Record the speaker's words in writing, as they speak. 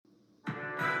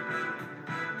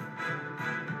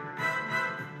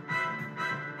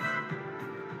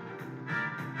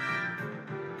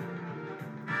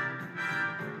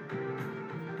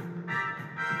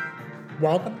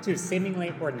Welcome to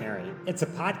Seemingly Ordinary. It's a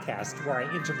podcast where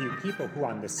I interview people who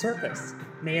on the surface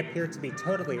may appear to be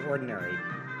totally ordinary,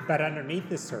 but underneath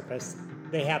the surface,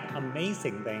 they have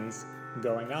amazing things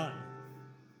going on.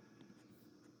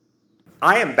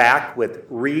 I am back with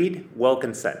Reed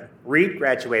Wilkinson. Reed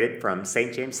graduated from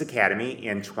St. James Academy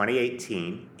in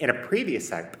 2018. In a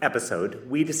previous episode,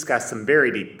 we discussed some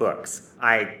very deep books.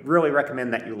 I really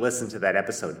recommend that you listen to that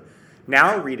episode.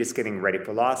 Now Reed is getting ready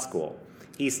for law school.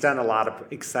 He's done a lot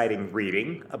of exciting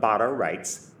reading about our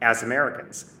rights as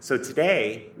Americans. So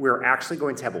today, we're actually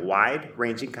going to have a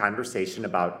wide-ranging conversation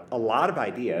about a lot of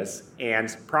ideas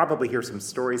and probably hear some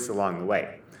stories along the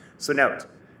way. So note,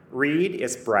 Reed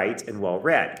is bright and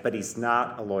well-read, but he's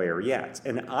not a lawyer yet,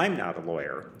 and I'm not a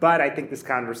lawyer. But I think this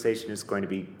conversation is going to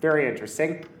be very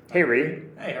interesting. Hey,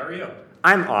 Reed. Hey, how are you?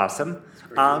 I'm awesome. It's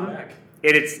great to be back.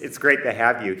 It's great to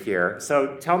have you here.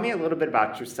 So tell me a little bit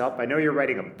about yourself. I know you're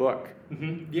writing a book.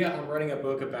 Mm-hmm. Yeah, I'm writing a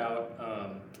book about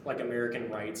American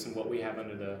rights and what we have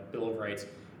under the Bill of Rights.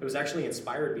 It was actually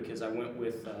inspired because I went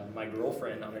with my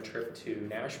girlfriend on a trip to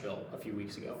Nashville a few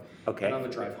weeks ago. Okay. And on the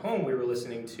drive home, we were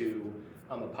listening to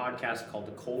a podcast called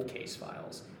The Cold Case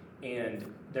Files. And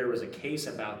there was a case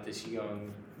about this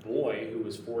young boy who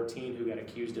was 14 who got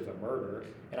accused of a murder.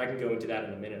 And I can go into that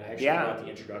in a minute. I actually wrote the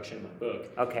introduction of my book.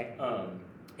 Okay.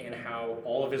 And how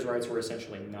all of his rights were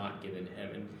essentially not given to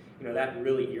him. And that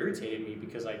really irritated me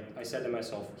because I said to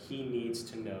myself, he needs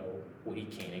to know what he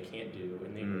can and can't do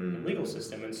in the American legal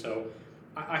system. And so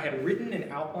I had written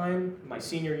an outline my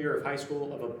senior year of high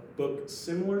school of a book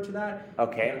similar to that.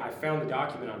 Okay. And I found the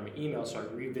document on my email, so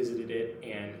I revisited it,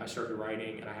 and I started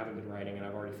writing, and I haven't been writing, and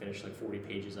I've already finished like 40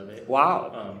 pages of it.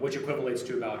 Wow. Which equivalents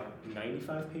to about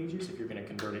 95 pages if you're going to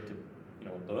convert it to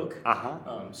a book.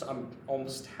 So I'm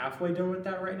almost halfway done with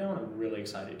that right now, and I'm really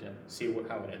excited to see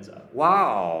how it ends up.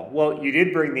 Wow. Well, you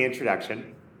did bring the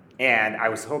introduction, and I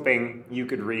was hoping you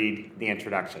could read the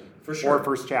introduction. For sure. Or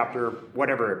first chapter,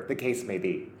 whatever the case may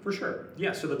be. For sure.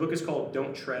 Yeah, so the book is called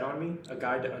Don't Tread on Me, A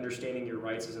Guide to Understanding Your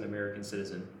Rights as an American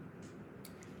Citizen.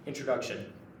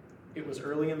 Introduction. It was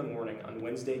early in the morning on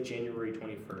Wednesday, January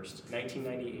 21st,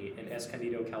 1998, in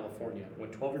Escondido, California, when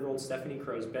 12-year-old Stephanie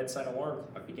Crow's bedside alarm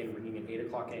clock began ringing at 8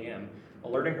 o'clock a.m.,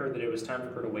 alerting her that it was time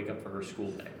for her to wake up for her school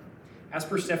day. As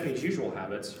per Stephanie's usual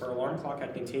habits, her alarm clock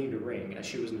had continued to ring, as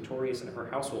she was notorious in her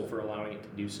household for allowing it to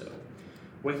do so.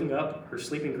 Waking up her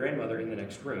sleeping grandmother in the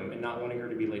next room and not wanting her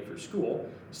to be late for school,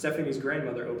 Stephanie's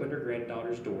grandmother opened her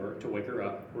granddaughter's door to wake her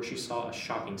up, where she saw a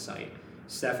shocking sight.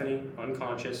 Stephanie,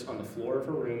 unconscious, on the floor of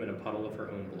her room in a puddle of her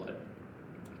own blood.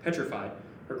 Petrified,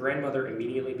 her grandmother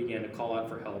immediately began to call out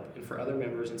for help and for other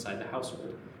members inside the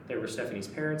household. There were Stephanie's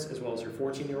parents, as well as her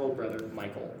 14-year-old brother,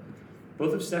 Michael.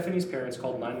 Both of Stephanie's parents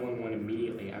called 911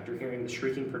 immediately after hearing the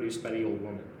shrieking produced by the old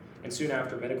woman, and soon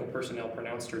after, medical personnel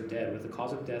pronounced her dead, with the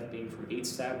cause of death being from 8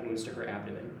 stab wounds to her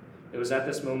abdomen. It was at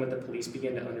this moment that police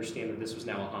began to understand that this was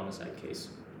now a homicide case.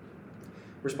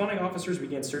 Responding officers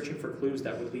began searching for clues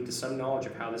that would lead to some knowledge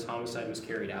of how this homicide was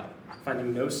carried out,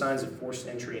 finding no signs of forced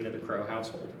entry into the Crow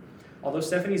household. Although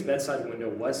Stephanie's bedside window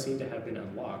was seen to have been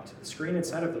unlocked, the screen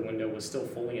inside of the window was still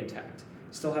fully intact,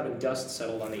 still having dust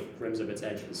settled on the rims of its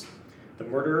edges. The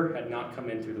murderer had not come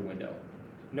in through the window.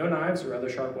 No knives or other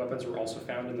sharp weapons were also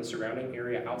found in the surrounding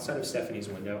area outside of Stephanie's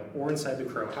window or inside the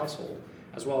Crow household,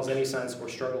 as well as any signs or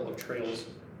struggle of trails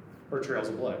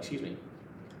of blood.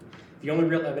 The only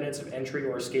real evidence of entry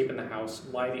or escape in the house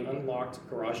lie the unlocked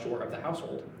garage door of the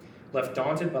household. Left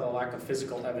daunted by the lack of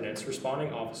physical evidence,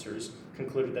 responding officers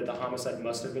concluded that the homicide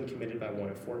must have been committed by one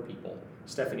of 4 people: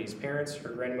 Stephanie's parents, her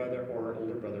grandmother, or her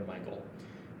older brother, Michael.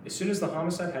 As soon as the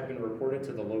homicide had been reported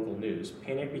to the local news,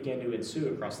 panic began to ensue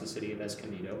across the city of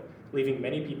Escondido, leaving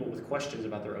many people with questions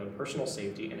about their own personal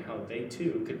safety and how they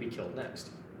too could be killed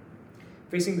next.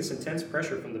 Facing this intense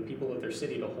pressure from the people of their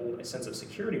city to hold a sense of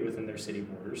security within their city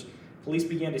borders, police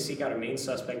began to seek out a main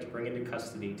suspect to bring into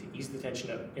custody to ease the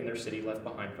tension in their city left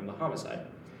behind from the homicide.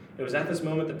 It was at this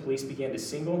moment that police began to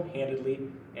single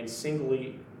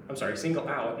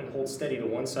out and hold steady to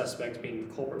one suspect being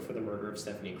the culprit for the murder of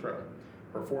Stephanie Crow,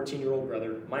 her 14-year-old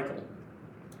brother, Michael.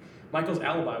 Michael's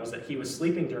alibi was that he was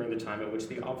sleeping during the time at which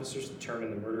the officers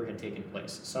determined the murder had taken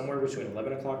place, somewhere between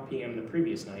 11 o'clock p.m. the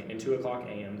previous night and 2 o'clock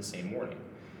a.m. the same morning.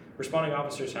 Responding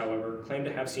officers, however, claimed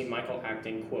to have seen Michael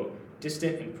acting, quote,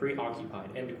 distant and preoccupied,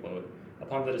 end quote,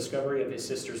 upon the discovery of his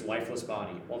sister's lifeless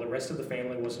body, while the rest of the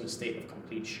family was in a state of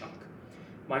complete shock.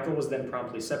 Michael was then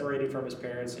promptly separated from his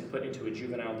parents and put into a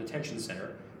juvenile detention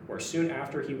center, where soon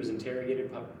after he was interrogated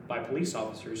by police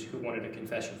officers who wanted a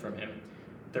confession from him.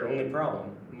 Their only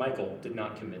problem, Michael did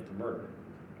not commit the murder.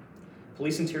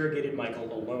 Police interrogated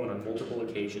Michael alone on multiple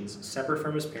occasions, separate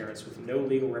from his parents, with no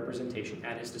legal representation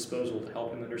at his disposal to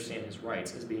help him understand his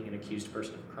rights as being an accused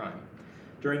person of crime.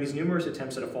 During these numerous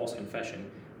attempts at a false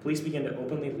confession, police began to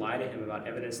openly lie to him about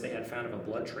evidence they had found of a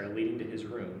blood trail leading to his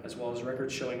room, as well as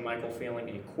records showing Michael failing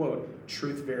a, quote,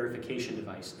 truth verification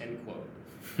device, end quote.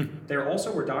 They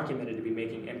also were documented to be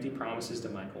making empty promises to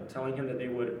Michael, telling him that they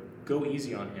would go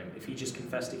easy on him if he just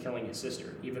confessed to killing his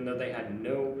sister, even though they had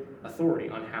no authority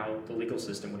on how the legal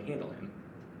system would handle him.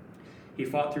 He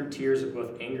fought through tears of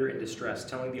both anger and distress,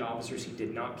 telling the officers he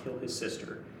did not kill his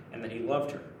sister and that he loved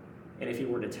her. And if he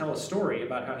were to tell a story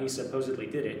about how he supposedly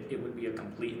did it, it would be a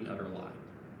complete and utter lie.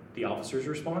 The officer's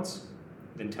response?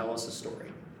 Then tell us a story.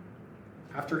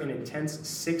 After an intense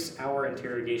 6-hour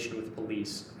interrogation with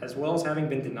police, as well as having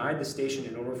been denied the station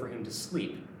in order for him to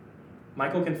sleep,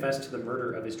 Michael confessed to the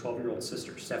murder of his 12-year-old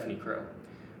sister, Stephanie Crow.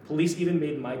 Police even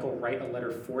made Michael write a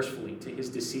letter forcefully to his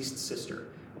deceased sister,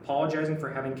 apologizing for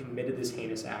having committed this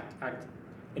heinous act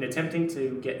in attempting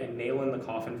to get a nail in the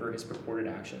coffin for his purported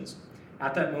actions.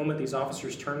 At that moment, these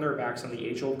officers turned their backs on the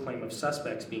age-old claim of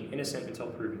suspects being innocent until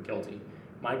proven guilty.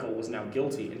 Michael was now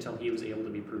guilty until he was able to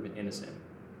be proven innocent.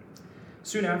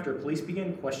 Soon after, police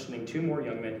began questioning 2 more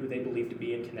young men who they believed to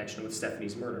be in connection with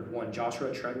Stephanie's murder, one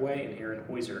Joshua Treadway and Aaron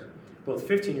Hoyser, both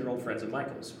 15-year-old friends of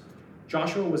Michael's.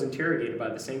 Joshua was interrogated by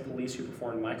the same police who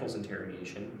performed Michael's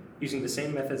interrogation, using the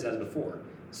same methods as before,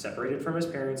 separated from his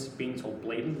parents, being told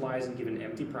blatant lies and given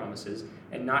empty promises,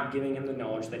 and not giving him the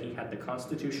knowledge that he had the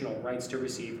constitutional rights to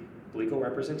receive legal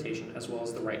representation as well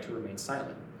as the right to remain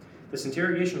silent. This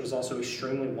interrogation was also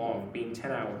extremely long, being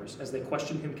 10 hours, as they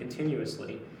questioned him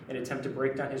continuously in an attempt to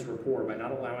break down his rapport by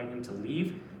not allowing him to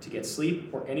leave, to get sleep,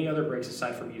 or any other breaks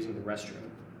aside from using the restroom.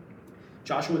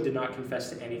 Joshua did not confess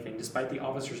to anything, despite the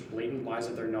officers' blatant lies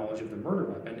of their knowledge of the murder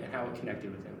weapon and how it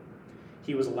connected with him.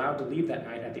 He was allowed to leave that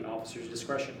night at the officer's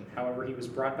discretion. However, he was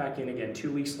brought back in again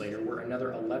 2 weeks later, where another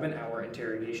 11-hour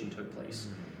interrogation took place.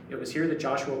 It was here that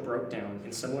Joshua broke down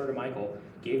and, similar to Michael,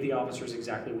 gave the officers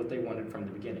exactly what they wanted from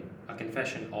the beginning, a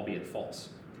confession, albeit false.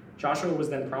 Joshua was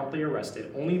then promptly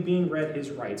arrested, only being read his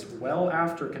rights well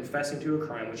after confessing to a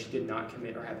crime which he did not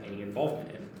commit or have any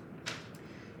involvement in.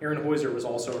 Aaron Hoyser was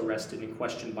also arrested and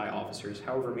questioned by officers,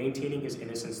 however maintaining his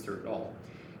innocence through it all.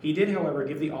 He did, however,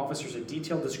 give the officers a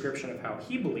detailed description of how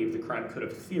he believed the crime could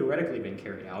have theoretically been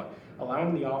carried out,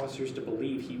 allowing the officers to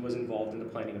believe he was involved in the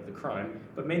planning of the crime,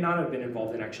 but may not have been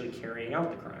involved in actually carrying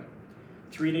out the crime.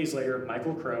 3 days later,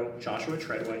 Michael Crow, Joshua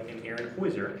Treadway, and Aaron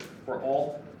Hoyser were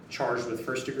all charged with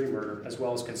first-degree murder, as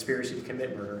well as conspiracy to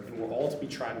commit murder, and were all to be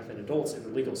tried within adults in the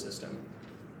legal system.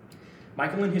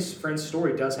 Michael and his friend's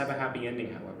story does have a happy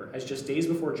ending, however, as just days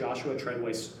before Joshua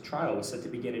Treadway's trial was set to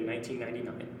begin in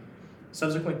 1999,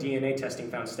 subsequent DNA testing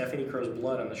found Stephanie Crow's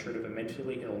blood on the shirt of a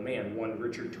mentally ill man, one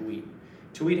Richard Tweet.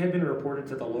 Tweet had been reported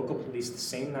to the local police the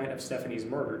same night of Stephanie's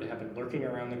murder to have been lurking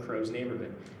around the Crows'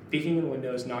 neighborhood, peeking in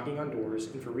windows, knocking on doors,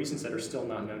 and for reasons that are still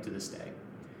not known to this day.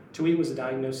 Tweet was a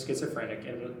diagnosed schizophrenic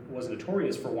and was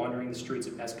notorious for wandering the streets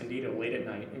of Escondido late at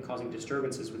night and causing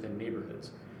disturbances within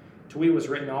neighborhoods. Tweet was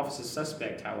written off as a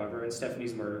suspect, however, in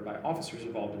Stephanie's murder by officers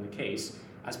involved in the case,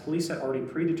 as police had already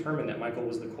predetermined that Michael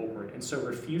was the culprit and so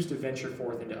refused to venture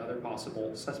forth into other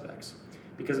possible suspects.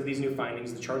 Because of these new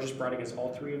findings, the charges brought against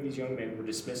all 3 of these young men were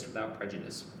dismissed without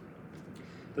prejudice.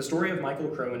 The story of Michael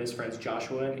Crow and his friends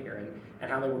Joshua and Aaron,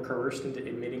 and how they were coerced into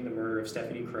admitting the murder of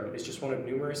Stephanie Crow, is just one of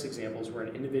numerous examples where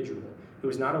an individual who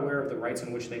was not aware of the rights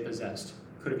in which they possessed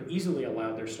could have easily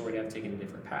allowed their story to have taken a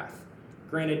different path.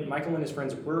 Granted, Michael and his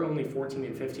friends were only 14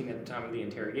 and 15 at the time of the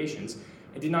interrogations,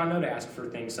 and did not know to ask for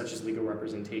things such as legal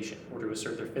representation, or to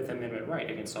assert their Fifth Amendment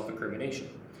right against self-incrimination.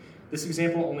 This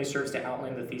example only serves to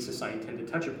outline the thesis I intend to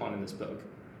touch upon in this book.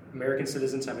 American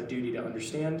citizens have a duty to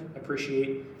understand,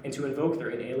 appreciate, and to invoke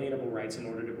their inalienable rights in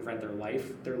order to prevent their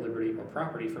life, their liberty, or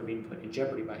property from being put in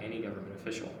jeopardy by any government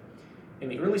official. In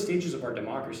the early stages of our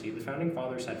democracy, the Founding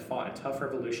Fathers had fought a tough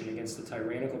revolution against the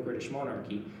tyrannical British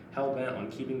monarchy, hell-bent on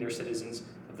keeping their citizens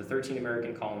of the 13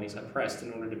 American colonies oppressed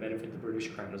in order to benefit the British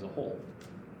crown as a whole.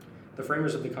 The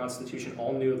framers of the Constitution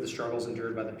all knew of the struggles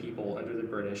endured by the people under the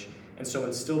British, and so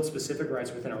instilled specific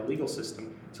rights within our legal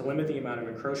system to limit the amount of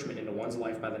encroachment into one's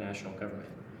life by the national government.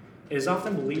 It is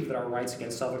often believed that our rights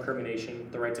against self-incrimination,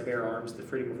 the right to bear arms, the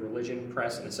freedom of religion,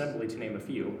 press, and assembly, to name a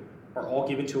few, are all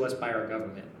given to us by our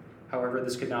government. However,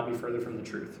 this could not be further from the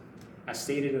truth. As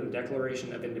stated in the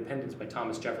Declaration of Independence by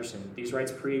Thomas Jefferson, these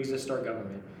rights pre-exist our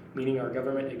government, meaning our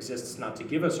government exists not to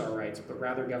give us our rights, but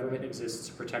rather government exists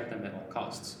to protect them at all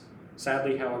costs.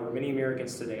 Sadly, however, many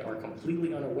Americans today are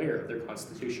completely unaware of their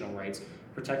constitutional rights,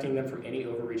 protecting them from any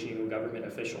overreaching of government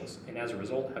officials, and as a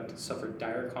result have suffered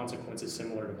dire consequences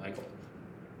similar to Michael.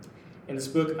 In this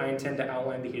book, I intend to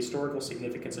outline the historical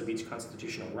significance of each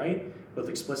constitutional right, both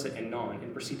explicit and non,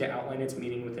 and proceed to outline its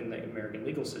meaning within the American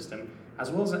legal system, as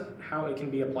well as how it can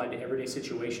be applied to everyday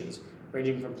situations,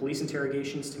 ranging from police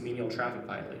interrogations to menial traffic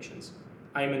violations.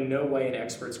 I am in no way an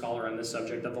expert scholar on this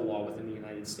subject of the law within the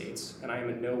United States, and I am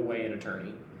in no way an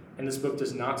attorney. And this book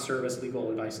does not serve as legal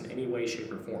advice in any way,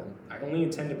 shape, or form. I only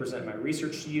intend to present my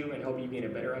research to you and help you gain a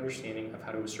better understanding of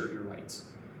how to assert your rights.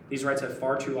 These rights have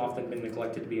far too often been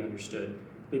neglected to be understood,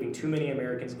 leaving too many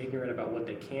Americans ignorant about what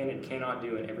they can and cannot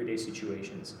do in everyday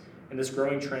situations. And this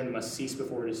growing trend must cease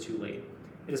before it is too late.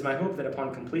 It is my hope that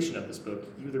upon completion of this book,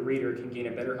 you, the reader, can gain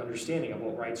a better understanding of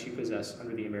what rights you possess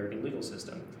under the American legal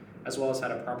system, as well as how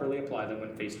to properly apply them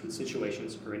when faced with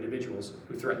situations or individuals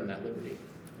who threaten that liberty.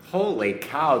 Holy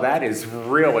cow, that is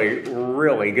really,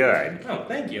 really good. Oh,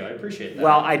 thank you. I appreciate that.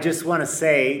 Well, I just want to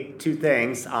say two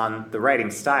things on the writing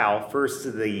style. First,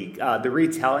 the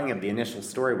retelling of the initial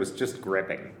story was just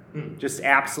gripping. Just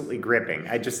absolutely gripping.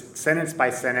 I just, sentence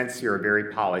by sentence, you're a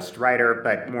very polished writer,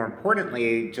 but more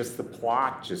importantly, just the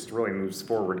plot just really moves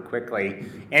forward quickly.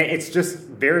 And it's just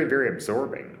very, very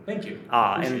absorbing. Thank you.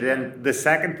 And then the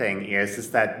second thing is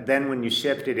that then when you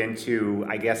shift it into,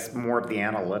 I guess, more of the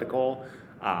analytical,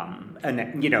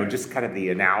 and just kind of the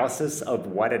analysis of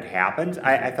what had happened,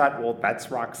 I thought, well, that's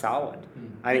rock solid.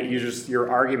 Your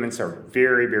arguments are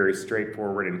very, very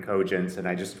straightforward and cogent, and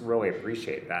I just really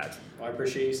appreciate that. Well, I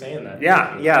appreciate you saying that.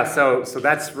 Yeah. So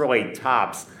that's really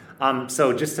tops.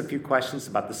 So just a few questions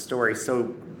about the story.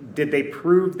 So did they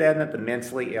prove then that the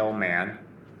mentally ill man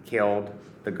killed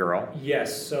the girl?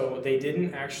 Yes, so they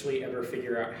didn't actually ever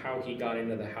figure out how he got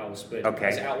into the house, but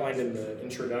as outlined in the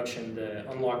introduction, the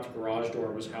unlocked garage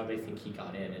door was how they think he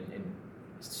got in, and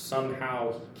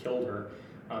somehow he killed her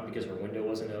because her window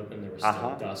wasn't open, there was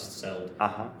still dust settled.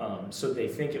 So they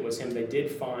think it was him. They did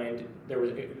find, there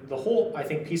was the whole, I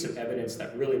think, piece of evidence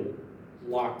that really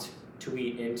locked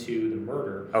Tweet into the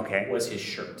murder was his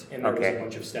shirt. And there was a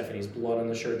bunch of Stephanie's blood on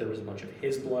the shirt, there was a bunch of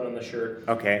his blood on the shirt.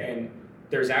 And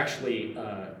there's actually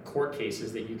court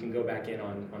cases that you can go back in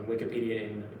on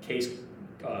Wikipedia in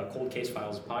Cold Case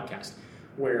Files podcast,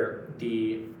 where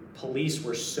the police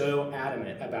were so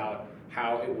adamant about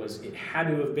how it had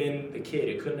to have been the kid.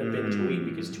 It couldn't have been Tweet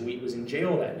because Tweet was in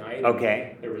jail that night.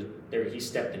 He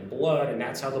stepped in blood, and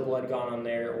that's how the blood got on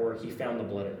there, or he found the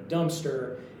blood in a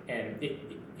dumpster, and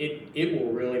it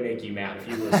will really make you mad if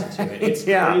you listen to it. It's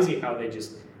crazy how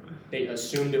they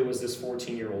assumed it was this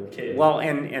 14-year-old kid. Well,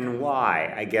 and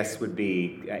why, I guess, would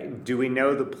be, do we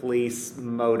know the police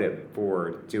motive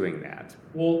for doing that?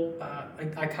 Well,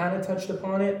 I kind of touched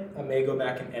upon it. I may go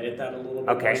back and edit that a little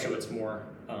bit more so it's more,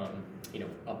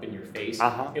 up in your face.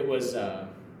 It was,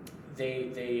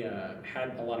 they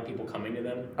had a lot of people coming to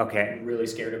them. Really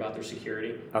scared about their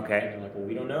security. And they're like, well,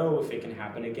 we don't know if it can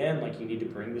happen again. Like, you need to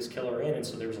bring this killer in. And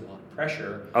so there was a lot of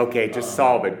pressure. Just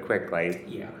solve it quickly.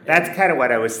 Yeah. That's kind of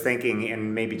what I was thinking,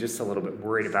 and maybe just a little bit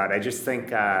worried about. I just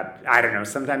think, I don't know,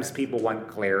 sometimes people want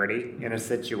clarity in a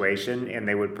situation, and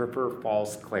they would prefer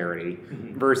false clarity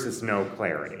versus no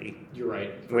clarity. You're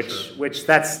right. Which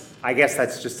I guess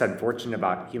that's just unfortunate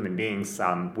about human beings.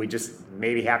 We just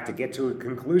maybe have to get to a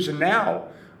conclusion now,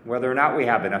 whether or not we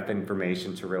have enough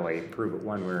information to really prove it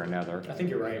one way or another. I think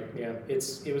you're right. Yeah,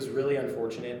 it was really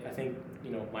unfortunate. I think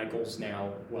Michael's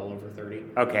now well over 30.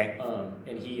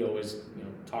 And he always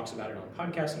talks about it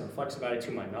on podcasts and reflects about it,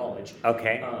 to my knowledge.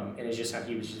 And it's just how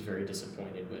he was just very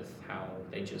disappointed with how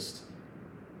they just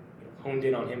honed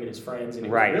in on him and his friends, and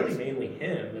it was really mainly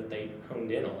him that they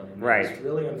honed in on. And it's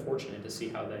really unfortunate to see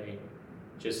how they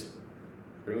just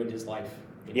ruined his life.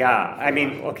 How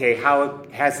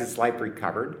has his life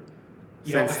recovered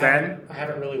since then? I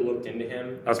haven't really looked into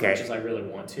him as much as I really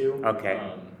want to.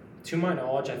 To my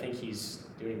knowledge, I think he's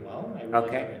doing well. I really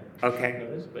haven't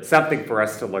noticed, but something for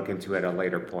us to look into at a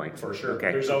later point. For sure.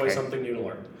 There's always something new to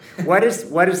learn. What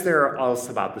is there else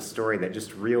about the story that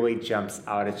just really jumps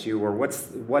out at you, or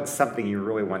what's something you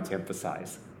really want to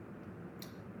emphasize?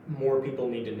 More people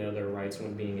need to know their rights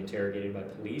when being interrogated by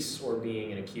police or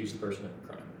being an accused person of a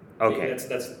crime.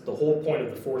 That's the whole point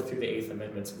of the 4th through the 8th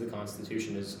Amendments of the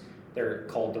Constitution. Is they're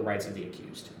called the rights of the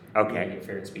accused. You get a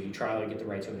fair and speedy trial, you get the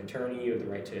right to an attorney, you have the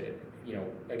right to,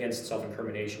 against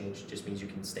self-incrimination, which just means you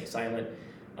can stay silent.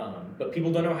 But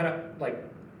people don't know how to,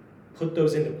 put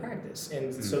those into practice.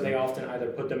 And so they often either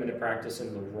put them into practice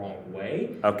in the wrong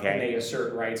way, and they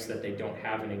assert rights that they don't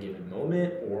have in a given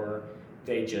moment, or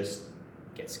they just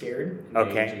get scared,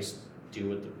 and they just do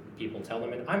what the people tell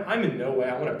them. And I'm in no way,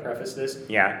 I want to preface this,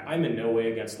 I'm in no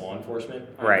way against law enforcement.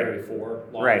 I'm very for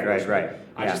law enforcement.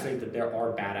 I just think that there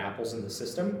are bad apples in the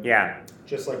system.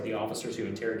 Just like the officers who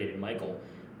interrogated Michael.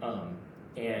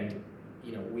 And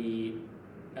we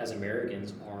as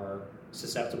Americans are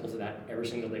susceptible to that every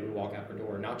single day we walk out our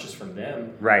door, not just from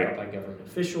them, right, but by government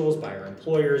officials, by our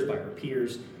employers, by our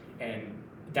peers. And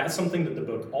that's something that the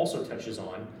book also touches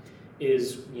on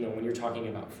is, when you're talking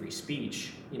about free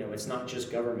speech, it's not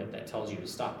just government that tells you to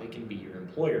stop. It can be your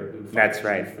employer who fires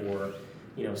you for,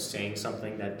 saying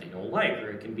something that they don't like, or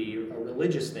it can be a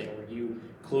religious thing where you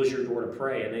close your door to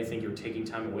pray and they think you're taking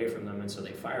time away from them and so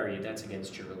they fire you. That's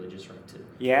against your religious right to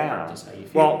practice how you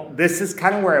feel. Well, this is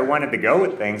kind of where I wanted to go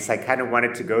with things. I kind of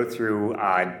wanted to go through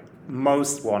not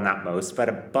most, but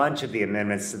a bunch of the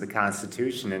amendments to the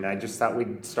Constitution, and I just thought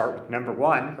we'd start with number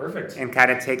 1. Perfect. And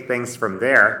kind of take things from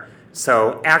there.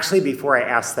 So actually, before I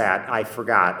ask that, I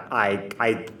forgot.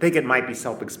 I think it might be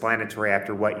self-explanatory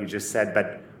after what you just said,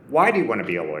 but why do you want to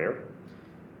be a lawyer?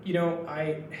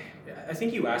 I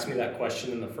think you asked me that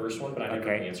question in the first one, but I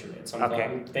never answered it. So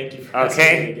thank you for asking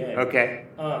it again. Okay.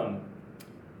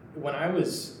 When I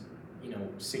was,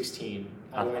 16,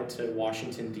 I went to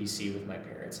Washington, D.C. with my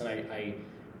parents, and I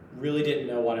really didn't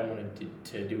know what I wanted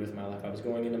to do with my life. I was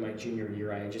going into my junior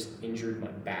year. I had just injured my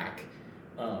back,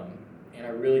 and I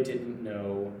really didn't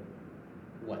know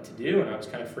what to do, and I was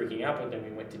kind of freaking out, but then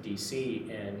we went to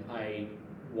D.C., and I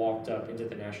walked up into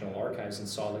the National Archives and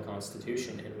saw the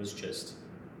Constitution, and it was just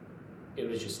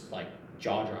like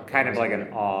jaw-dropping. Kind of like an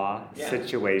awe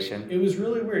situation. It was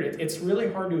really weird. It's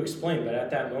really hard to explain, but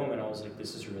at that moment I was like,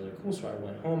 this is really cool. So I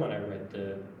went home and I read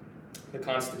the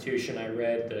Constitution. I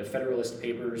read the Federalist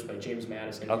Papers by James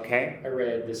Madison. Okay. I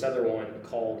read this other one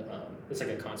called, it's like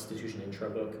a Constitution intro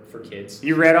book for kids.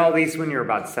 You read all these when you were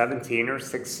about 17 or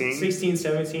 16? 16,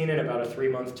 17 in about a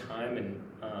 3-month time, and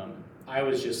I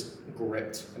was just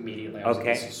gripped immediately. I was like,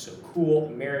 this is so cool.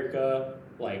 America,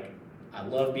 I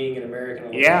love being an American. I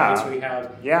love the rights we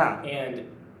have. Yeah. And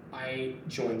I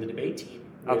joined the debate team.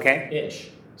 Ish.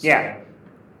 So,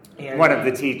 and one of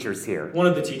the teachers here. One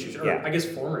of the teachers, or I guess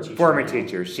former teacher. Former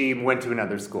teacher. She went to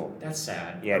another school. That's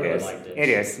sad. Yeah, I really liked it. It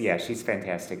is. Yeah, she's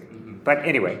fantastic. Mm-hmm. But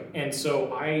anyway. And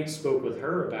so I spoke with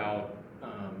her about,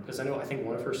 because I think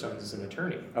one of her sons is an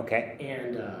attorney. Okay.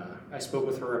 And I spoke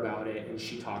with her about it, and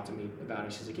she talked to me about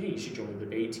it. She's like, hey, you should join the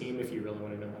debate team if you really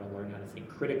want to know how to learn how to think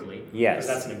critically. Yes. Because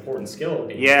that's an important skill.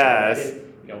 Yes.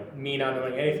 Me not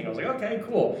knowing anything, I was like, okay,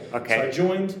 cool. Okay. So I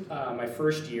joined my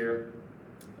first year,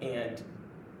 and,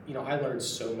 I learned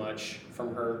so much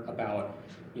from her about,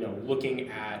 looking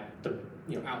at the,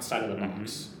 outside of the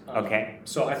box. Okay.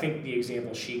 So I think the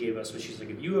example she gave us was she's like,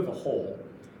 if you have a hole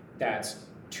that's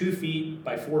 2 feet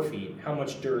by 4 feet, how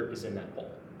much dirt is in that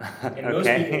hole? And most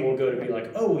people will go to be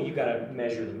like, oh, you got to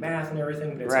measure the math and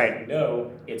everything. But it's like,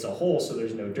 no, it's a hole, so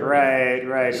there's no dirt.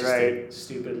 Right. It's just a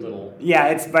stupid little.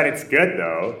 Yeah, but it's good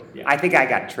though. Yeah. I think I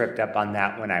got tripped up on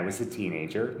that when I was a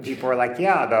teenager. People were like,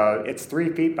 it's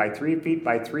 3 feet by 3 feet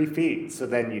by 3 feet. So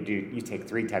then you take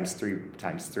 3 times 3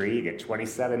 times 3, you get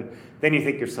 27. Then you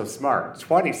think you're so smart.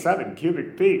 27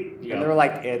 cubic feet. Yeah. And they're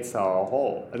like, it's a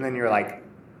hole. And then you're like,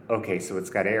 okay, so it's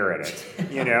got air in it,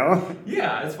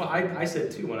 Yeah, that's what I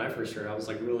said too when I first heard. I was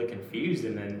really confused,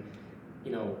 and then,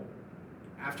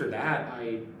 after that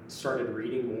I started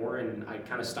reading more, and I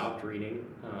kind of stopped reading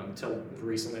until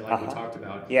recently, we talked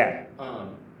about. Yeah.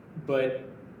 But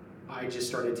I just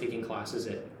started taking classes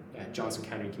at Johnson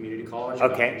County Community College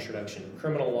about introduction to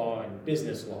criminal law and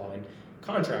business law and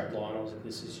contract law, and I was like,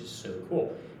 this is just so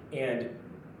cool. And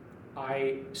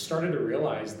I started to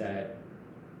realize that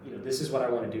this is what I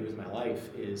want to do with my life,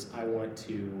 is I want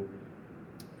to,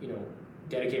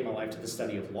 dedicate my life to the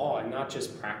study of law, and not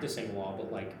just practicing law,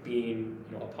 but being,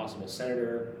 a possible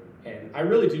senator. And I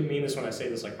really do mean this when I say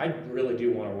this, I really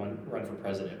do want to run for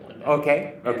president one day.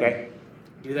 Okay.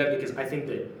 Do that because I think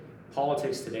that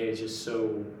politics today is just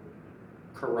so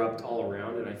corrupt all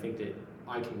around, and I think that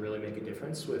I can really make a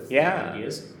difference with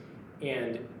ideas.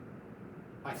 And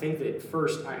I think that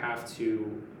first I have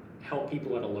to help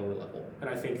people at a lower level, and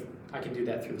I think I can do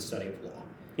that through the study of law.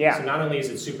 Yeah. So not only is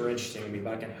it super interesting to me,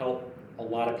 but I can help a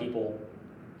lot of people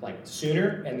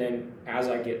sooner, and then as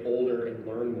I get older and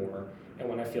learn more, and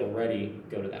when I feel ready,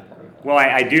 go to that part of my life. Well,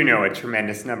 I do know a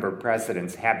tremendous number of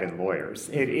presidents have been lawyers.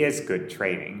 It is good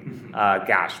training.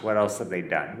 What else have they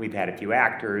done? We've had a few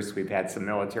actors, we've had some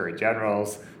military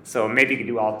generals, so maybe you could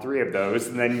do all 3 of those,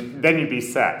 and then you'd be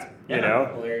set.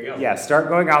 Well, there you go. Yeah, start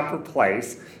going out for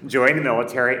plays, join the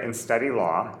military, and study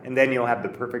law, and then you'll have the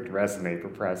perfect resume for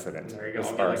president. There you go. As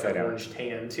far as I know. Orange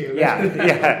tan too.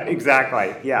 Yeah,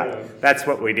 exactly. Yeah, that's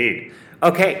what we need.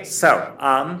 Okay, so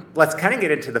let's kind of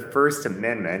get into the First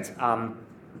Amendment.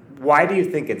 Why do you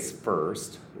think it's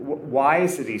first? Why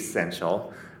is it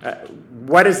essential?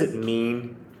 What does it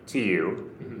mean to you.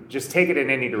 Mhm. Just take it in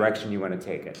any direction you want to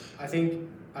take it. I think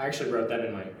I actually wrote that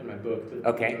in my book. That,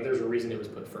 Okay. There's a reason it was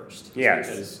put first. It's Yes.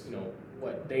 Because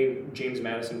what James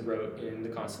Madison wrote in the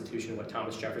Constitution, what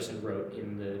Thomas Jefferson wrote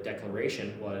in the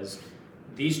Declaration was,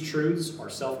 these truths are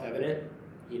self-evident,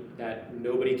 that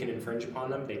nobody can infringe upon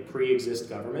them. They pre-exist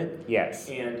government. Yes.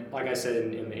 And like I said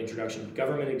in the introduction,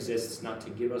 government exists not to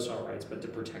give us our rights, but to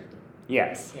protect them.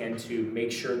 Yes. And to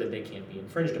make sure that they can't be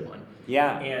infringed upon.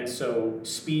 Yeah. And so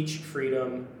speech,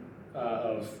 freedom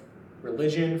of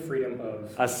religion, freedom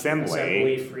of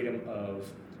Assembly, freedom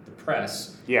of the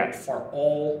press yes, are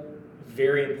all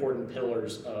very important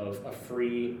pillars of a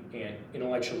free and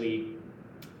intellectually,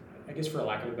 I guess for a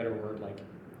lack of a better word, like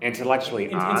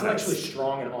intellectually honest. Intellectually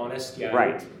strong and honest, yeah.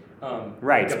 Right.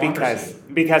 Right, democracy.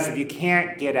 because if you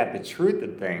can't get at the truth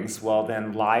of things, well,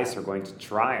 then lies are going to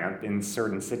triumph in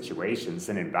certain situations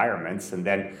and environments. And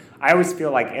then I always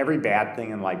feel like every bad thing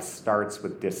in life starts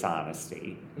with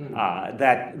dishonesty. Mm.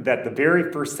 That the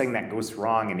very first thing that goes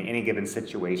wrong in any given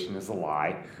situation is a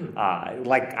lie.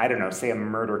 Like, I don't know, say a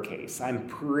murder case. I'm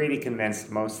pretty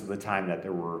convinced most of the time that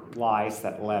there were lies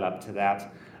that led up to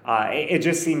that. It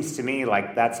just seems to me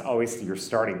like that's always your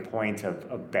starting point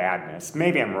of badness.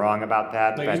 Maybe I'm wrong about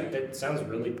that, but that sounds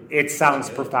really... it sounds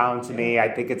good. profound to me. I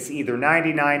think it's either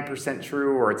 99%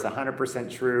 true or it's 100%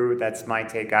 true. That's my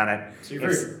take on it. So you're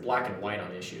very black and white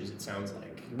on issues, it sounds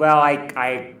like. Well,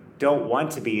 I don't want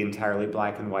to be entirely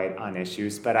black and white on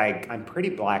issues, but I'm pretty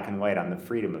black and white on the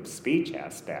freedom of speech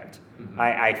aspect. Mm-hmm.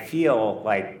 I feel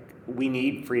like we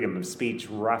need freedom of speech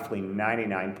roughly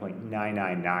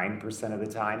 99.999% of the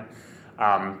time.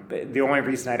 But the only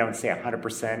reason I don't say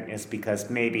 100% is because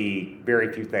maybe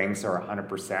very few things are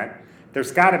 100%.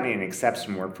 There's got to be an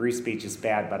exception where free speech is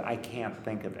bad, but I can't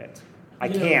think of it. I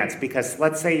can't, because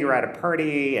let's say you're at a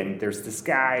party and there's this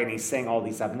guy and he's saying all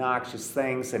these obnoxious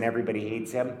things and everybody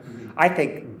hates him. Mm-hmm. I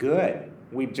think, good.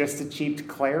 We've just achieved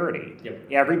clarity.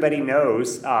 Yep. Everybody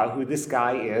knows who this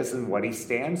guy is and what he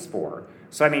stands for.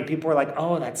 So, I mean, people are like,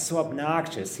 oh, that's so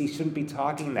obnoxious. He shouldn't be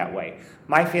talking that way.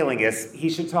 My feeling is he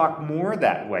should talk more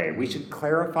that way. We should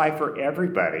clarify for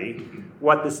everybody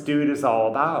what this dude is all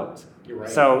about. You're right.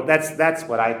 So that's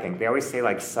what I think. They always say,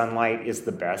 like, sunlight is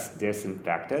the best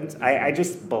disinfectant. I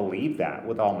just believe that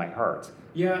with all my heart.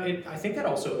 Yeah, I think that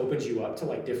also opens you up to,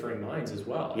 like, differing minds as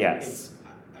well. Yes.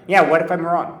 Yeah, what if I'm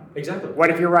wrong? Exactly. What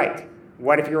if you're right?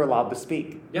 What if you're allowed to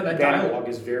speak? Yeah, that Then- dialogue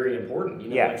is very important.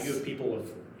 Yes. Like you have people of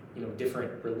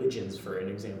different religions, for an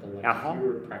example. Like Uh-huh.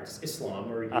 you practice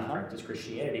Islam or you Uh-huh. practice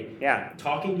Christianity. Yeah.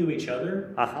 Talking to each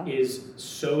other Uh-huh. is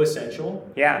so essential.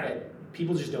 Yeah. That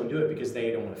people just don't do it because they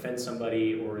don't want to offend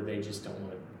somebody or they just don't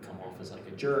want to come off as like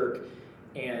a jerk.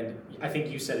 And I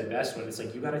think you said it best when it's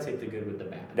like you got to take the good with the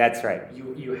bad. That's right.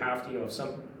 You have to, if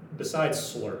some, besides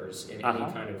slurs in Uh-huh.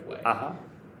 any kind of way. Uh-huh.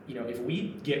 If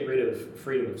we get rid of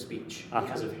freedom of speech Uh-huh.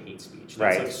 because of hate speech,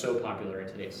 Right. that's like so popular in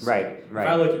today's society. Right, If I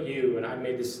right. look at you, and I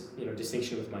made this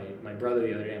distinction with my brother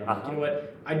the other day, and I'm like, Uh-huh. you know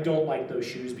what? I don't like those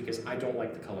shoes because I don't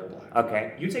like the color black.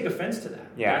 Okay. You take offense to that.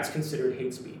 Yeah. That's considered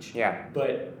hate speech. Yeah.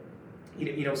 But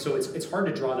so it's hard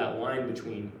to draw that line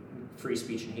between free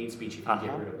speech and hate speech if you Uh-huh.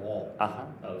 get rid of all Uh-huh.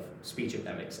 of speech, if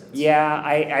that makes sense. Yeah,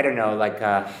 I don't know, like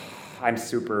I'm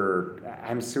super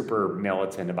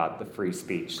militant about the free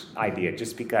speech idea,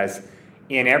 just because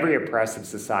in every oppressive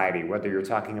society, whether you're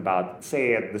talking about,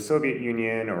 say, the Soviet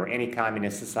Union or any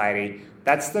communist society,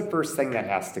 that's the first thing that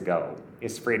has to go,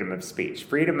 is freedom of speech.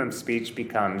 Freedom of speech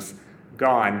becomes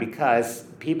gone because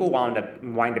people wind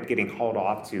up getting hauled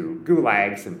off to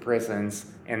gulags and prisons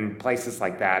and places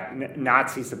like that.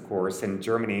 Nazis, of course, in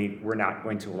Germany were not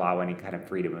going to allow any kind of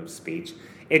freedom of speech.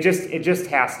 It just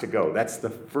has to go. That's the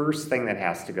first thing that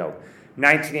has to go.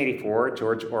 1984,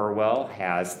 George Orwell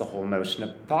has the whole notion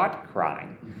of thought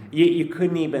crime. You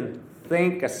couldn't even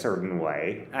think a certain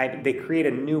way. They create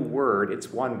a new word.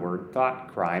 It's one word,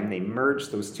 thought crime. They merge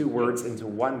those two words into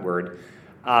one word.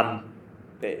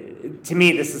 To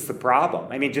me, this is the problem.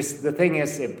 I mean, just the thing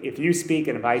is, if you speak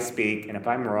and if I speak, and if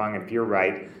I'm wrong, if you're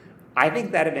right, I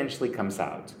think that eventually comes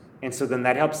out. And so then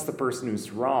that helps the person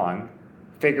who's wrong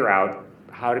figure out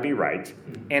how to be right.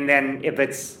 And then if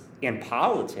it's in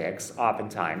politics,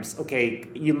 oftentimes, okay,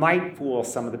 you might fool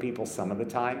some of the people some of the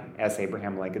time, as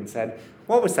Abraham Lincoln said.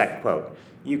 What was that quote?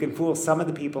 You can fool some of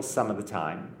the people some of the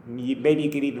time. Maybe you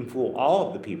could even fool all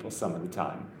of the people some of the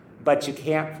time. but you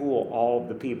can't fool all of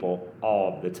the people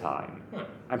all of the time. Huh.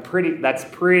 That's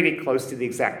pretty close to the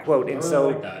exact quote. And I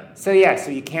really like that. so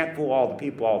you can't fool all the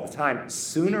people all the time.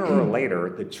 Sooner or later,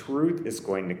 the truth is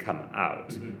going to come out.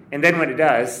 Mm-hmm. And then when it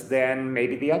does, then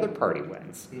maybe the other party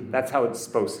wins. Mm-hmm. That's how it's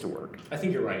supposed to work. I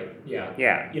think you're right. Yeah.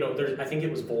 Yeah. I think it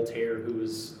was Voltaire who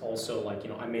was also like,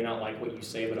 I may not like what you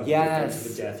say, but I'm Yes. to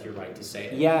the death, you're right to say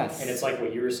it. Yes. And it's like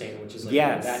what you were saying, which is like,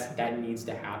 Yes. that needs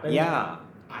to happen. Yeah.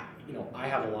 I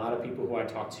have a lot of people who I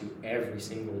talk to every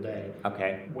single day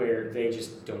Okay. where they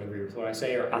just don't agree with what I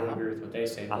say, or I don't agree with what they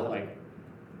say. But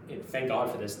thank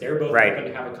God for this. They're both open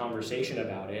to have a conversation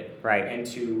about it, and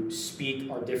to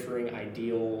speak our differing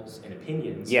ideals and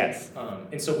opinions. Yes.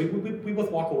 And so we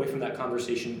both walk away from that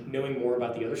conversation knowing more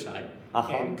about the other side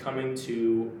and coming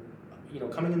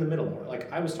in the middle more.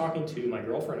 Like I was talking to my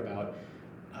girlfriend about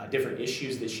different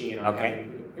issues that she and I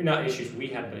had, not issues we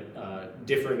had, but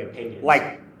differing opinions.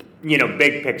 Like,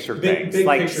 big picture things, big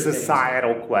like picture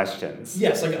societal questions.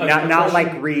 Yes, like not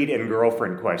like Reed and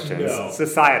girlfriend questions. No.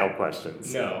 Societal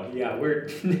questions. No, yeah, we're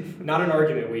not an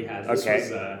argument we had. This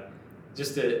was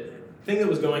just a thing that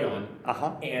was going on.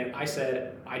 And I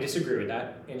said, I disagree with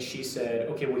that. And she said,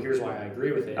 okay, well, here's why I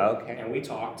agree with it. Okay. And we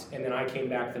talked. And then I came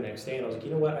back the next day and I was like, you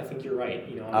know what? I think you're right.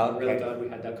 I'm really glad we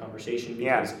had that conversation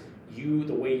because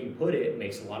the way you put it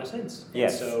makes a lot of sense.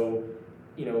 Yes. And so,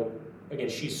 again,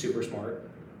 she's super smart.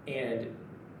 And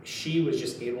she was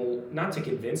just able, not to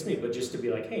convince me, but just to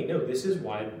be like, hey, no, this is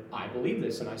why I believe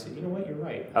this. And I said, you know what? You're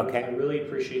right. Okay. I really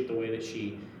appreciate the way that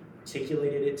she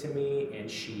articulated it to me, and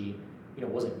she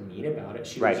wasn't mean about it.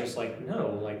 She was just like,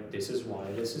 no, like, this is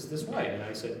why, this is this way. And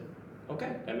I said,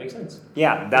 okay, that makes sense.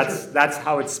 Yeah, that's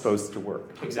how it's supposed to work.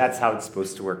 Exactly. That's how it's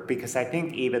supposed to work. Because I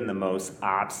think even the most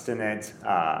obstinate,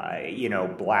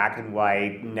 black and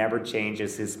white, never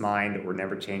changes his mind or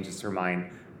never changes her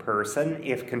mind person,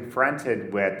 if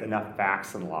confronted with enough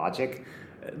facts and logic,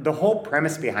 the whole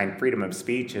premise behind freedom of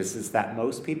speech is that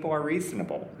most people are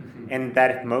reasonable. Mm-hmm. And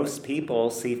that if most people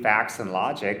see facts and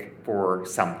logic for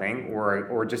something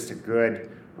or just a good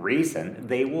reason,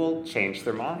 they will change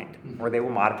their mind or they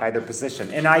will modify their position.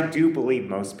 And I do believe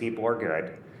most people are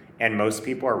good and most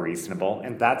people are reasonable,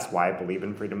 and that's why I believe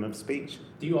in freedom of speech.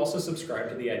 Do you also subscribe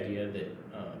to the idea that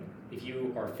if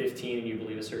you are 15 and you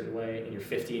believe a certain way, and you're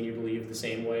 50 and you believe the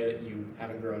same way, that you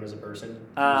haven't grown as a person?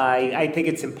 I think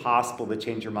it's impossible to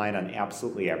change your mind on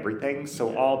absolutely everything.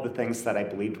 So all the things that I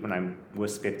believed when I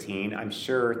was 15, I'm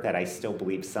sure that I still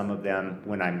believe some of them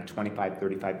when I'm 25,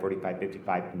 35, 45,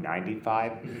 55,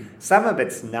 95. Mm-hmm. Some of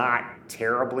it's not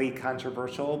terribly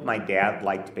controversial. My dad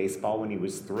liked baseball when he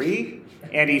was 3,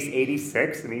 and he's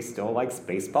 86 and he still likes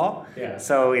baseball. Yeah.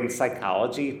 So in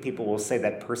psychology, people will say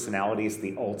that personality is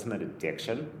the ultimate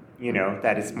addiction,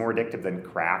 that is more addictive than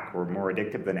crack or more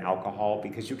addictive than alcohol,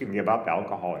 because you can give up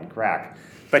alcohol and crack.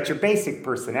 But your basic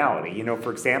personality,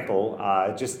 for example,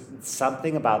 just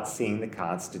something about seeing the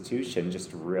Constitution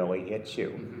just really hit you.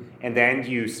 Mm-hmm. And then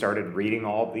you started reading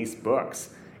all of these books.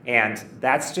 And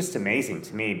that's just amazing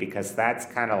to me, because that's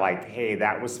kind of like, hey,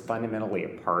 that was fundamentally a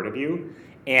part of you.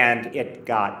 And it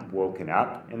got woken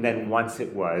up. And then once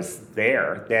it was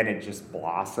there, then it just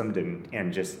blossomed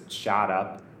and just shot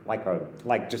up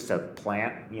like just a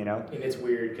plant, And it's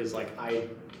weird because I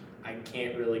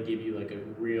can't really give you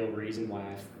a real reason why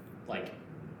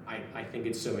I think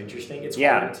it's so interesting. It's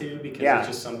hard to, because it's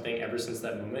just something ever since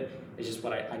that moment. It's just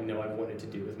what I know I've wanted to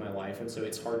do with my life, and so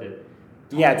it's hard to.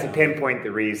 To pinpoint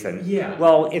the reason. Yeah.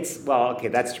 Well, okay,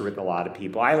 that's true with a lot of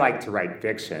people. I like to write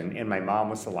fiction, and my mom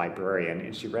was a librarian,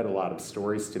 and she read a lot of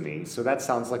stories to me. So that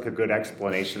sounds like a good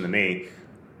explanation to me.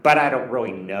 But I don't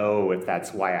really know if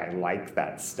that's why I like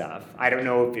that stuff. I don't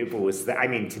know if it was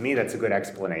to me, that's a good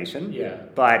explanation. Yeah.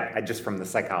 But just from the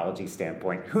psychology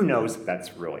standpoint, who knows if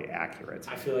that's really accurate?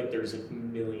 I feel like there's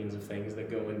millions of things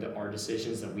that go into our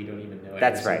decisions that we don't even know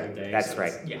that's every right. single day. That's so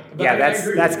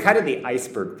right. That's kind of the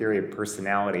iceberg theory of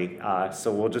personality.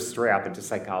 So we'll just stray up into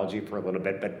psychology for a little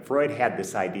bit. But Freud had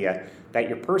this idea that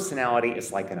your personality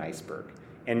is like an iceberg.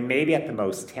 And maybe at the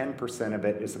most 10% of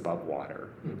it is above water.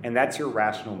 And that's your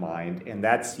rational mind, and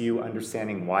that's you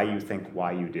understanding why you think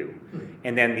why you do.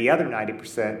 And then the other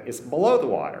 90% is below the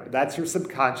water. That's your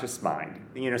subconscious mind.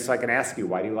 So I can ask you,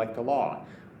 why do you like the law?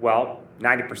 Well,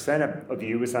 90% of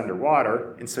you is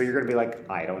underwater, and so you're going to be like,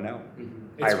 I don't know.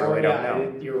 I really don't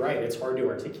know. You're right. It's hard to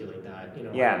articulate that.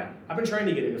 I've been trying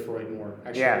to get into Freud more,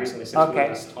 actually, recently, since we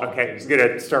last talked. Okay, I'm going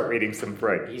to start reading some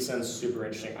Freud. He sounds super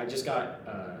interesting. I just got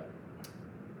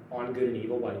On Good and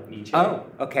Evil by Nietzsche. Oh,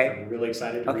 okay. I'm really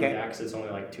excited to read that because it's only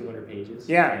 200 pages.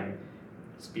 Yeah. And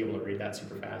be able to read that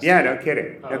super fast. Yeah, no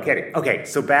kidding. No kidding. Okay,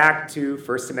 so back to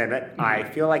First Amendment. I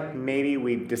feel like maybe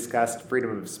we've discussed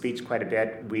freedom of speech quite a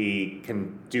bit. We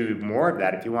can do more of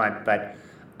that if you want, but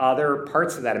other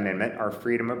parts of that amendment are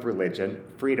freedom of religion,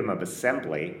 freedom of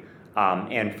assembly,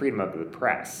 and freedom of the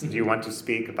press. Do you want to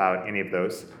speak about any of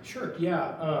those? Sure,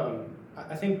 yeah.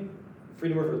 I think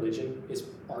freedom of religion is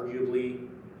arguably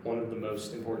one of the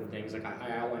most important things. Like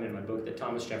I outlined in my book that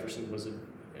Thomas Jefferson was a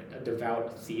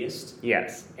devout theist.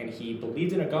 Yes. And he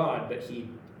believed in a God, but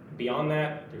beyond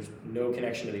that, there's no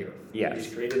connection to the earth. Yes. He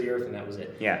just created the earth and that was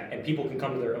it. Yeah. And people can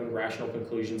come to their own rational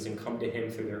conclusions and come to him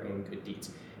through their own good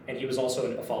deeds. And he was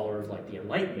also a follower of like the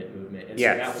Enlightenment movement. And so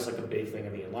that was like a big thing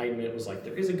of the Enlightenment. It was like,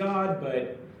 there is a God,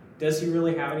 but does he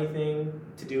really have anything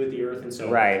to do with the earth? And so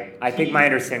right. I think my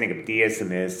understanding of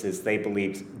deism is they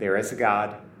believe there is a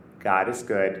God, God is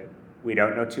good, we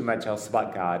don't know too much else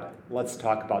about God, let's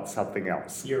talk about something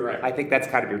else. You're right. I think that's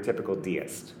kind of your typical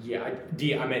deist. Yeah,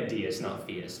 I meant deist, not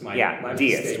theist. My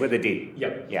deist mistake. with a D.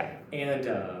 Yep. Yeah. And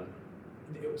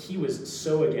he was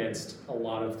so against a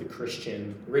lot of the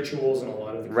Christian rituals and a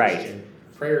lot of the Christian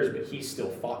prayers, but he still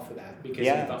fought for that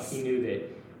because he knew that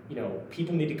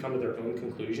people need to come to their own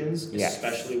conclusions,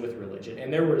 especially with religion.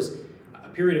 And there was a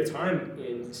period of time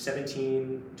in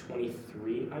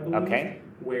 1723, I believe,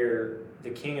 where the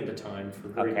king at the time for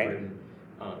Great Britain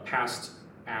passed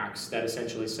acts that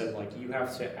essentially said, like, you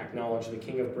have to acknowledge the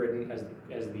king of Britain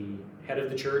as the head of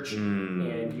the church,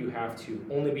 and you have to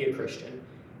only be a Christian.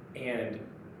 And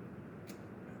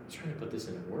I'm trying to put this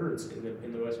in words in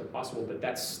the best way possible, but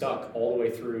that stuck all the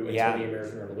way through until the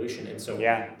American Revolution. And so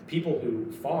the people who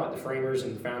fought, the framers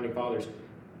and founding fathers,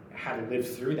 had to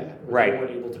live through that. Where they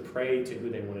weren't able to pray to who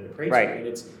they wanted to pray to. And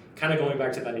it's kind of going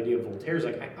back to that idea of Voltaire's,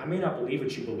 like, I may not believe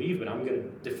what you believe, but I'm going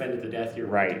to defend to the death your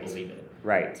right to believe it.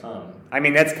 Right. I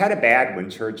mean, that's kind of bad when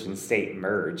church and state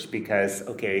merge because,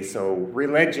 so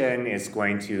religion is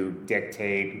going to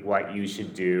dictate what you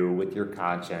should do with your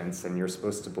conscience, and you're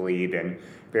supposed to believe in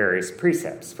various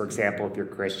precepts. For example, if you're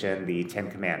Christian, the Ten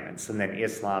Commandments, and then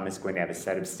Islam is going to have a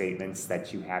set of statements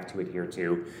that you have to adhere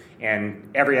to, and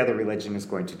every other religion is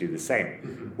going to do the same.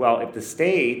 Mm-hmm. Well, if the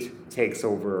state takes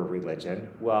over a religion,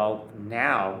 well,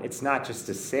 now it's not just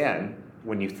a sin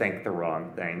when you think the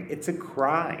wrong thing, it's a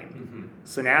crime. Mm-hmm.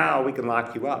 So now we can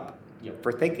lock you up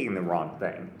for thinking the wrong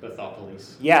thing. The thought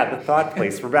police. Yeah, the thought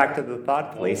police. We're back to the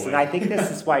thought police. And I think this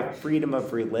is why freedom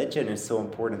of religion is so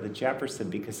important to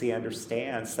Jefferson, because he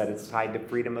understands that it's tied to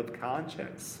freedom of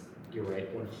conscience. You're right,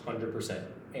 100%.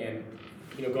 And,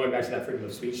 going back to that freedom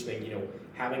of speech thing,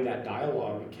 having that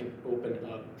dialogue can open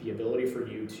up the ability for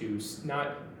you to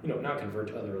not convert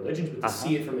to other religions, but to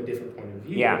see it from a different point of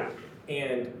view. Yeah.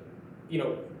 And,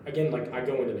 again, like, I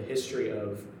go into the history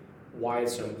of why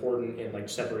it's so important, and like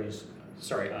separation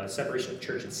of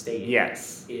church and state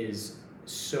is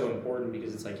so important,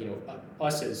 because it's like,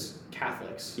 us as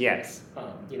Catholics,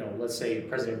 let's say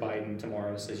President Biden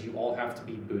tomorrow says you all have to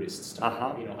be Buddhists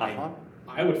tomorrow.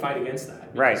 I would fight against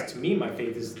that, because to me, my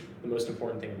faith is the most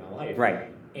important thing in my life. Right.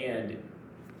 And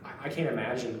I can't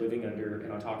imagine living under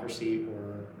an autocracy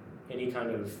or any kind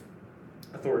of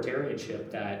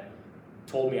authoritarianship that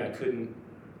told me I couldn't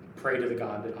pray to the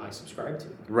God that I subscribe to.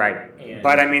 Right.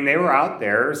 But I mean, they were out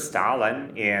there.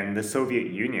 Stalin in the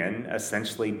Soviet Union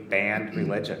essentially banned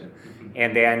religion.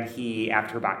 And then he,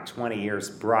 after about 20 years,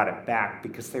 brought it back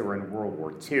because they were in World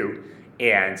War II.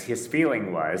 And his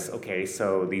feeling was,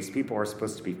 so these people are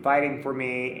supposed to be fighting for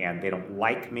me, and they don't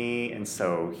like me. And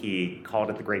so he called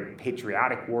it the Great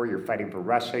Patriotic War. You're fighting for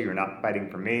Russia. You're not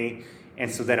fighting for me. And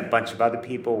so then a bunch of other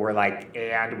people were like,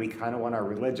 and we kind of want our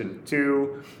religion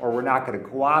too, or we're not going to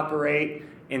cooperate.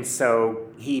 And so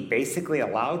he basically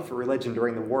allowed for religion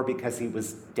during the war because he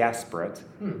was desperate.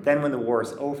 Then when the war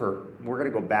is over, we're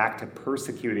going to go back to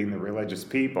persecuting the religious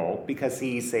people because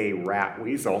he's a rat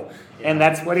weasel. And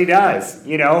that's what he does.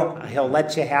 He'll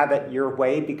let you have it your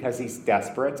way because he's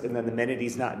desperate. And then the minute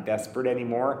he's not desperate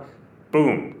anymore,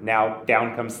 boom, now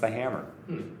down comes the hammer.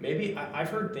 Maybe I've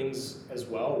heard things as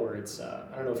well where it's,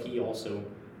 I don't know if he also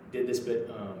did this, but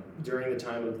during the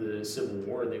time of the Civil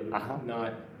War, they would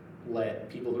not let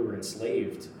people who were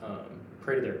enslaved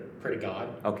pray to God.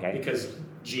 Because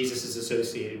Jesus is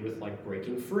associated with like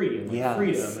breaking free and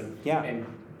freedom and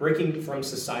breaking from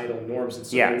societal norms, and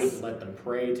so they wouldn't let them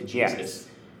pray to Jesus.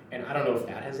 And I don't know if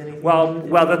that has anything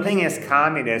Well, the thing is,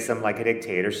 communism, like a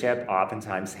dictatorship,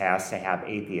 oftentimes has to have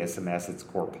atheism as its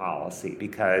core policy.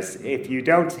 Because if you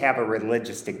don't have a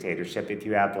religious dictatorship, if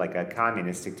you have like a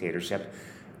communist dictatorship,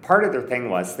 part of their thing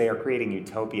was they are creating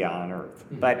utopia on earth.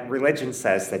 Mm-hmm. But religion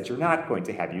says that you're not going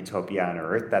to have utopia on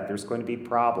earth, that there's going to be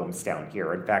problems down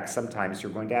here. In fact, sometimes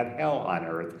you're going to have hell on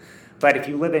earth. But if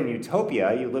you live in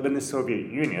utopia, you live in the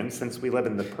Soviet Union, since we live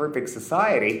in the perfect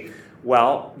society,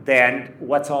 well, then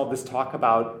what's all this talk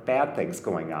about bad things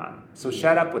going on? So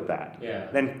shut up with that. Yeah.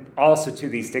 Then also, too,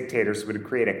 these dictators would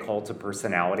create a cult of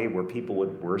personality where people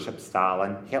would worship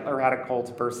Stalin. Hitler had a cult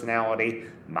of personality.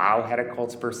 Mao had a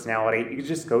cult of personality. You could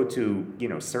just go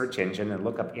to, search engine and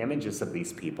look up images of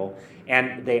these people,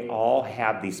 and they all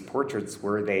have these portraits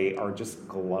where they are just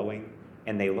glowing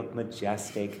and they look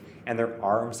majestic, and their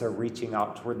arms are reaching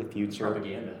out toward the future.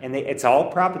 Propaganda. And it's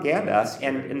all propaganda.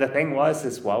 And the thing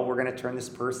was, well, we're going to turn this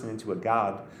person into a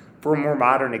god. For a more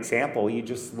modern example, you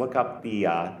just look up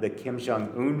the Kim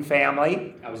Jong-un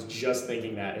family. I was just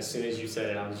thinking that as soon as you said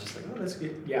it, I was just like, oh, that's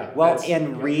good. Yeah. Well,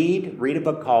 read a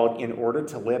book called In Order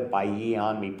to Live by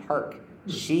Yeonmi Park.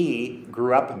 She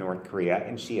grew up in North Korea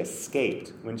and she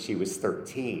escaped when she was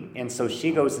 13. And so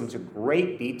she goes into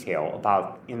great detail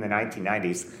about, in the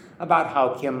 1990s, about how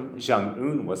Kim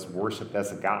Jong-un was worshipped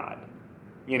as a god.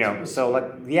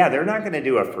 So they're not going to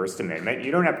do a First Amendment.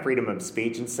 You don't have freedom of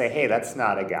speech and say, hey, that's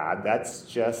not a god, that's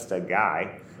just a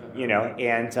guy. And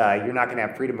you're not going to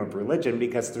have freedom of religion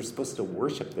because they're supposed to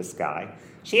worship this guy.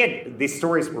 These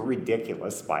stories were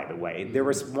ridiculous, by the way. There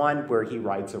was one where he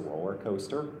rides a roller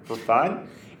coaster for fun,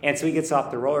 and so he gets off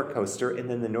the roller coaster, and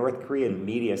then the North Korean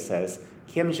media says,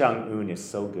 Kim Jong-un is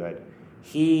so good.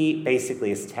 He basically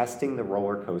is testing the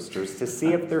roller coasters to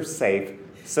see if they're safe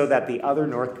so that the other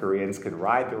North Koreans can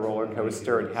ride the roller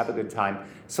coaster and have a good time.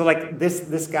 So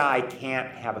this guy can't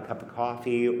have a cup of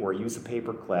coffee or use a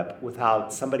paper clip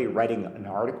without somebody writing an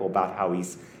article about how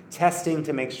he's testing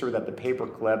to make sure that the paper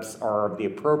clips are the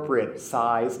appropriate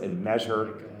size and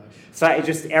measure. So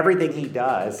everything he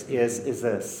does is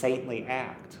a saintly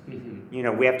act.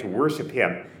 Mm-hmm. We have to worship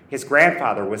him. His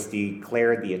grandfather was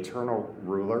declared the eternal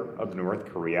ruler of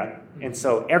North Korea. And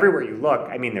so everywhere you look,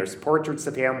 there's portraits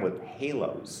of him with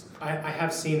halos. I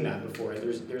have seen that before.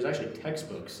 There's actually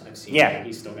textbooks I've seen that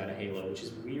he's still got a halo, which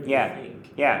is weird to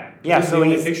think. Yeah. Those are the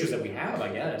only pictures that we have, I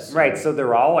guess. Right, so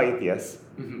they're all atheists,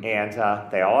 and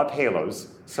they all have halos.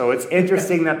 So it's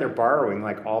interesting that they're borrowing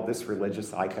all this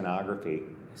religious iconography.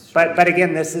 But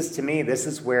again, this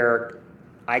is where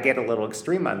I get a little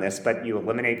extreme on this, but you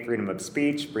eliminate freedom of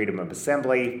speech, freedom of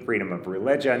assembly, freedom of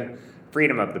religion,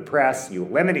 freedom of the press. You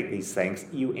eliminate these things,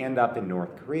 you end up in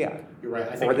North Korea. You're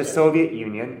right. Or the Soviet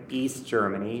Union, East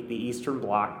Germany, the Eastern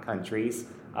Bloc countries,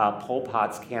 Pol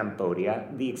Pot's Cambodia.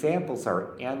 The examples are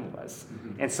endless.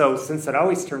 Mm-hmm. And so since it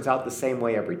always turns out the same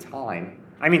way every time,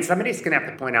 somebody's going to have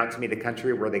to point out to me the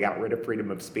country where they got rid of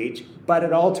freedom of speech, but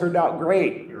it all turned out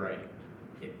great. You're right.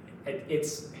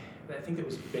 I think it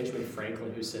was Benjamin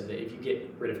Franklin who said that if you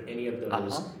get rid of any of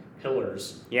those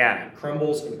pillars, it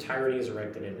crumbles and tyranny is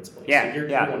erected in its place. Yeah. So you're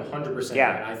 100%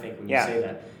 right, I think, when you say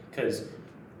that. Because,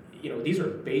 these are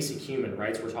basic human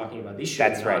rights we're talking about. These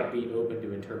should not be open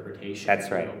to interpretation. That's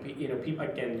right. People,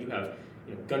 again, you have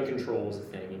gun control is a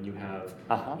thing, and you have,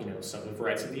 some of the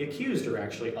rights of the accused are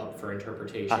actually up for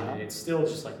interpretation, and it's still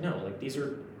just these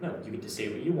are, you get to say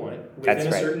what you want within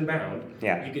a certain bound.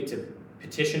 Yeah. You get to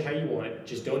petition how you want,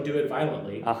 just don't do it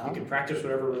violently. You can practice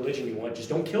whatever religion you want, just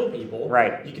don't kill people.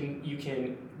 Right. You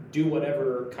can do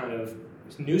whatever kind of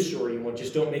news story you want,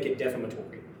 just don't make it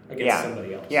defamatory against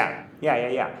somebody else. Yeah,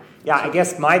 I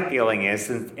guess my feeling is,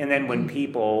 and then when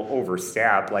people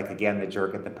overstep, again, the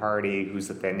jerk at the party who's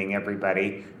offending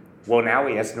everybody, well, now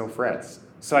he has no friends.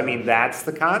 So, that's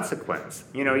the consequence.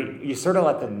 You sort of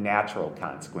let the natural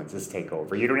consequences take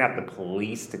over. You don't have the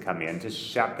police to come in to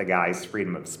shut the guy's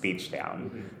freedom of speech down.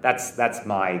 Mm-hmm. That's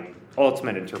my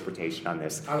ultimate interpretation on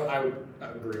this. I would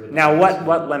agree with that. Now,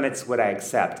 what limits would I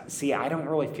accept? See, I don't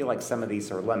really feel like some of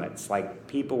these are limits.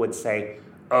 People would say,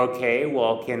 okay,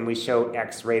 well, can we show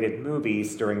X-rated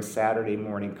movies during Saturday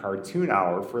morning cartoon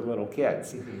hour for little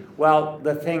kids? Mm-hmm. Well,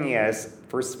 the thing is,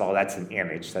 first of all, that's an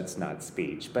image, that's not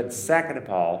speech. But second of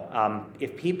all,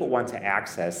 if people want to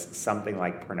access something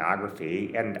like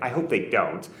pornography, and I hope they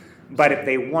don't, but if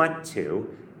they want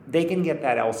to, they can get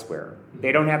that elsewhere.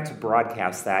 They don't have to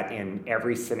broadcast that in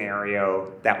every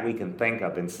scenario that we can think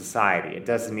of in society. It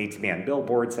doesn't need to be on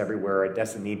billboards everywhere. It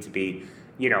doesn't need to be,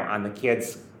 on the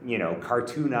kids'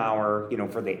 cartoon hour,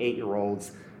 for the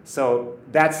 8-year-olds. So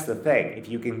that's the thing. If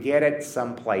you can get it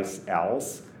someplace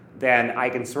else, then I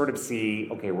can sort of see,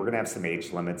 okay, we're going to have some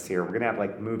age limits here. We're going to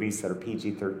have movies that are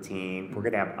PG-13. We're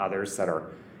going to have others that are,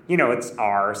 it's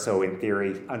R, so in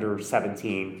theory, under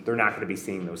 17, they're not going to be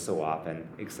seeing those so often,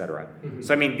 etc. Mm-hmm.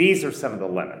 So, these are some of the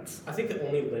limits. I think the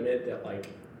only limit that,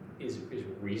 is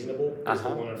reasonable. Is the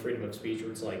one on freedom of speech,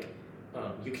 where it's like,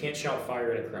 you can't shout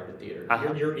fire in a crowded theater.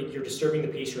 You're disturbing the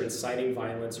peace. You're inciting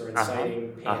violence or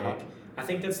inciting panic. I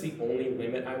think that's the only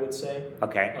limit I would say.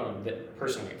 Okay. That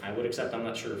personally I would accept. I'm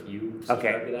not sure if you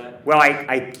subscribe to that. Well,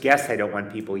 I guess I don't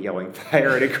want people yelling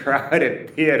fire at a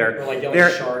crowded theater. Or like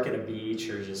yelling shark at a beach,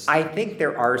 or just. I think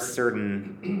there are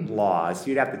certain laws.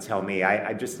 You'd have to tell me.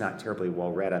 I'm just not terribly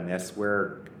well read on this.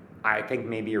 Where I think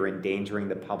maybe you're endangering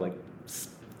the public's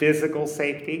physical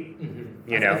safety.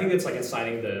 Mm-hmm. I think it's like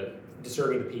inciting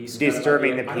disturbing the peace.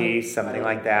 Disturbing the peace, something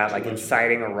like that, like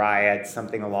inciting a riot,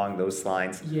 something along those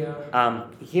lines. Yeah.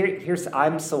 Here's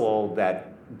I'm so old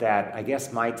that I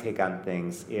guess my take on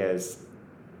things is,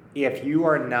 if you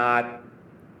are not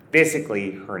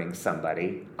physically hurting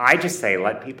somebody, I just say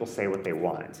let people say what they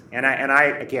want. And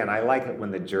I like it when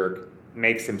the jerk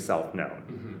makes himself known.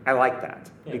 Mm-hmm. I like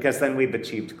that because then we've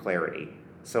achieved clarity.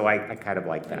 So I kind of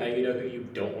like that. And now you know who you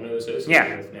don't want to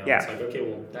associate with now. Yeah. It's like, okay,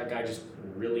 well, that guy just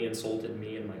really insulted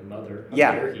me and my mother.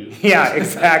 Yeah,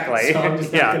 exactly. So I'm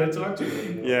just not going to talk to him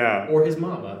anymore. Yeah. Or his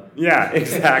mama. Yeah,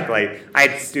 exactly. I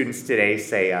had students today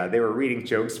say they were reading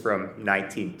jokes from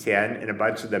 1910, and a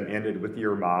bunch of them ended with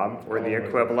your mom or the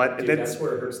equivalent. Dude, that's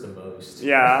where it hurts the most.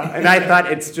 Yeah, and I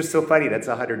thought it's just so funny. That's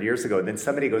 100 years ago. And then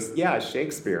somebody goes, yeah,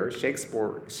 Shakespeare's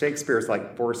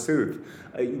like forsooth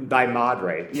by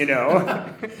Madre, you know?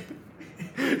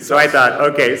 So I thought,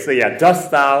 okay, so yeah,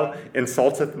 dost thou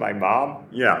insulteth my mom?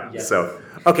 Yeah, yes. So,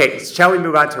 okay, shall we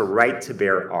move on to right to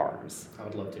bear arms? I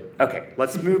would love to. Okay,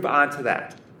 let's move on to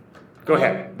that. Go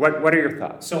ahead. What are your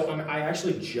thoughts? So I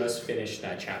actually just finished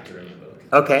that chapter in the book.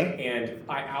 Okay. And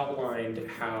I outlined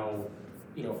how,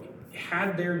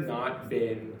 had there not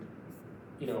been,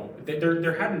 there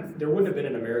wouldn't have been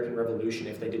an American Revolution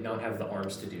if they did not have the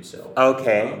arms to do so.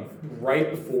 Okay.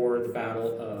 Right before the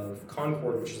Battle of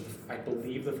Concord, which is, I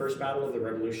believe, the first battle of the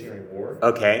Revolutionary War.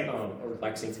 Okay. Or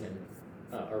Lexington,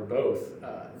 or both.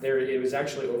 It was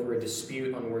actually over a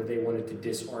dispute on where they wanted to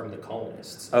disarm the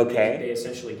colonists. Okay. They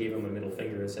essentially gave them a middle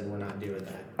finger and said, we're not doing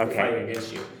that. Okay. We're fighting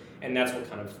against you. And that's what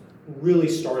kind of really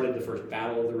started the first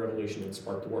battle of the Revolution and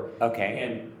sparked the war. Okay.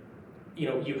 And,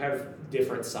 you have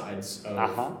different sides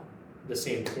of the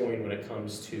same coin when it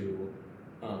comes to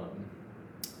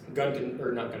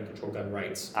gun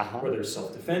rights, where there's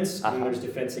self-defense and there's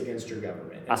defense against your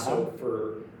government. And so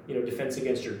for, defense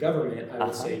against your government, I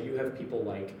would say you have people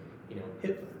like,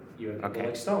 Hitler. You have people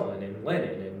like Stalin and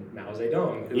Lenin and Mao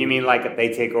Zedong. You mean like if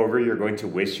they take over, you're going to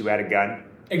wish you had a gun?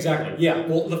 Exactly, yeah.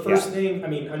 Well, the first thing,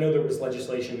 I know there was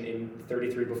legislation in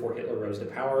 1933 before Hitler rose to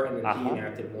power, and then he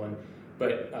enacted one.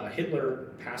 But Hitler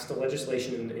passed a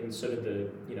legislation, and so did the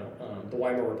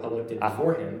Weimar Republic did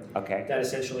before him. Okay. That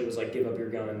essentially was like, give up your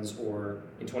guns, or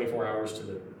in 24 hours to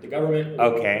the government.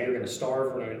 Or you're going to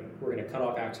starve. We're going to cut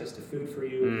off access to food for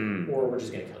you, or we're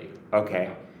just going to kill you.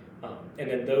 Okay. And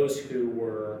then those who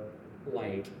were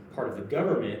like part of the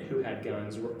government who had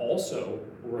guns were also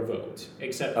revoked,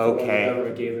 except for when the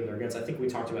government gave them their guns. I think we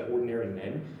talked about ordinary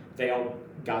men. They all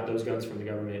got those guns from the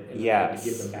government and had to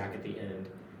give them back at the end.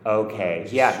 Okay.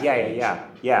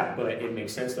 Yeah. But it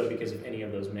makes sense though, because if any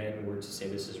of those men were to say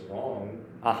this is wrong,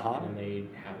 and they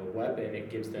have a weapon, it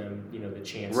gives them the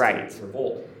chance to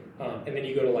revolt. And then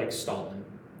you go to like Stalin,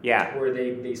 where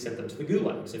they sent them to the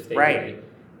gulags if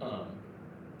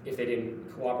they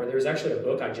didn't cooperate. There's actually a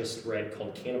book I just read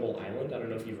called Cannibal Island. I don't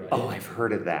know if you've read it. Oh, I've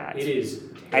heard of that. It is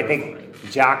terrifying. I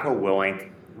think Jocko Willink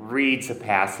reads a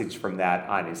passage from that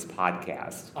on his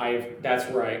podcast. That's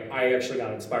where I actually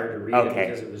got inspired to read it,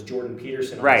 because it was Jordan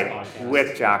Peterson on his podcast.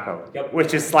 With Jocko. Yep.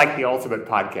 Which is like the ultimate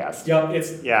podcast. Yep,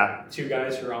 it's two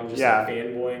guys who I'm just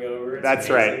fanboying over. It's That's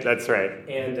amazing. right.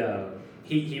 And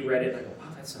he read it, and I go,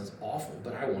 wow, that sounds awful,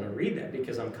 but I want to read that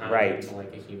because I'm kind of into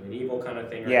like a human evil kind of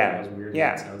thing. As weird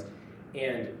as that sounds.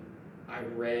 And I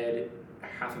read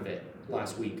half of it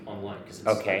last week online, because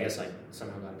I guess I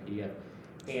somehow got a PDF.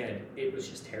 And it was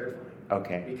just terrifying.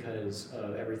 Okay. Because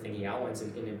of everything he outlines.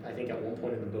 And I think at one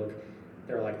point in the book,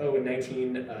 they're like,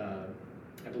 in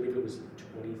I believe it was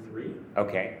 23.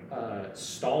 Okay.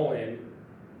 Stalin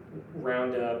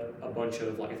round up a bunch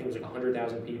of, I think it was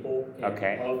 100,000 people.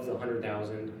 And of the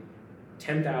 100,000,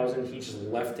 10,000 he just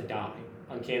left to die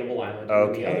on Cannibal Island.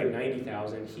 And the other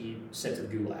 90,000 he sent to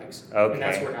the gulags. Okay. And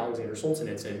that's where Alexander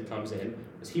Solzhenitsyn comes in,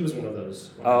 because he was one of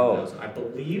those 100,000. I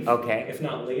believe. Okay. If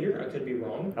not later, I could be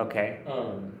wrong. Okay.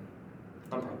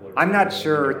 I'm not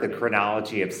sure the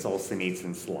chronology of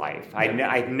Solzhenitsyn's life.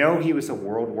 I know he was a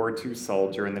World War II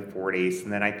soldier in the 40s,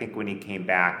 and then I think when he came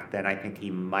back, then I think he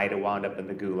might have wound up in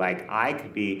the Gulag.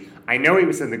 I know he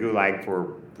was in the Gulag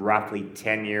for roughly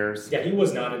 10 years. Yeah, he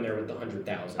was not in there with the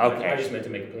 100,000. Okay. I just meant to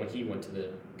make a point. He went to the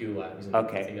Gulags.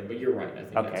 Okay. But you're right. I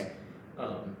think Okay.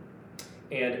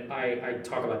 And I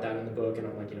talk about that in the book, and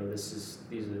I'm like, these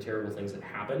are the terrible things that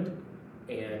happened.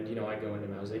 And, I go into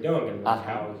Mao Zedong and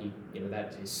how he,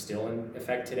 that is still in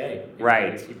effect today.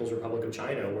 Right. The People's Republic of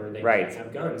China, where they Right.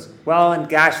 have guns. Well, and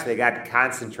gosh, they got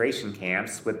concentration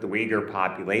camps with the Uyghur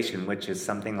population, which is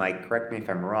something like, correct me if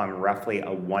I'm wrong, roughly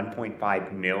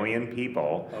 1.5 million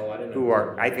people Oh, I didn't know. who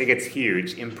are, I think it's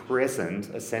huge, imprisoned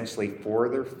essentially for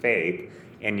their faith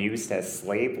and used as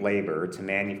slave labor to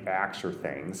manufacture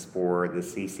things for the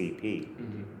CCP.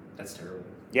 Mm-hmm. That's terrible.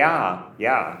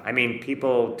 Yeah. I mean,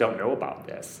 people don't know about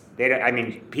this.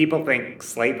 People think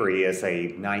slavery is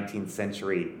a 19th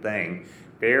century thing.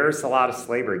 There's a lot of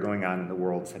slavery going on in the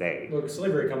world today. Look,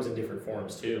 slavery comes in different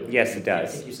forms too. Yes, it does.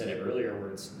 I think you said it earlier,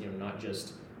 where it's not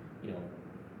just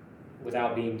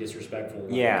without being disrespectful.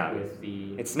 Yeah. With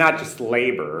the It's not just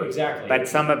labor. Exactly. But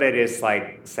some of it is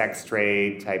like sex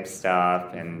trade type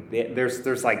stuff, and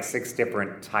there's like 6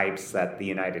 different types that the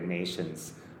United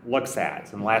Nations looks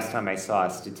at. And last time I saw a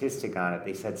statistic on it,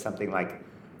 they said something like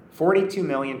 42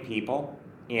 million people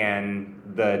in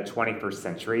the 21st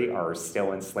century are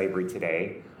still in slavery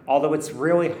today. Although it's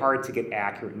really hard to get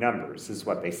accurate numbers, is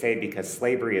what they say, because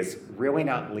slavery is really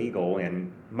not legal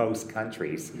in most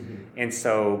countries. Mm-hmm. And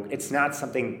so it's not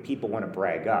something people want to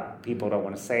brag up. People don't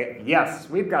want to say, yes,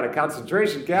 we've got a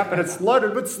concentration camp and it's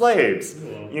loaded with slaves.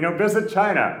 Yeah. Visit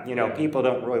China. Yeah. People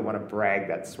don't really want to brag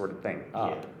that sort of thing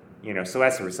up. Yeah. So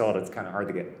as a result, it's kind of hard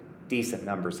to get decent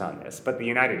numbers on this. But the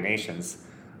United Nations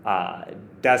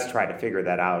does try to figure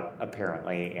that out,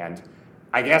 apparently. And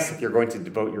I guess if you're going to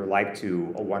devote your life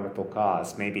to a wonderful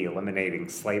cause, maybe eliminating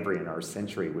slavery in our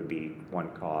century would be one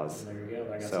cause. There you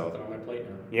go. I got something on my plate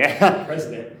now. Yeah.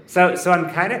 President. So I'm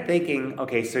kind of thinking,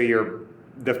 okay, so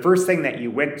the first thing that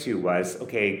you went to was,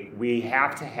 okay, we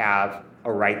have to have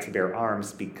a right to bear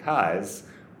arms, because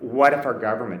what if our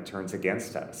government turns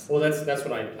against us? Well, that's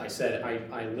what I said.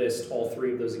 I list all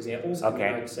 3 of those examples. Okay.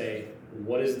 And I say,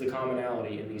 what is the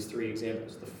commonality in these 3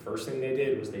 examples? The first thing they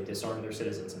did was they disarmed their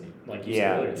citizens, and like you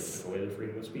said earlier, they took away their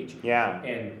freedom of speech. Yeah.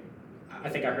 And I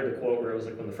think I heard the quote where it was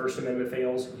like, when the First Amendment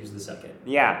fails, use the second.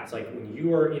 Yeah. It's like when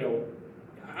you are,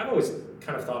 I've always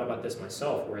kind of thought about this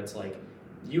myself, where it's like,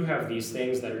 you have these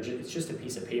things that are it's just a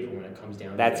piece of paper when it comes down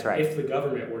to That's it. right. If the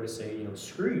government were to say,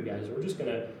 screw you guys, we're just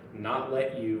going to not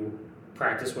let you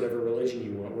practice whatever religion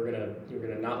you want. We're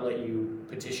gonna not let you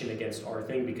petition against our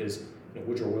thing because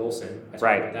Woodrow Wilson, I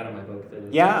talk about that in my book,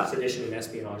 the Sedition and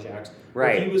Espionage Act,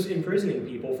 where he was imprisoning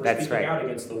people for speaking out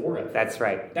against the war effort. That's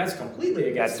right. That's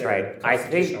completely against their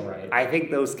constitutional right. I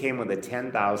think those came with a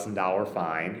 $10,000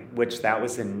 fine, which that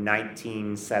was in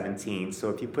 1917. So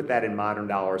if you put that in modern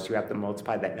dollars, you have to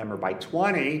multiply that number by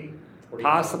 20,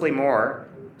 possibly more.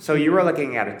 So you were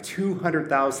looking at a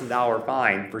 $200,000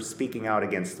 fine for speaking out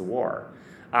against the war.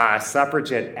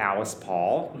 Suffragette Alice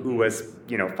Paul, who was,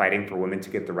 fighting for women to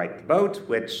get the right to vote,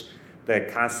 which the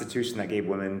Constitution that gave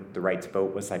women the right to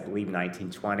vote was, I believe,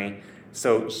 1920.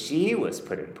 So she was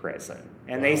put in prison.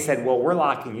 And they said, well, we're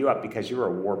locking you up because you're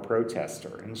a war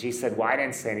protester. And she said, well, I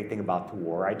didn't say anything about the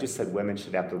war. I just said women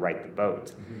should have the right to vote.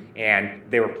 Mm-hmm. And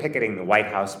they were picketing the White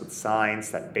House with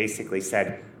signs that basically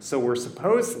said, so we're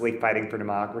supposedly fighting for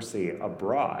democracy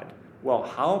abroad. Well,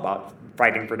 how about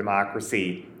fighting for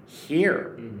democracy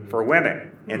here for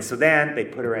women? And so then they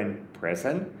put her in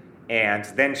prison. And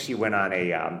then she went on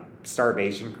a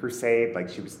starvation crusade, like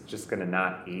she was just going to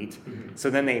not eat.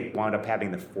 So then they wound up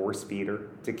having to force feed her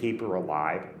to keep her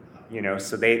alive.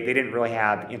 So they didn't really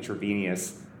have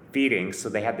intravenous feeding, so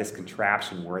they had this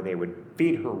contraption where they would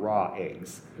feed her raw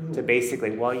eggs to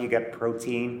basically, well, you got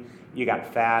protein, you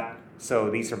got fat,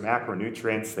 so these are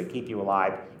macronutrients that keep you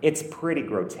alive. It's pretty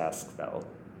grotesque, though.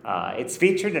 It's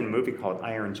featured in a movie called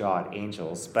Iron Jawed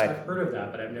Angels, but I've heard of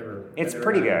that, but I've never. It's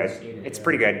pretty good. Seen it, it's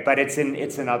pretty good, but it's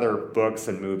in other books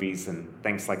and movies and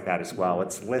things like that as well.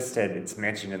 It's listed. It's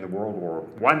mentioned in the World War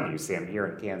I Museum here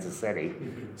in Kansas City.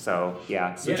 So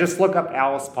just look up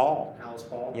Alice Paul. Alice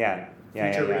Paul. Yeah.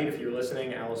 Future read, if you're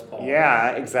listening, Alice Paul.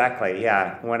 Yeah, exactly.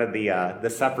 Yeah, one of the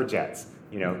suffragettes,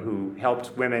 who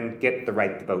helped women get the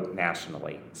right to vote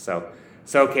nationally. So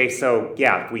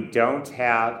if we don't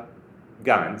have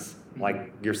guns,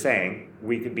 like you're saying,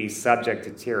 we could be subject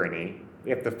to tyranny.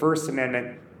 If the First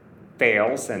Amendment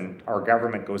fails and our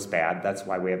government goes bad, that's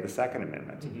why we have the Second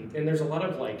Amendment. And there's a lot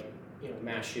of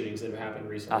mass shootings that have happened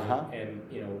recently, Uh-huh. and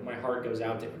my heart goes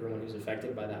out to everyone who's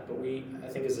affected by that. But I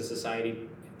think, as a society,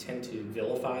 tend to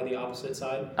vilify the opposite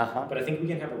side. Uh-huh. But I think we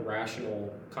can have a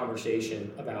rational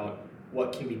conversation about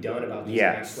what can be done about these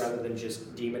Yes. acts, rather than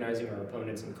just demonizing our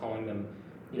opponents and calling them,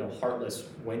 heartless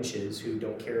wenches who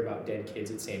don't care about dead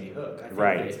kids at Sandy Hook. I think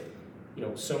Right.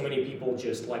 that, so many people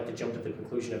just like to jump to the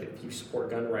conclusion of, if you support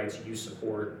gun rights, you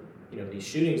support these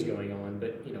shootings going on,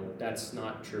 but that's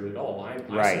not true at all. I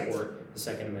Right. support the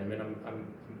Second Amendment. I'm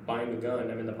buying a gun.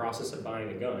 I'm in the process of buying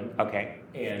a gun, Okay.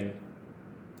 and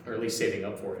or at least saving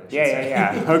up for it. I should Yeah, say.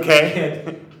 yeah.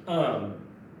 Okay. And,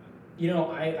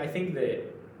 I think that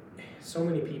so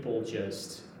many people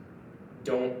just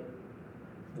don't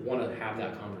want to have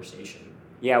that conversation.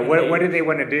 Yeah, And what do they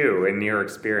want to do in your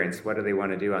experience? What do they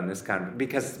want to do on this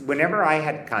because whenever I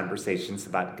had conversations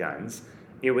about guns,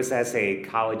 it was as a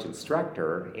college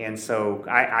instructor, and so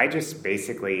I just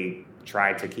basically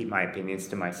tried to keep my opinions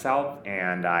to myself,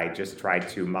 and I just tried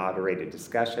to moderate a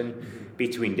discussion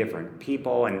between different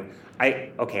people. And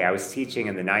I was teaching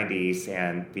in the 90s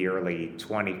and the early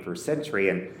 21st century,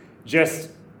 and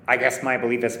I guess my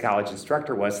belief as a college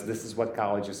instructor was, this is what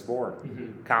college is for.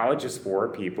 Mm-hmm. College is for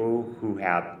people who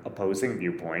have opposing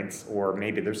viewpoints, or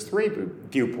maybe there's 3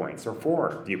 viewpoints or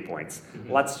 4 viewpoints.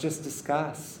 Mm-hmm. Let's just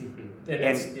discuss. Mm-hmm.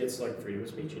 And it's like freedom of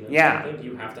speech. Yeah. I think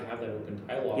you have to have that open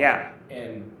dialogue. Yeah.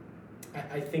 And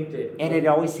I think that. And it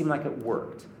always seemed like it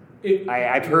worked.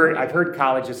 I've heard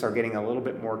colleges are getting a little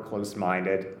bit more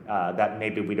close-minded, that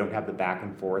maybe we don't have the back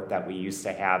and forth that we used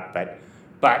to have, but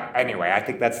anyway, I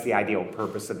think that's the ideal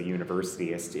purpose of the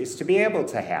university is to be able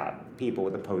to have people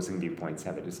with opposing viewpoints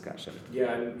have a discussion.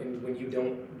 Yeah, and when you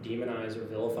don't demonize or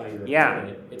vilify your Yeah.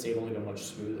 opponent, it's able to go much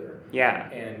smoother. Yeah.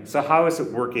 And So how is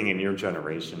it working in your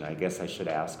generation, I guess I should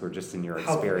ask, or just in your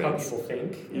experience? How people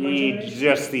think in my generation?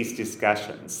 Just these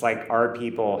discussions. Like, are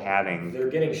people having... They're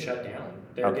getting shut down.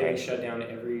 They're Okay. getting shut down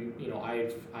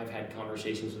I've had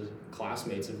conversations with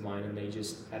classmates of mine, and they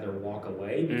just either walk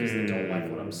away because they don't like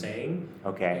what I'm saying,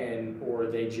 Okay. or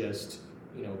they just,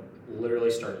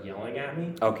 literally start yelling at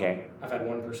me. Okay. I've had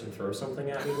one person throw something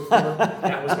at me before.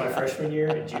 That was my freshman year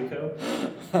at JUCO.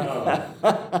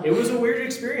 It was a weird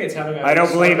experience having. I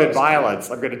don't believe in violence.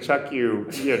 I'm going to chuck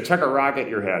a rock at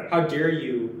your head. How dare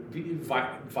you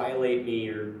violate me,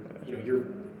 or your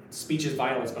speech is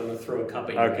violence, but I'm going to throw a cup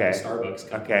at you Okay. at a Starbucks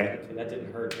cup. Okay. That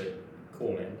didn't hurt, but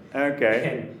cool, man. Okay.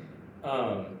 And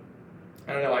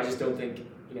I don't know. I just don't think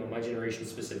my generation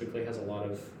specifically has a lot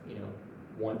of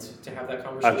want to have that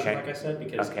conversation. Okay. Like I said,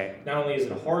 because Okay. not only is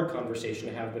it a hard conversation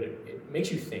to have, but it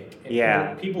makes you think. And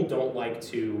Yeah. people don't like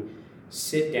to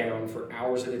sit down for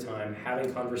hours at a time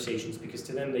having conversations, because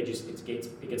to them it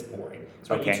gets boring.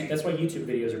 Okay. That's why YouTube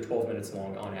videos are 12 minutes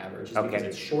long on average. Is because Okay.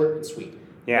 it's short and sweet.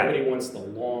 Yeah. Nobody wants the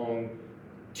long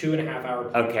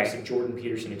 2.5-hour podcast Okay. of Jordan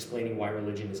Peterson explaining why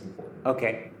religion is important.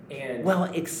 Okay. And Well,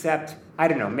 except, I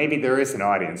don't know, maybe there is an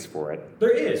audience for it. there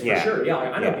is, for Yeah. sure. Yeah,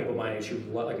 I know Yeah. people my age who,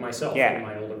 like myself, Yeah. and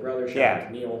my older brother, shout Yeah. out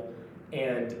to Neil.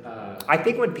 And I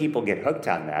think when people get hooked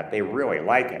on that, they really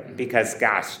like it because,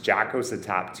 gosh, Jocko's a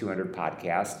top 200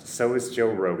 podcast. So is Joe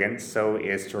Rogan. So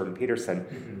is Jordan Peterson.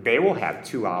 Mhm. They will have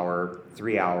 2-hour,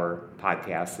 3-hour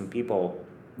podcasts, and people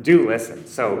do listen.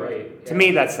 So Right, to yeah.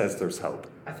 me, that says there's hope.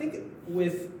 I think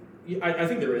I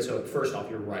think there is hope. First off,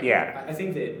 you're right. Yeah. I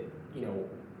think that,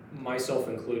 myself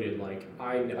included, like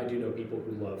I do know people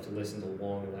who love to listen to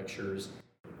long lectures.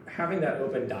 Having that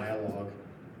open dialogue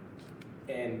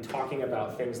and talking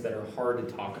about things that are hard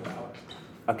to talk about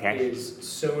Okay. is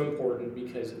so important,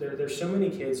 because there's so many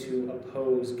kids who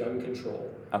oppose gun control,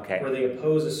 Okay. where they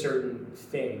oppose a certain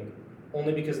thing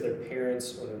only because their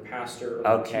parents or their pastor or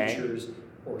Okay. their teachers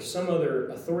or some other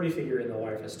authority figure in their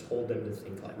life has told them to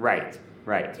think like Right. that.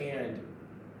 Right. And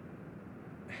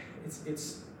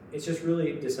it's just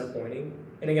really disappointing.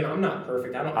 And again, I'm not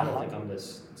perfect. I don't think I'm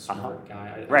this smart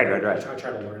guy. Right. I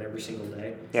try to learn every single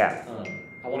day. Yeah.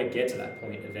 I want to get to that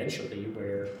point eventually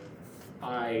where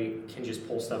I can just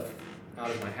pull stuff out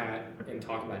of my hat and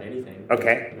talk about anything.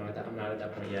 Okay. I'm not at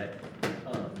that point yet.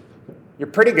 You're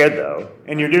pretty good, though,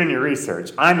 and you're doing your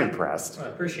research. I'm impressed. I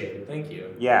appreciate it. Thank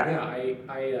you. Yeah.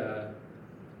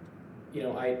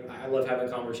 Yeah, I love having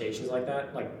conversations like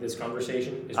that. Like this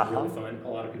conversation is really fun. A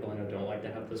lot of people I know don't like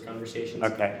to have those conversations.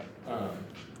 Okay.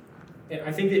 And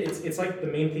I think that it's like the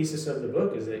main thesis of the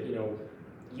book is that,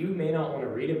 you may not want to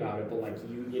read about it, but like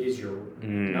it is your,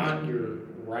 not your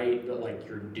right, but like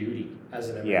your duty as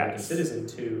an American citizen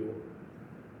to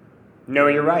know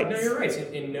your rights. know your rights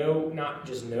and not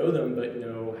just know them, but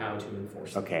know how to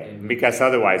enforce them. Okay, And, because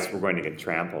otherwise we're going to get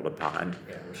trampled upon.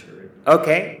 yeah, we're sure.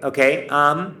 Okay.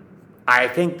 I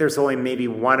think there's only maybe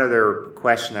one other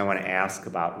question I want to ask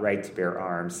about right to bear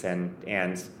arms, and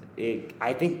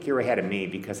I think you're ahead of me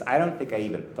because I don't think I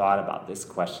even thought about this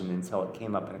question until it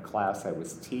came up in a class I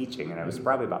was teaching, and I was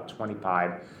probably about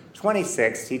 25,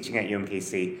 26, teaching at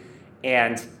UMKC,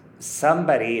 and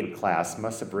somebody in class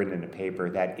must have written in a paper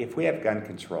that if we have gun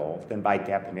control, then by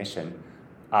definition,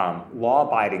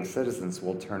 law-abiding citizens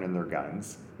will turn in their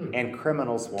guns, and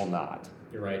criminals will not.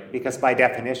 You're right. Because by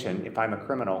definition, if I'm a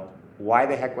criminal, why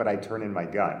the heck would I turn in my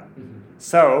gun?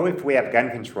 So if we have gun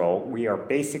control, we are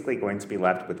basically going to be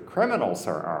left with criminals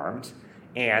are armed,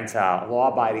 and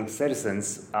law-abiding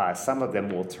citizens, some of them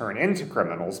will turn into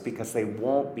criminals because they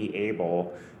won't be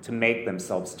able to make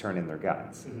themselves turn in their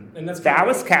guns. And that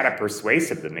was kind of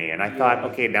persuasive to me, and I thought,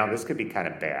 okay, now this could be kind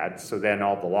of bad. So then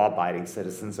all the law-abiding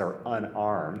citizens are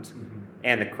unarmed,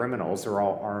 and the criminals are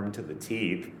all armed to the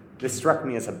teeth. This struck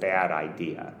me as a bad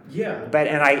idea. Yeah.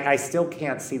 And I still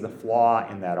can't see the flaw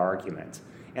in that argument.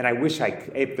 And I wish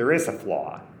if there is a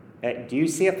flaw, do you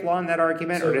see a flaw in that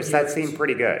argument, or does that seem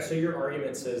pretty good? So your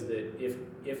argument says that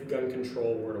if gun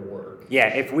control were to work. Yeah,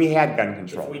 if we had gun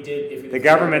control. If the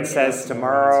government says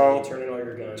tomorrow, turn in all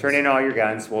your guns. Turn in all your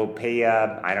guns, we'll pay you,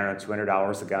 I don't know,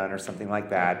 $200 a gun or something like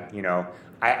that. You know,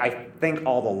 I think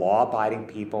all the law-abiding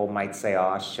people might say,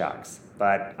 oh, shucks,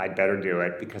 but I'd better do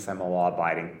it because I'm a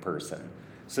law-abiding person.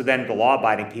 So then the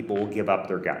law-abiding people will give up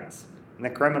their guns. And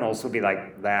the criminals will be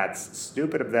like, that's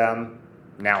stupid of them.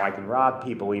 Now I can rob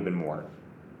people even more.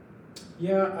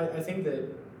 Yeah, I think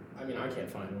that, I mean, I can't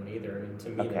find one either. I mean, to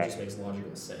me, that just makes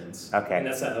logical sense. Okay. And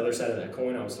that's that other side of that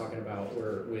coin I was talking about,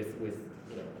 where with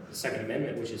you know, the Second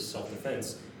Amendment, which is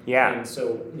self-defense. Yeah. And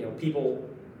so, you know, people,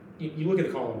 you look at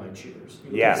the Columbine shooters.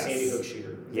 You look Yes. at the Sandy Hook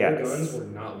shooter. Yes. Their guns were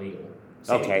not legal.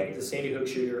 Okay. The Sandy Hook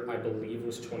shooter, I believe,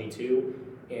 was 22,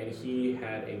 and he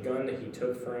had a gun that he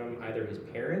took from either his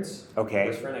parents or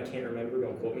his friend. I can't remember.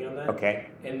 Don't quote me on that. Okay.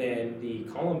 And then the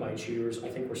Columbine shooters, I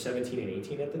think, were 17 and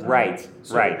 18 at the time. Right.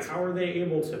 So right. how are they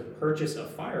able to purchase a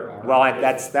firearm? Well,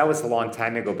 that was a long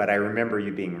time ago, but I remember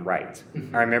you being right.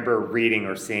 I remember reading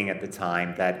or seeing at the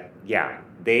time that, yeah,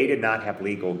 they did not have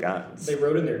legal guns. They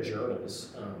wrote in their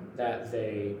journals that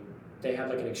they had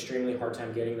like an extremely hard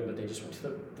time getting them, but they just went to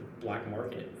the black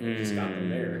market and just got them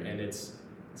there. And it's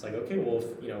like, okay, well, if,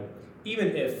 you know,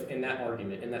 even if in that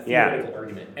argument, in that theoretical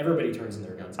argument, everybody turns in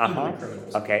their guns, even the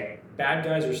criminals. Okay. Bad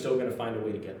guys are still going to find a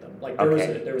way to get them. Like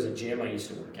there was a gym I used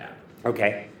to work at.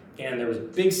 Okay. And there was a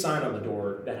big sign on the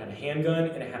door that had a handgun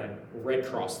and it had a red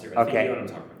cross through it. I think you know what I'm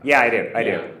talking about. Yeah, I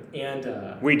do.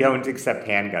 And we don't accept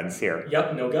handguns here.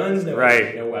 Yep, no guns, no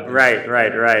weapons.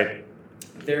 Right.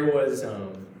 There was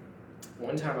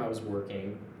one time I was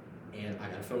working and I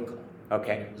got a phone call.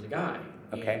 Okay. And it was a guy.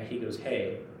 Okay. And he goes,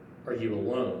 hey, are you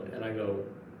alone? And I go,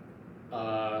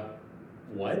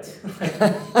 what?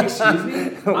 Excuse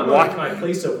me? I'm at my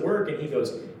place of work, and he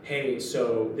goes, hey,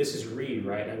 so this is Reed,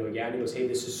 right? And I go, yeah. And he goes, hey,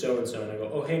 this is so-and-so. And I go,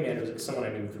 oh, hey, man, it was someone I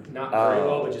knew, not very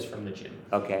well, but just from the gym.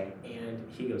 Okay. And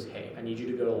he goes, hey, I need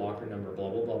you to go to locker number, blah,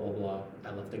 blah, blah, blah, blah.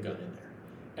 I left the gun in there.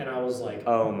 And I was like,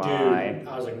 oh, my. Dude.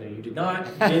 I was like, no, you did not.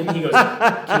 You didn't. He goes,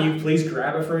 can you please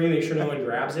grab it for me? Make sure no one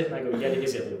grabs it. And I go, yeah,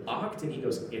 is it locked? And he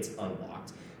goes, it's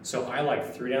unlocked. So I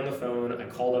like threw down the phone. I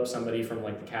called up somebody from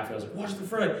like the cafe. I was like, watch the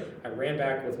front. I ran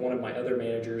back with one of my other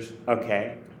managers.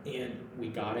 Okay. And we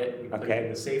got it. We put it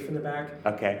in the safe in the back.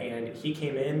 Okay. And he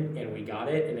came in and we got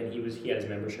it. And then he had his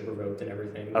membership revoked and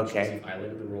everything. Okay. He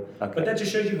violated the rule. Okay. But that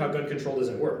just shows you how gun control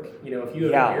doesn't work. You know, if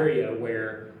you have an area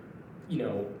where, you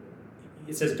know,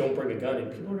 it says don't bring a gun,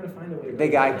 and people are going to find a way to bring the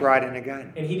guy brought in a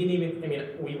gun. And he didn't even, I mean,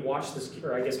 we watched this,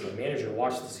 or I guess my manager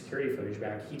watched the security footage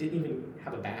back. He didn't even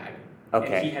have a bag.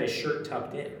 Okay. And he had his shirt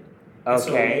tucked in. Okay.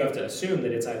 So you have to assume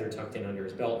that it's either tucked in under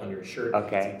his belt, under his shirt.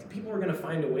 Okay. So people are going to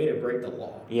find a way to break the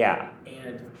law. Yeah.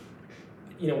 And,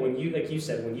 you know, when you, like you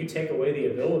said, when you take away the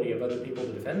ability of other people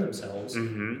to defend themselves,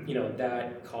 you know,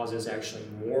 that causes actually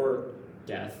more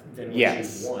death than what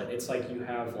you want. It's like you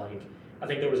have, like, I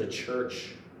think there was a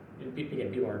church.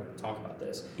 Again, people aren't talking about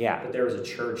this. Yeah. But there was a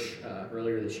church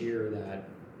earlier this year that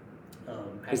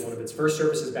had one of its first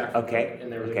services back from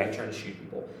and there was a guy trying to shoot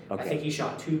people. I think he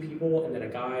shot 2 people, and then a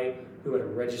guy who had a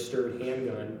registered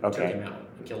handgun took him out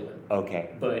and killed him.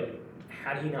 Okay. But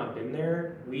had he not been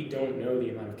there, we don't know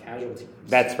the amount of casualties.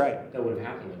 That's right. That would have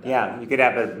happened with that. Yeah, you could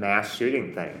have a mass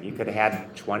shooting thing. You could have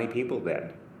had 20 people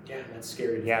dead. Yeah, that's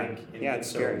scary to think. And,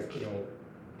 it's scary. You know,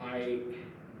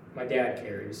 my dad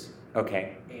carries.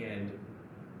 Okay. And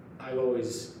I've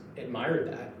always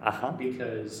admired that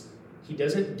because he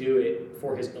doesn't do it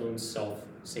for his own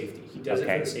self-safety. He does it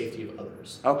for the safety of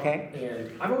others. Okay.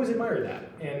 And I've always admired that.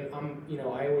 And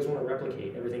I always want to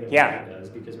replicate everything that my dad does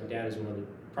because my dad is one of the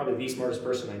probably the smartest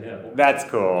person I know. That's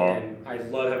cool. And I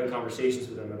love having conversations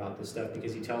with him about this stuff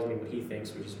because he tells me what he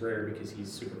thinks, which is rare because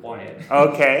he's super quiet.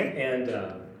 Okay. And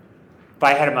if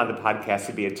I had him on the podcast,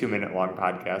 it'd be a 2-minute long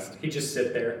podcast. he'd just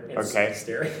sit there and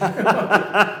stare.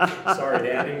 Sorry,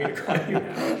 Dad, I didn't mean to call you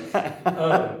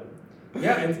out.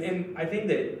 Yeah, and I think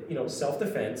that,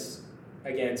 self-defense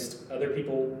against other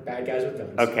people, bad guys with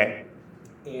guns. Okay.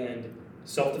 And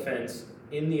self-defense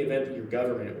in the event that your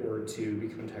government were to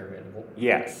become tyrannical.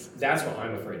 Yes. That's what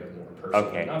I'm afraid of more personally.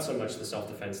 Okay. Not so much the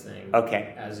self-defense thing.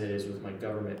 Okay. As it is with my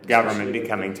government. Government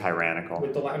becoming tyrannical.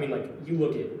 With you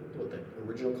look at what the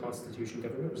original Constitution,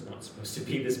 government was not supposed to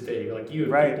be this big. Like, you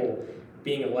have Right. people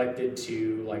being elected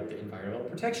to, like, the Environmental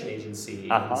Protection Agency,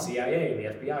 and the CIA, and the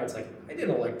FBI. It's like, I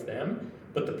didn't elect them,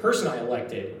 but the person I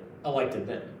elected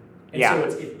them. And so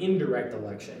it's an indirect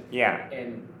election. Yeah.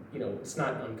 And, it's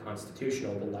not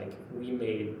unconstitutional, but, like, we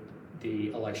made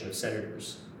the election of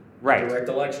senators Right. direct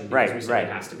election because we said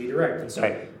it has to be direct. And so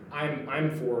Right.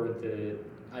 I'm for the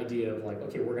idea of, like,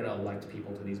 okay, we're going to elect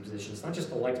people to these positions, not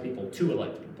just elect people to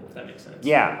elect people, if that makes sense.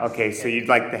 Yeah, okay, so you'd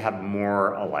like to have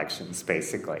more elections,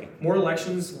 basically. More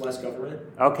elections, less government.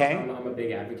 Okay. I'm a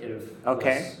big advocate of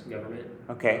less government.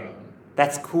 Okay.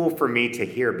 That's cool for me to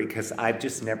hear because I've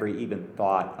just never even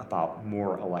thought about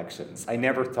more elections. I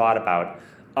never thought about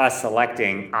us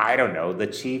electing, I don't know, the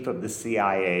chief of the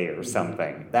CIA or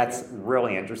something. That's a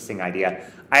really interesting idea.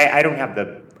 I don't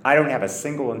have a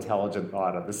single intelligent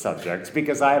thought on the subject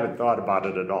because I haven't thought about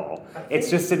it at all. It's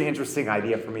just an interesting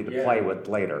idea for me to play with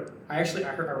later. I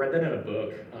read that in a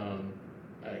book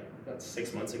about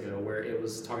 6 months ago where it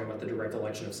was talking about the direct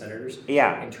election of senators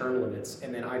and term limits.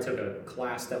 And then I took a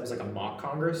class that was like a mock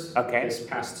Congress this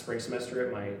past spring semester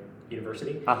at my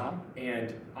university.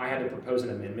 And I had to propose an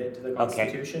amendment to the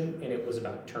Constitution, and it was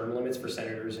about term limits for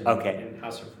senators and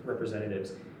House of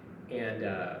Representatives. And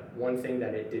one thing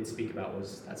that it did speak about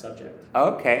was that subject.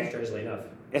 Okay. Strangely enough.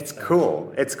 It's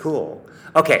cool. It's cool.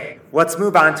 Okay, let's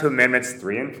move on to Amendments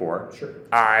 3 and 4. Sure.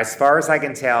 As far as I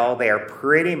can tell, they are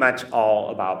pretty much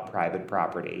all about private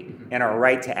property and our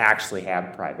right to actually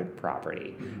have private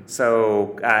property.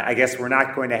 So I guess we're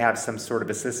not going to have some sort of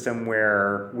a system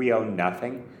where we own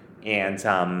nothing. And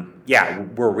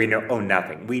where we own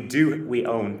nothing. We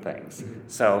own things.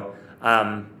 So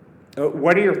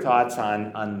what are your thoughts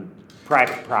on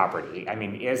private property? I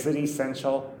mean, is it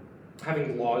essential?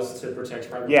 Having laws to protect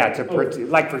private property?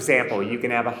 Like, for example, you can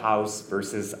have a house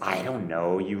versus, I don't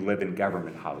know, you live in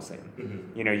government housing.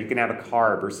 You can have a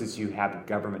car versus you have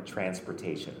government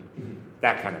transportation.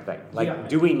 That kind of thing. Like,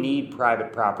 do we need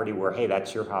private property where, hey,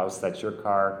 that's your house, that's your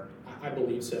car? I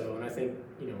believe so. And I think,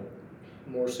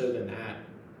 more so than that,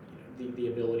 the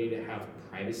ability to have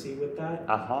privacy with that.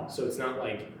 So it's not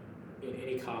like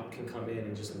any cop can come in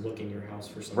and just look in your house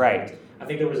for something. Right. I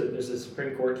think there's a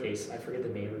Supreme Court case, I forget the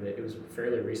name of it, it was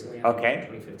fairly recently, in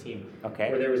 2015,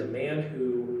 where there was a man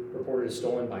who reported a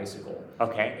stolen bicycle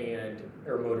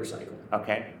or motorcycle.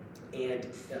 And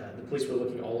the police were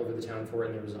looking all over the town for it,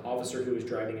 and there was an officer who was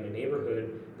driving in a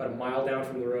neighborhood about a mile down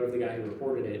from the road of the guy who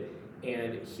reported it,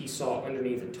 and he saw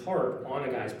underneath a tarp on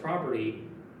a guy's property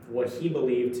what he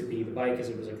believed to be the bike because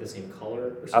it was like the same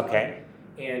color or something.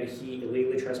 And he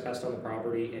illegally trespassed on the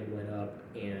property and went up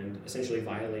and essentially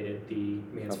violated the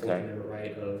man's Fourth Amendment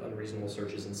right of unreasonable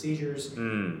searches and seizures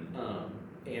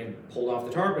and pulled off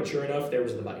the tarp, and sure enough, there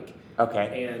was the bike.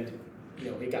 And,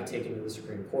 it got taken to the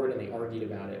Supreme Court and they argued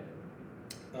about it.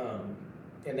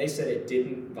 And they said it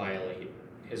didn't violate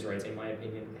his rights. In my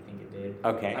opinion, I think it did.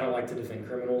 I don't like to defend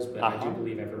criminals, but I do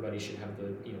believe everybody should have the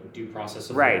due process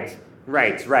of law.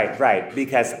 Right.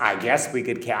 Because I guess we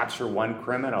could capture one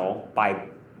criminal by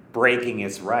breaking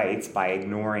his rights, by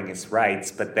ignoring his rights,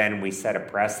 but then we set a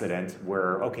precedent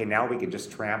where, now we can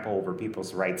just trample over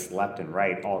people's rights left and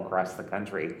right all across the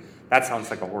country. That sounds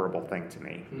like a horrible thing to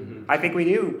me. I think we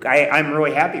do. I'm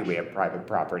really happy we have private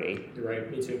property. You're right,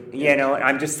 me too.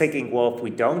 I'm just thinking, well, if we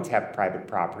don't have private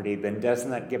property, then doesn't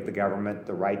that give the government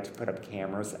the right to put up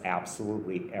cameras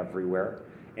absolutely everywhere?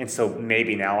 And so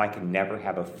maybe now I can never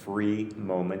have a free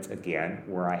moment again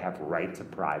where I have right to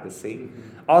privacy.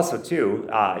 Also, too,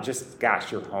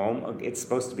 your home, it's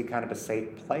supposed to be kind of a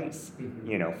safe place,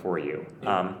 for you.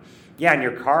 And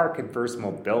your car confers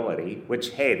mobility, which,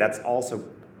 hey, that's also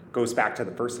goes back to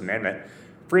the First Amendment.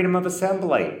 Freedom of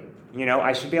assembly.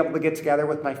 I should be able to get together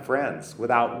with my friends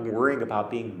without worrying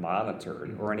about being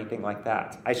monitored or anything like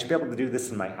that. I should be able to do this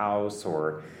in my house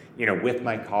or, with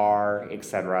my car,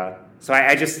 etc. So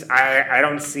I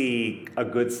don't see a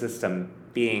good system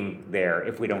being there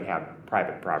if we don't have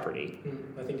private property.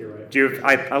 I think you're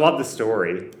right. I love the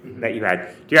story that you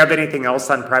had. Do you have anything else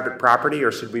on private property,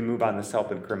 or should we move on to I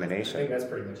self-incrimination? think that's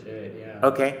pretty much it, yeah.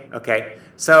 Okay.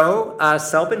 So,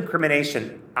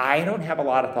 self-incrimination, I don't have a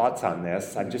lot of thoughts on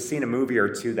this. I've just seen a movie or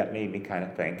two that made me kind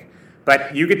of think.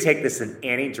 But you could take this in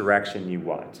any direction you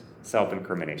want,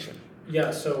 self-incrimination.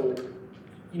 Yeah, so,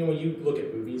 when you look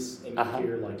at movies and you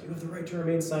hear, like, you have the right to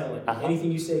remain silent.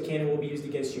 Anything you say can and will be used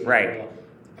against you. Right. Blah, blah, blah.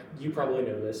 You probably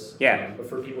know this. Yeah. But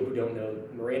for people who don't know,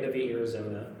 Miranda v.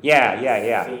 Arizona. Yeah.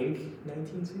 I think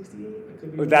 1968? I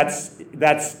could be wrong.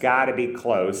 That's got to be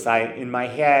close. In my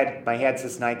head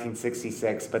says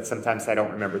 1966, but sometimes I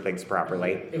don't remember things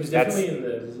properly. It was definitely in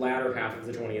the latter half of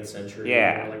the 20th century.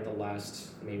 Yeah. Like the last.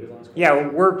 Yeah,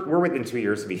 we're within 2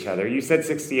 years of each other. You said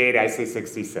 68, I say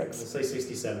 66. We'll say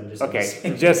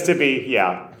 67. Just to be,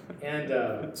 yeah.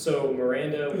 And so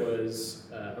Miranda was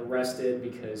arrested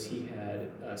because he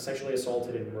had sexually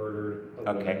assaulted and murdered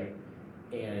a woman.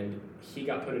 And he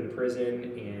got put into prison,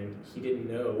 and he didn't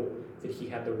know that he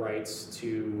had the rights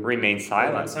to remain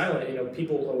silent.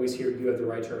 People always hear you have the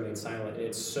right to remain silent, and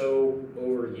it's so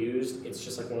overused. It's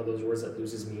just like one of those words that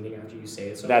loses meaning after you say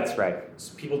it. So that's right.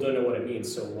 So people don't know what it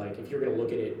means. So, like, if you're going to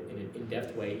look at it in an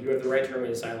in-depth way, you have the right to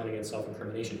remain silent against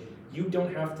self-incrimination. You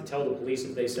don't have to tell the police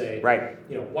if they say, right.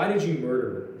 Why did you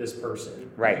murder this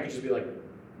person? Right. You can just be like,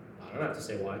 I don't have to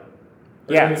say why.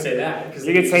 Yeah. You can say that. Because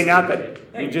you can say nothing.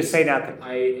 You just say nothing.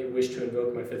 I wish to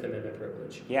invoke my Fifth Amendment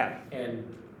privilege. Yeah.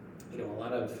 And, a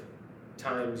lot of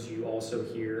times you also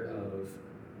hear of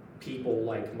people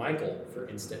like Michael, for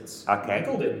instance. Okay.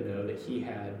 Michael didn't know that he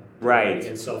had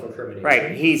against self-incrimination.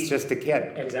 Right. He's just a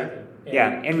kid. Exactly.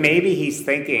 And maybe he's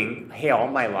thinking, hey, all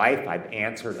my life I've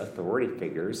answered authority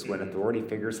figures when authority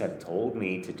figures have told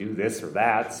me to do this or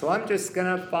that, so I'm just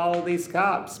going to follow these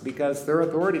cops because they're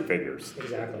authority figures.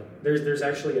 Exactly. There's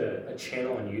actually a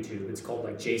channel on YouTube. It's called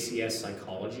like JCS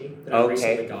Psychology that I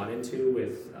recently got into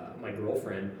with my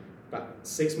girlfriend about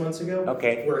 6 months ago.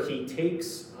 Okay. Where he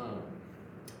takes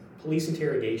police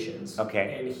interrogations.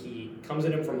 Okay. And he comes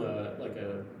at them from a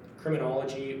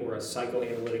criminology or a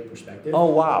psychoanalytic perspective. Oh,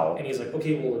 wow. And he's like,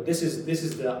 okay, well, this is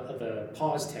the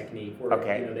pause technique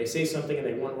where they say something and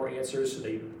they want more answers, so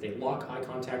they lock eye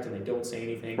contact and they don't say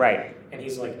anything. Right. And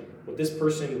he's like, what this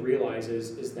person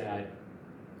realizes is that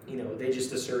they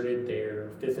just asserted their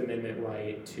Fifth Amendment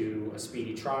right to a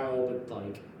speedy trial, but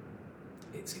like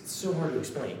it's so hard to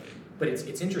explain. But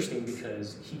it's interesting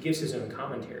because he gives his own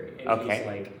commentary, and he's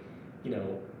like,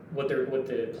 what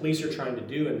the police are trying to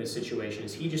do in this situation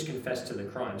is he just confessed to the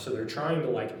crime. So they're trying to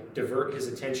like divert his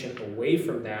attention away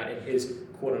from that and his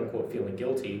quote unquote feeling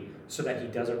guilty so that he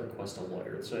doesn't request a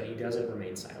lawyer, so that he doesn't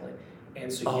remain silent.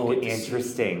 And so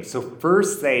interesting. So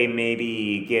first they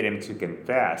maybe get him to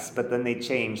confess, but then they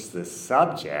change the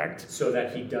subject. So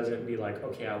that he doesn't be like,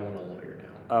 okay, I want a lawyer now.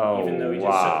 Oh, even though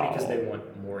because they want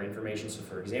more information. So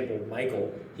for example,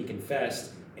 Michael, he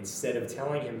confessed. Instead of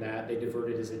telling him that, they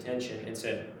diverted his attention and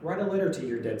said, write a letter to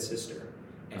your dead sister.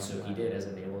 And so he did, as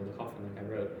a nail in the coffin, like I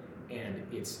wrote. And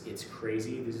it's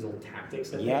crazy, these little tactics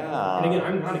that they have. And again,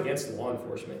 I'm not against law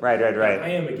enforcement. Right. I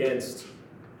am against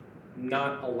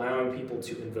not allowing people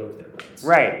to invoke their rights.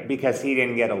 Right, because he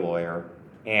didn't get a lawyer.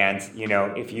 And,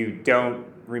 if you don't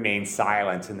remain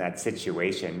silent in that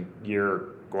situation, you're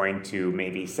going to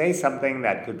maybe say something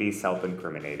that could be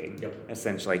self-incriminating,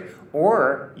 essentially.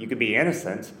 Or you could be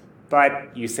innocent,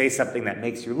 but you say something that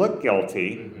makes you look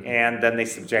guilty, and then they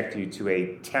subject you to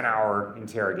a 10-hour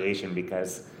interrogation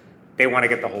because they want to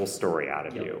get the whole story out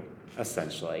of you,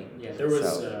 essentially. Yeah, there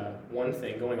was one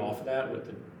thing going off of that with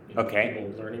the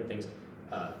people learning things.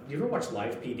 You ever watch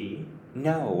Live PD?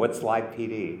 No, what's Live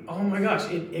PD? Oh my gosh,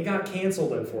 it got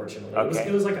canceled, unfortunately.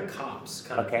 It was like a Cops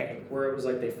kind of thing, where it was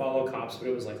like they follow cops, but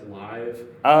it was like live.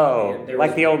 Oh,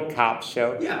 like the old Cops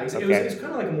show? Yeah, it was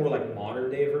kind of like a more like modern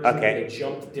day version. They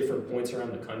jumped different points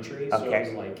around the country. So it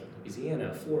was like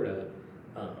Louisiana, Florida.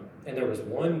 And there was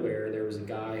one where there was a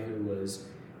guy who was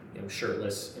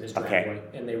shirtless in his driveway,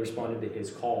 and they responded to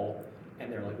his call.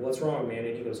 And they're like, what's wrong, man?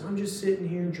 And he goes, I'm just sitting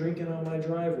here drinking on my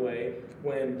driveway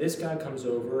when this guy comes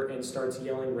over and starts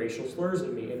yelling racial slurs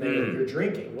at me. And they go, you're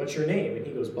drinking. What's your name? And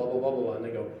he goes, blah, blah, blah, blah, blah. And they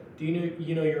go, do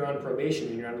you know you're on probation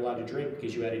and you're not allowed to drink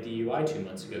because you had a DUI 2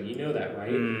 months ago? You know that, right?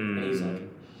 And he's like,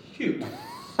 shoot.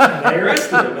 And they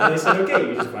arrested him. And they said, okay,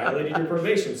 you just violated your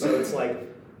probation. So it's like,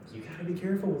 you got to be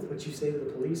careful with what you say to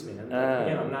the police, man.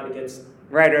 Again, I'm not against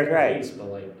police, but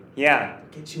like,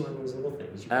 get you on those little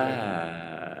things.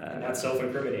 And that's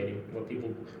self-incriminating. What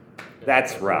people.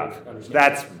 That's rough.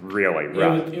 That's really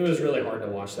rough. It was really hard to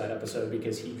watch that episode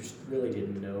because he just really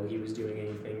didn't know he was doing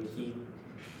anything.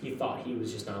 he thought he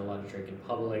was just not allowed to drink in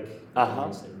public. Uh-huh.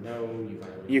 He said, no, you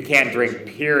violated You can't drink,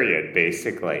 period,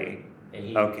 basically. And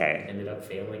he Okay. ended up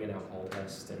failing an alcohol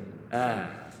test. And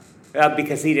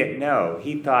Because he didn't know.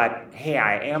 He thought, hey,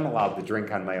 I am allowed to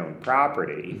drink on my own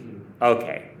property. Mhm.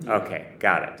 Okay,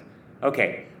 got it.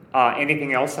 Okay,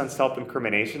 anything else on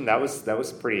self-incrimination? That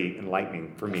was pretty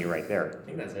enlightening for me right there. I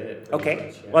think that's it. Okay,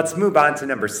 much, yeah. let's move on to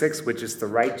number 6, which is the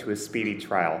right to a speedy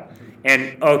trial.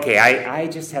 And okay, I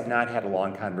just have not had a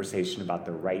long conversation about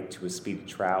the right to a speedy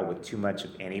trial with too much of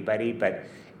anybody, but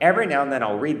every now and then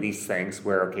I'll read these things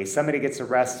where, okay, somebody gets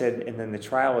arrested and then the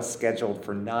trial is scheduled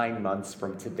for 9 months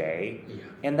from today. Yeah.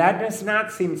 And that does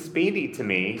not seem speedy to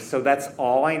me, so that's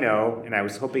all I know, and I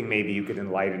was hoping maybe you could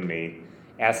enlighten me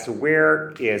as to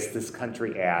where is this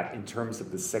country at in terms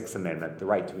of the Sixth Amendment, the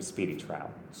right to a speedy trial.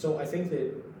 So I think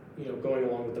that, going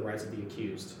along with the rights of the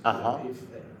accused, if,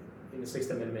 in the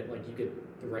Sixth Amendment, like you get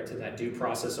the right to that due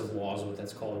process of law is what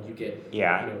that's called. You get,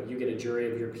 you get a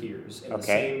jury of your peers in the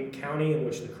same county in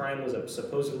which the crime was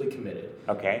supposedly committed.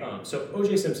 Okay. So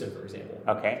O.J. Simpson, for example.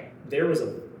 Okay. There was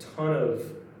a ton of,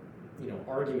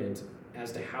 argument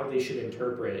as to how they should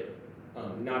interpret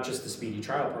not just the speedy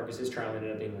trial part, because his trial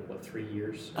ended up being, 3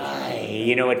 years?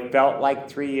 It felt like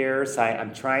 3 years.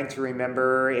 I'm trying to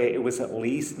remember. It was at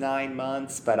least 9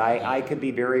 months, but I could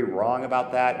be very wrong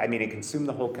about that. I mean, it consumed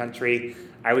the whole country.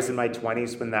 I was in my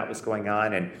 20s when that was going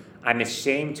on, and I'm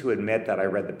ashamed to admit that I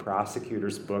read the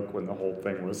prosecutor's book when the whole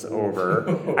thing was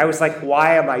over. I was like,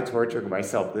 why am I torturing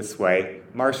myself this way?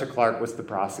 Marcia Clark was the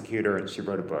prosecutor, and she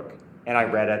wrote a book. And I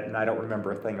read it, and I don't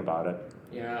remember a thing about it.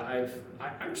 Yeah,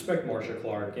 I respect Marcia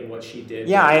Clark and what she did.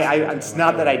 Yeah, it's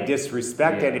not that I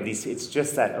disrespect any of these. It's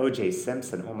just that O.J.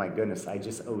 Simpson, oh my goodness, I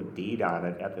just OD'd on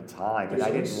it at the time, and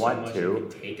I didn't want to.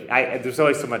 There's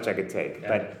always so much I could take.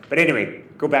 Yeah. But anyway,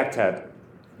 go back to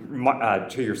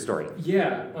your story.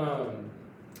 Yeah.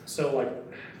 So,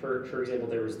 for example,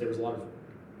 there was a lot of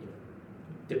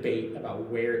debate about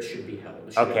where it should be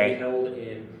held. Should it be held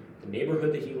in the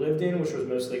neighborhood that he lived in, which was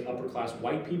mostly upper-class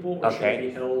white people, or should it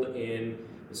be held in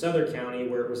this other county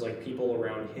where it was people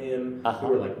around him who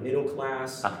were middle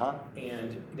class,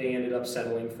 and they ended up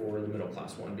settling for the middle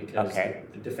class one because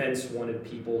the defense wanted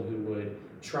people who would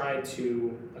try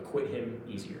to acquit him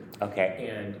easier.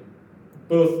 And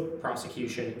both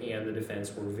prosecution and the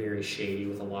defense were very shady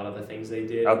with a lot of the things they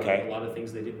did. A lot of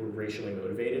things they did were racially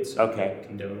motivated, so they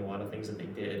condone a lot of things that they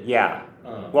did. Yeah.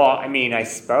 Well, I mean, I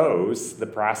suppose the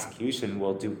prosecution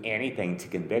will do anything to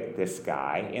convict this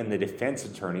guy, and the defense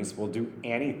attorneys will do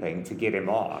anything to get him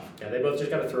off. Yeah, they both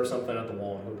just got to throw something at the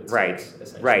wall and hope it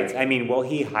sticks. Right. I mean, well,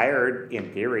 he hired,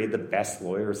 in theory, the best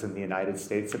lawyers in the United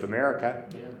States of America.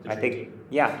 Yeah, I think,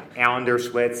 Alan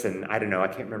Dershowitz, and I don't know, I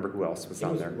can't remember who else was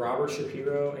on there. Robert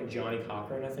Shapiro and Johnny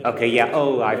Cochran, I think.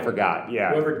 I forgot,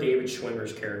 Whoever David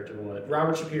Schwimmer's character was.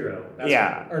 Robert Shapiro.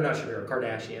 Or not Shapiro,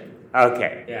 Kardashian.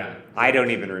 Okay. Yeah. I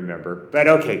don't even remember. But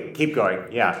okay, keep going.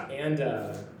 Yeah. And,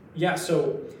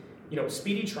 so,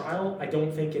 speedy trial, I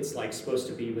don't think it's, supposed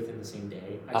to be within the same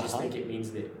day. I just think it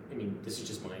means that, this is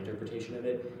just my interpretation of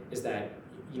it, is that,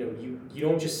 you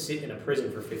don't just sit in a prison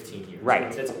for 15 years.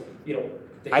 Right. That's,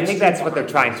 I think that's what they're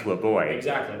trying to avoid.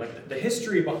 Exactly. The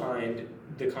history behind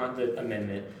the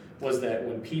amendment was that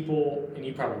when people, and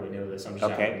you probably know this, I'm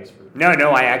just shouting this for...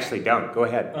 No, I actually don't. Go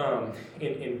ahead.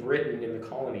 In Britain, in the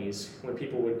colonies, when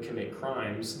people would commit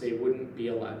crimes, they wouldn't be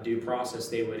allowed due process.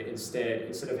 They would instead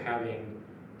of having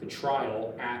the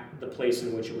trial at the place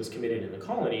in which it was committed in the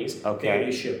colonies, they would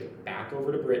be shipped back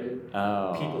over to Britain.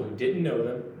 People who didn't know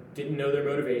them, didn't know their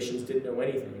motivations, didn't know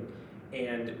anything,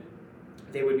 and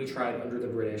they would be tried under the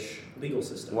British legal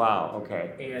system. Wow,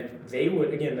 okay. And they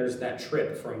would, again, there's that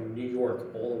trip from New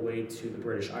York all the way to the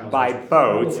British Isles. By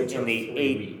boat in the in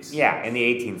the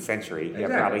 18th century. Exactly.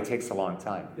 It probably takes a long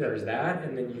time. There's that,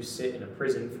 and then you sit in a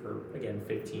prison for, again,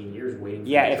 15 years waiting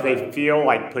for if they feel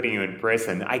like putting you in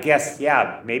prison, I guess,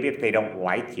 maybe if they don't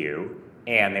like you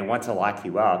and they want to lock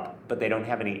you up, but they don't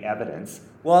have any evidence,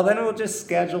 well, then we'll just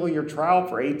schedule your trial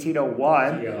for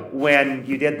 1801 when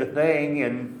you did the thing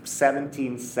in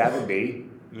 1770,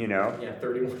 Yeah,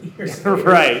 31 years.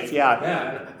 Right, Yeah,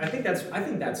 and I think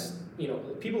that's,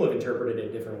 people have interpreted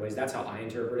it different ways. That's how I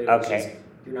interpret it. Okay.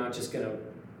 You're not just going to,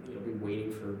 be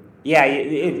waiting for... Yeah,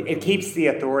 it keeps the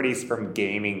authorities from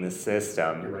gaming the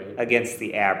system against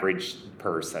the average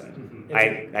person.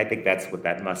 Mm-hmm. I think that's what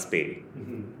that must be.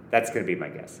 Mm-hmm. That's going to be my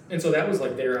guess. And so that was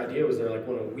their idea was they're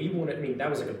we want to, that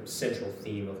was a central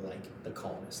theme of the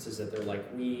colonists is that they're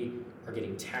we are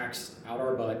getting taxed out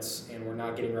our butts and we're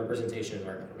not getting representation in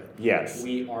our government. Yes.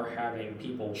 We are having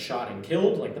people shot and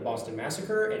killed like the Boston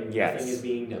Massacre and nothing is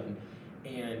being done.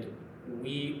 And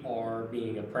we are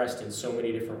being oppressed in so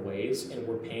many different ways, and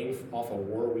we're paying off a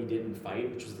war we didn't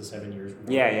fight, which was the 7 Years' War.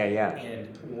 Yeah.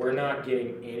 And we're not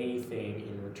getting anything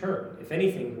in return. If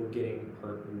anything, we're getting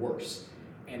hurt worse.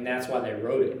 And that's why they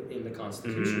wrote it in the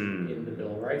Constitution, in the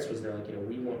Bill of Rights, was they're like,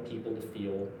 we want people to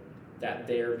feel that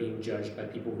they're being judged by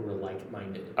people who are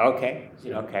like-minded. Okay.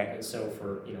 Okay. And so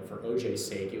for OJ's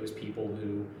sake, it was people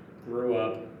who grew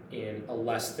up in a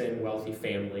less than wealthy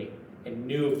family and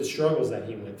knew of the struggles that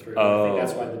he went through. Oh. I think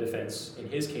that's why the defense, in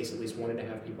his case at least, wanted to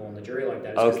have people on the jury like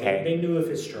that. Okay. They knew of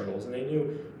his struggles and they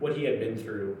knew what he had been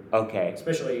through. Okay.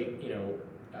 Especially,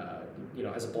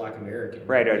 as a Black American.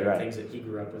 Right. Things that he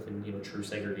grew up with in, true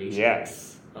segregation.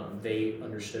 Yes. They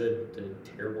understood the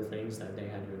terrible things that they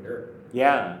had to endure.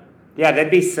 Yeah. Yeah,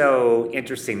 that'd be so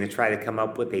interesting to try to come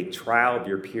up with a trial of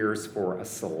your peers for a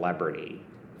celebrity.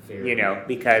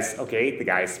 Because, the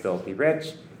guy's filthy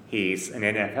rich. He's an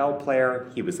NFL player.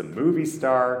 He was a movie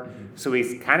star. Mm-hmm. So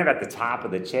he's kind of at the top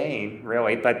of the chain,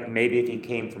 really. But maybe if he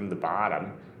came from the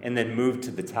bottom and then moved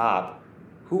to the top,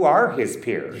 who are his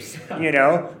peers?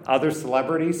 Other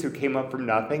celebrities who came up from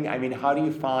nothing. I mean, how do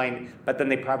you find? But then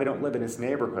they probably don't live in his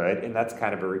neighborhood, and that's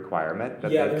kind of a requirement.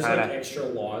 There's extra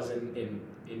laws in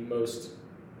most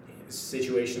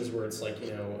situations where it's like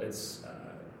it's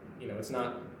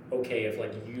not okay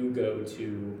if you go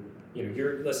to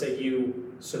let's say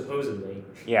you supposedly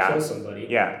kill somebody.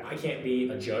 Yeah. I can't be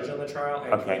a judge on the trial.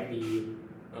 I can't be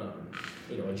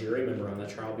a jury member on that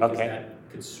trial because that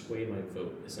could sway my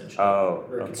vote essentially. Oh,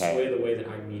 or it could sway the way that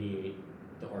I mediate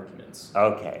the arguments.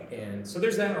 Okay. And so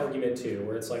there's that argument too,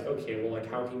 where it's like, okay, well,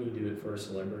 how can you do it for a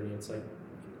celebrity? It's like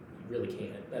you really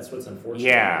can't. That's what's unfortunate.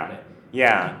 Yeah.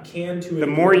 Yeah. You can to the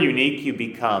more unique you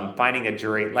become, finding a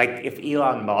jury, like if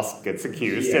Elon Musk gets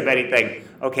accused of anything,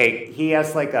 he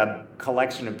has a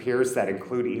collection of peers that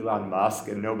include Elon Musk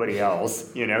and nobody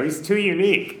else. He's too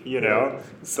unique,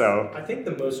 So I think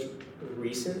the most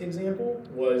recent example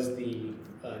was the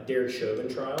Derek Chauvin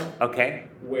trial. Okay.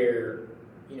 Where,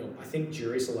 I think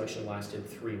jury selection lasted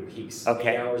 3 weeks.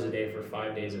 Okay. 8 hours a day for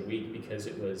 5 days a week because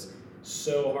it was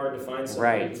so hard to find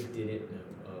somebody who didn't know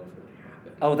of what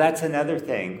happened. Oh, that's another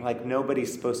thing.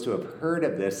 Nobody's supposed to have heard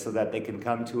of this so that they can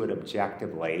come to it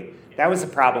objectively. That was a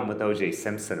problem with O.J.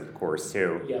 Simpson, of course,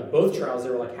 too. Yeah, both trials, they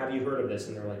were like, have you heard of this?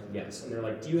 And they're like, yes. And they're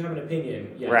like, do you have an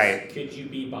opinion? Yes. Right. Could you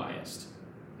be biased?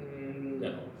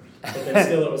 No. But then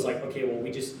still it was like, okay, well,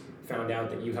 we just found out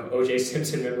that you have O.J.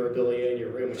 Simpson memorabilia in your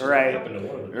room, which is what happened to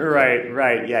one of them.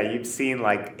 Right. Yeah, you've seen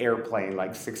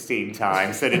Airplane 16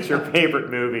 times, and it's your favorite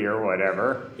movie or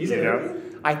whatever. He's in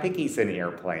Airplane? I think he's in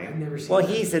Airplane. I've never seen that.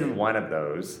 He's in one of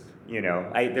those.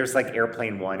 There's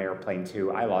Airplane 1, Airplane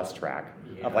 2. I lost track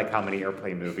of how many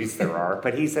Airplane movies there are,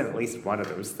 but he's in at least one of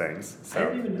those things. So I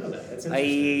didn't even know that. That's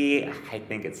interesting. I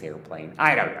think it's Airplane.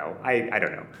 I don't know. I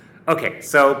don't know. Okay,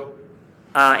 so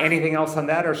anything else on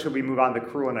that, or should we move on to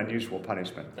cruel and unusual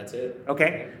punishment? That's it.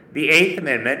 Okay. The Eighth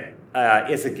Amendment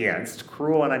is against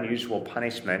cruel and unusual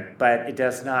punishment, but it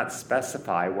does not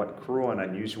specify what cruel and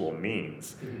unusual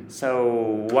means. Mm-hmm.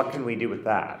 So what can we do with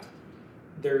that?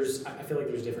 I feel like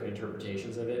there's different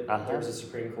interpretations of it. There was a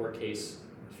Supreme Court case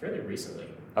fairly recently,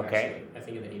 actually, I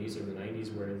think in the 80s or the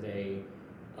 90s, where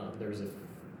there was a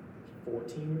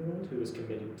 14-year-old who was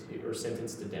committed to or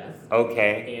sentenced to death.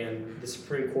 Okay. And the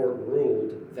Supreme Court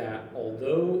ruled that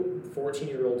although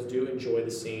 14-year-olds do enjoy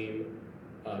the same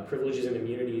privileges and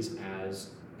immunities as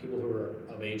people who are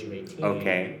of age of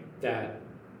 18, that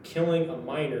killing a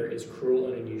minor is cruel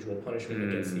and unusual punishment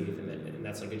against the Eighth Amendment, and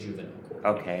that's a juvenile court.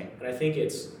 Okay. And I think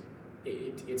it's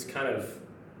kind of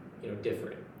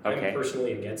different. Okay. I'm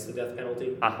personally against the death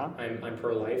penalty. I'm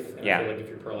pro-life, and I feel like if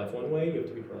you're pro-life one way, you have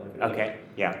to be pro-life another. Okay.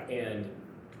 Yeah. And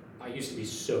I used to be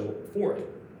so for it.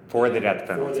 For the death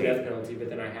penalty. For the death penalty, but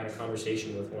then I had a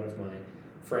conversation with one of my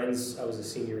friends. I was a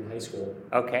senior in high school.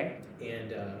 Okay.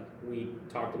 And we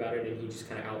talked about it, and he just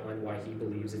kind of outlined why he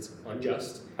believes it's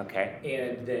unjust. Okay.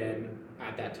 And then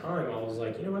at that time, I was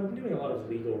like, I've been doing a lot of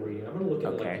legal reading. I'm going to look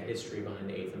at the history behind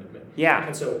the Eighth Amendment. Yeah.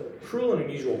 And so, cruel and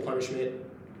unusual punishment,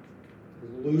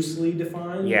 loosely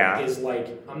defined, is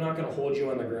I'm not going to hold you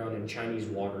on the ground and Chinese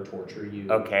water torture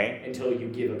you until you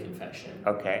give a confession.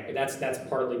 Okay. That's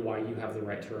partly why you have the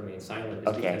right to remain silent,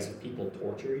 is because if people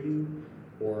torture you,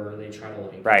 or they try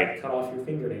to cut off your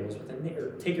fingernails with or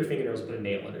take your fingernails and put a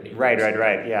nail underneath. Right,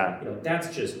 yeah.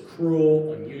 That's just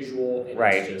cruel, unusual, and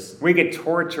it's just... We could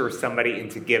torture somebody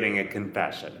into giving a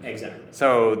confession. Exactly.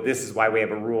 So this is why we have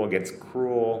a rule against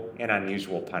cruel and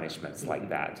unusual punishments like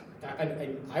that.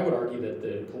 I would argue that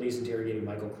the police interrogating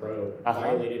Michael Crow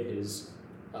violated his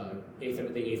the Eighth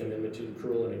Amendment to the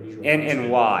Cruel and Unusual And Punishment.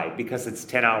 why? Because it's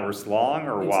 10 hours long,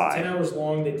 or It's why? 10 hours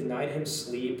long. They denied him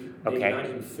sleep. They Okay. denied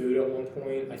him food at one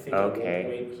point. I think Okay. at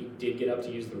one point he did get up to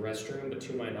use the restroom, but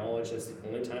to my knowledge, that's the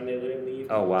only time they let him leave.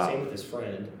 Oh, wow. Same with his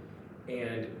friend.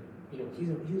 And, he's a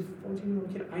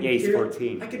 14-year-old kid. Yeah, he's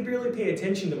 14. I could barely pay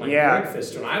attention to my Yeah.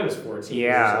 breakfast when I was 14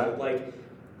 Yeah. years old. Like,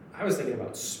 I was thinking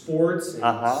about sports and,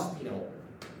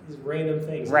 these random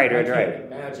things. Right. I can't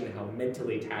imagine how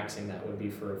mentally taxing that would be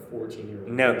for a 14-year-old.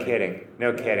 No kidding.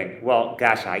 No kidding. Well,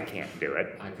 gosh, I can't do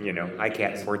it. I couldn't I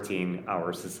can't. either. 14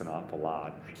 hours is an awful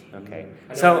lot. Okay.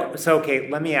 I know So okay,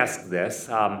 let me ask this.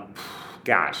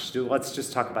 Let's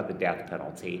just talk about the death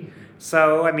penalty.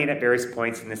 So, I mean, at various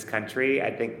points in this country,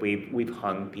 I think we've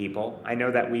hung people. I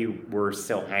know that we were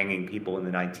still hanging people in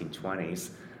the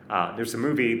 1920s. There's a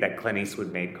movie that Clint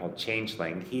Eastwood made called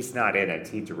Changeling. He's not in it,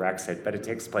 he directs it, but it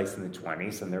takes place in the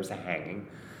 20s, and there's a hanging.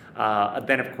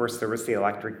 Then, of course, there was the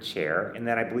electric chair, and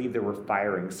then I believe there were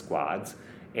firing squads.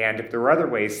 And if there were other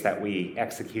ways that we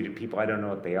executed people, I don't know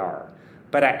what they are.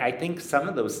 But I think some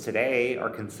of those today are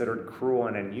considered cruel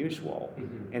and unusual.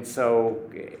 Mm-hmm. And so,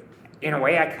 in a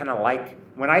way, I kind of like,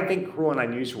 when I think cruel and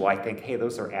unusual, I think, hey,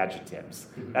 those are adjectives.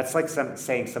 Mm-hmm. That's like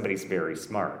saying somebody's very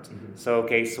smart. Mm-hmm.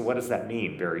 So what does that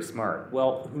mean, very smart?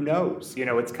 Well, who knows?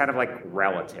 It's kind of like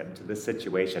relative to the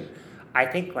situation. I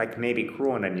think like maybe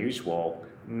cruel and unusual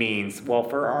means, well,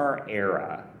 for our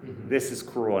era, mm-hmm. this is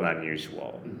cruel and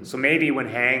unusual. Mm-hmm. So maybe when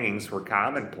hangings were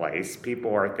commonplace,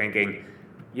 people are thinking,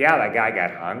 yeah, that guy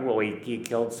got hung. Well, he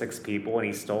killed 6 people and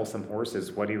he stole some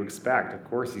horses. What do you expect? Of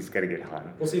course he's going to get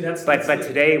hung. Well, see, that's But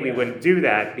today we yeah. wouldn't do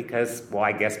that because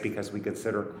we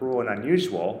consider cruel and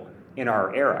unusual in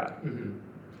our era. Mm-hmm.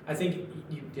 I think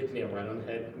you hit the nail right on the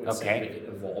head when Okay. saying that it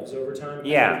evolves over time.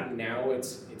 Yeah. I think now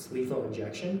it's lethal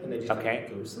injection, and they just Okay.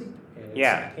 go to sleep, and it's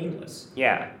Yeah. painless.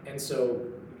 Yeah. And so,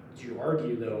 do you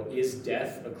argue though, is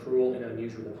death a cruel and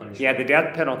unusual punishment? Yeah, the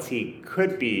death penalty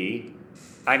could be,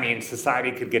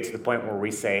 society could get to the point where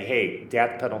we say, hey,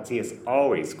 death penalty is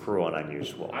always cruel and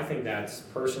unusual. I think that's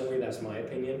my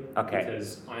opinion. Okay.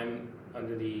 Because I'm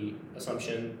under the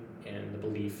assumption and the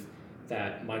belief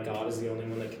that my God is the only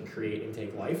one that can create and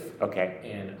take life. Okay.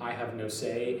 And I have no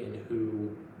say in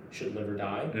who should live or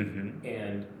die. Mm-hmm.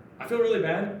 And I feel really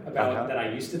bad about Uh-huh. that I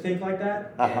used to think like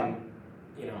that. Uh-huh. And,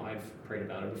 I've prayed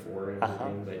about it before and Uh-huh.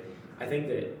 everything. But I think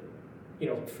that,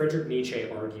 Friedrich Nietzsche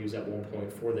argues at one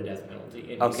point for the death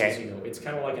penalty. And Okay. he says, it's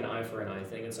kind of like an eye for an eye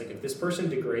thing. It's like if this person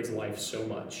degrades life so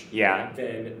much, Yeah.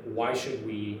 then why should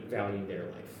we value their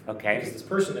life? Okay. Because this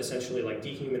person essentially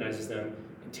dehumanizes them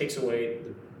and takes away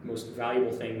the most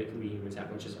valuable thing that we humans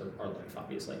have, which is our life,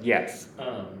 obviously. Yes.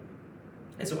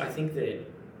 And so I think that,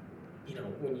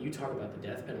 when you talk about the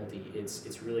death penalty,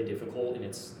 it's really difficult, and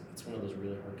it's one of those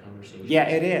really hard conversations. Yeah,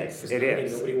 it is. Because It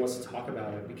is. nobody wants to talk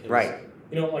about it because, Right.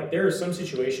 there are some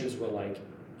situations where,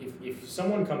 if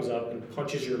someone comes up and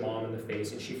punches your mom in the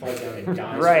face and she falls down and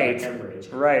dies Right. from a hemorrhage,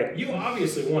 Right. you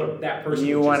obviously want that person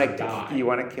You to want just to die. you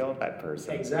want to kill that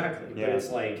person. Exactly. Yeah. But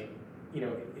it's like,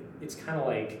 it's kind of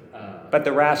like... But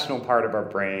the rational part of our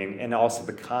brain and also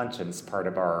the conscience part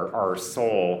of our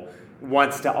soul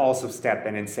wants to also step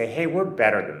in and say, hey, we're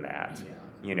better than that.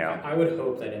 Yeah. I would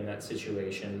hope that in that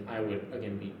situation, I would,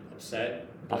 again, be upset,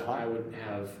 but Uh-huh. I would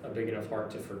have a big enough heart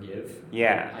to forgive.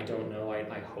 Yeah. I don't know.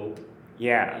 I hope.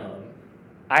 Yeah.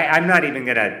 I'm not even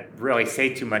going to really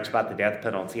say too much about the death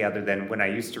penalty other than when I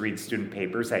used to read student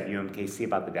papers at UMKC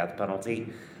about the death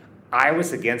penalty, I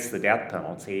was against the death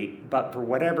penalty, but for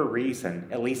whatever reason,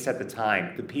 at least at the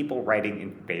time, the people writing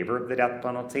in favor of the death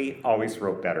penalty always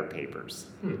wrote better papers.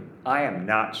 I am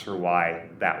not sure why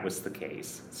that was the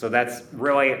case. So that's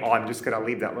really, I'm just going to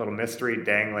leave that little mystery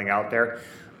dangling out there.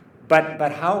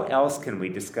 But how else can we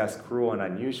discuss cruel and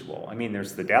unusual?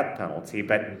 There's the death penalty,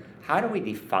 but how do we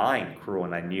define cruel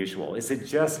and unusual? Is it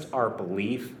just our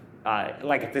belief?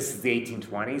 Like if this is the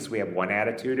 1820s, we have one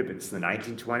attitude. If it's the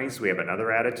 1920s, we have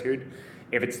another attitude.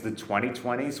 If it's the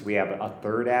 2020s, we have a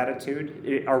third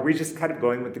attitude. Are we just kind of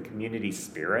going with the community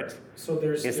spirit? So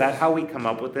Is that how we come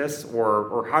up with this?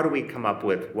 Or how do we come up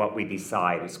with what we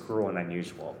decide is cruel and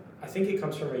unusual? I think it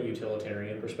comes from a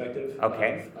utilitarian perspective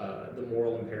Okay. of the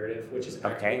moral imperative, which is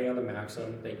acting on the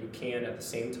maxim that you can at the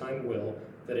same time will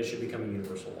that it should become a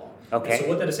universal law. Okay. And so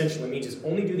what that essentially means is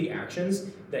only do the actions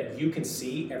that you can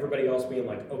see everybody else being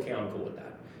like, okay, I'm cool with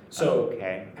that. So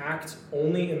act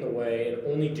only in the way and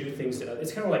only do things that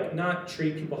it's kind of like not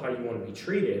treat people how you want to be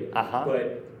treated,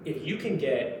 but if you can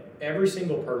get every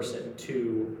single person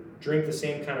to drink the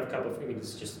same kind of cup of,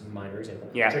 this is just a minor example,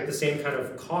 drink the same kind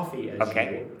of coffee as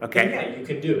you, then yeah, you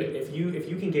can do it. If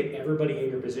you can get everybody in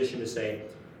your position to say,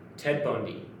 Ted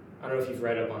Bundy, I don't know if you've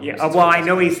read up on him. Yeah, well, I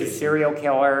know he's a serial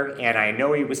killer, and I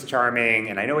know he was charming,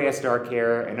 and I know he has dark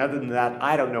hair, and other than that,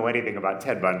 I don't know anything about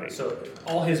Ted Bundy. So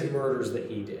all his murders that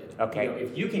he did. Okay.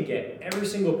 If you can get every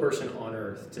single person on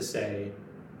Earth to say,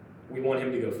 we want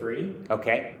him to go free,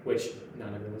 Okay. which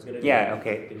not everyone's going to do. Yeah,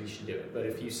 okay. Then you should do it. But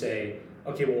if you say,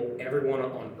 okay, well, everyone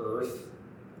on Earth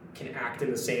can act in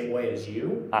the same way as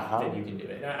you, then you can do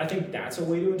it. And I think that's a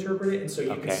way to interpret it. And so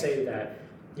you can say that,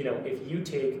 if you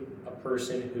take a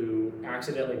person who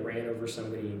accidentally ran over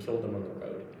somebody and killed them on the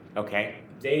road. Okay.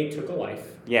 They took a life.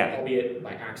 Yeah. Albeit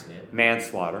by accident.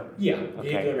 Manslaughter. Yeah. Okay.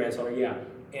 Vehicular manslaughter, yeah.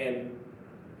 And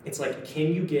it's like,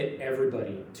 can you get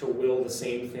everybody to will the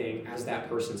same thing as that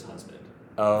person's husband?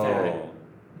 Oh. That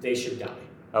they should die.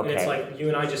 Okay. And it's like,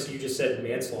 you just said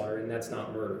manslaughter, and that's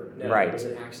not murder. No, right. It was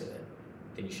an accident.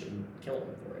 Then you shouldn't kill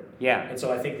them for it. Yeah. And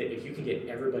so I think that if you can get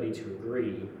everybody to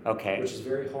agree, which is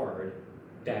very hard,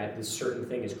 that this certain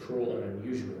thing is cruel and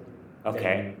unusual.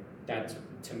 Okay. That's,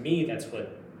 to me, that's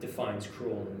what defines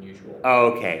cruel and unusual.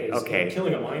 Okay. Okay.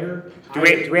 Killing a minor. Do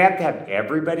we have to have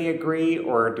everybody agree,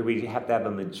 or do we have to have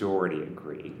a majority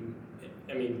agree?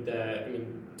 I mean,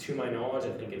 to my knowledge,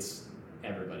 I think it's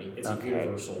everybody. It's a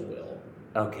universal will.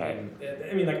 Okay. And,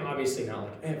 I mean, like, obviously not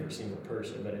like every single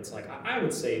person, but it's like, I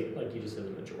would say, like you just said,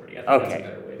 the majority. I think that's a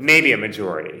better way. Maybe a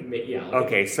majority. Yeah.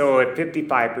 Okay, so if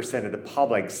 55% of the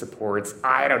public supports,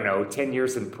 10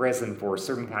 years in prison for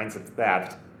certain kinds of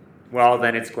theft, well,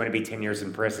 then it's going to be 10 years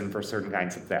in prison for certain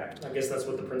kinds of theft. I guess that's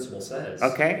what the principle says.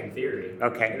 Okay. In theory.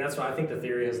 Okay. And that's why I think the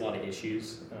theory has a lot of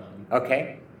issues.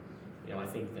 Okay. I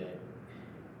think that,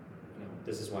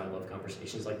 this is why I love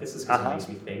conversations like this, is because it makes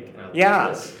me think. And I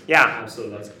love this. Yeah.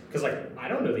 Absolutely. Because, I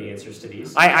don't know the answers to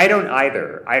these. I don't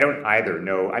either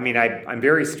know. I mean, I'm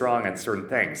very strong on certain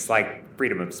things, like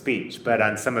freedom of speech, but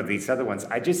on some of these other ones,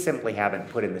 I just simply haven't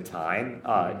put in the time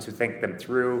to think them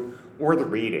through, or the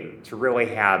reading, to really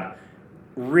have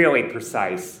really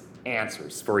precise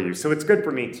answers for you. So it's good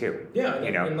for me, too. Yeah,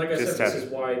 and like I said, this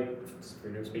is why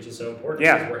freedom of speech is so important.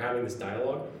 Yeah. Because we're having this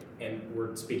dialogue, and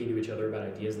we're speaking to each other about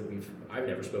ideas that I've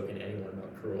never spoken to anyone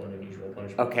about cruel and unusual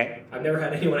punishment. Okay. I've never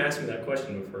had anyone ask me that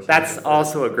question before. So that's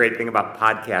also a great thing about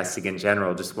podcasting in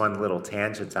general. Just one little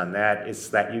tangent on that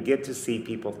is that you get to see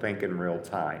people think in real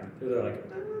time. They're like,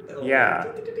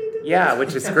 yeah,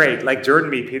 which is great. Like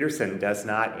Jordan B. Peterson does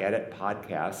not edit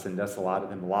podcasts and does a lot of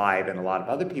them live, and a lot of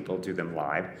other people do them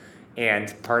live.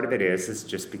 And part of it is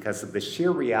just because of the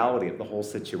sheer reality of the whole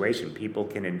situation. People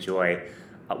can enjoy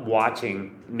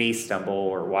watching me stumble,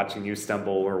 or watching you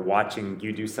stumble, or watching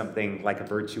you do something like a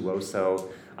virtuoso.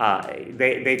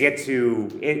 They get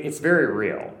to, it's very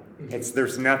real.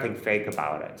 There's nothing fake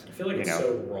about it. I feel like it's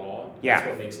so raw. Yeah. That's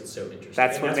what makes it so interesting.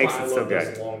 That's what makes it so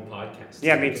good. Those long podcasts.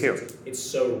 Yeah, me too. It's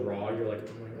so raw. You're like,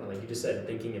 oh my god, like you just said,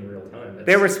 thinking in real time.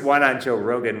 There was one on Joe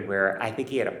Rogan where I think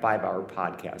he had a 5-hour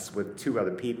podcast with 2 other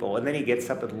people, and then he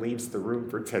gets up and leaves the room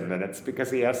for 10 minutes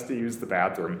because he has to use the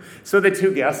bathroom. So the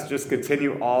 2 guests just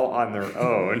continue all on their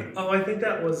own. Oh, I think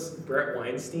that was Brett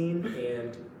Weinstein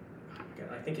and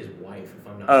I think his wife, if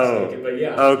I'm not mistaken. But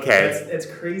yeah, okay. It's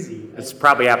crazy. It's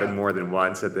probably happened more than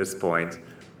once at this point.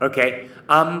 Okay,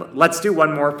 let's do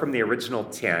one more from the original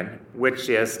 10, which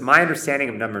is, my understanding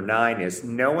of number 9 is,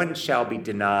 no one shall be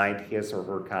denied his or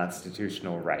her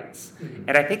constitutional rights. Mm-hmm.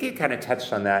 And I think you kind of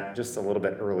touched on that just a little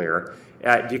bit earlier.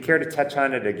 Do you care to touch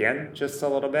on it again just a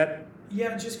little bit?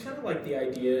 Yeah, just kind of like the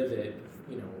idea that,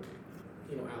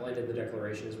 outlined in the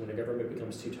Declaration is when a government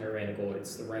becomes too tyrannical,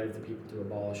 it's the right of the people to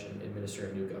abolish and administer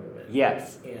a new government.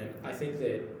 Yes. And I think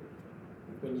that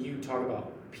when you talk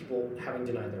about people having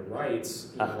denied their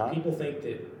rights, people think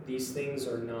that these things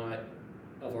are not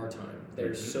of our time.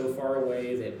 They're so far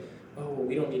away that,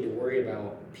 we don't need to worry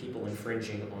about people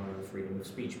infringing on our freedom of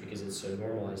speech because it's so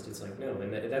normalized. It's like, no,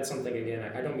 and that's something,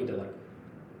 again, I don't mean to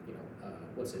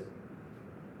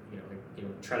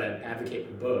try to advocate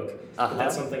the book, but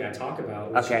that's something I talk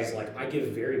about, which is like, I give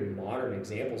very modern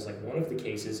examples. Like one of the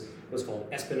cases was called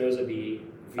Espinoza v.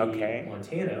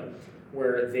 Montana,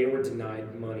 where they were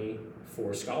denied money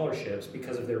for scholarships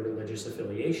because of their religious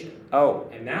affiliation. Oh.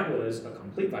 And that was a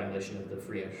complete violation of the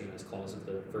Free Exercise Clause of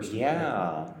the First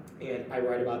Amendment. And I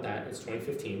write about that. It's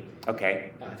 2015.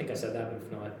 Okay. I think I said that, but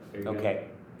if not, there you go. Okay.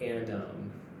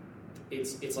 And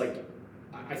it's like,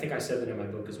 I think I said that in my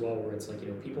book as well, where it's like,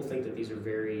 people think that these are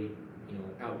very,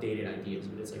 outdated ideas,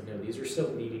 but it's like, no, these are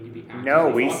still needing to be actively No,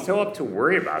 we still have to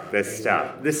worry about this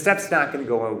stuff. This stuff's not going to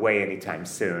go away anytime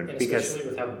soon. And because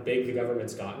especially with how big the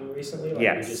government's gotten recently, like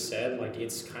we just said, like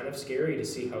it's kind of scary to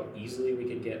see how easily we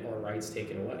could get our rights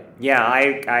taken away. Yeah,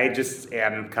 I just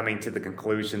am coming to the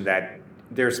conclusion that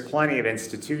there's plenty of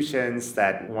institutions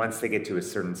that once they get to a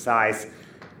certain size,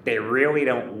 They really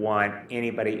don't want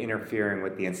anybody interfering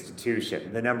with the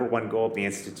institution. The number one goal of the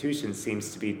institution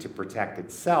seems to be to protect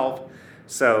itself.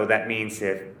 So that means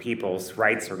if people's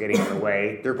rights are getting in the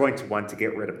way, they're going to want to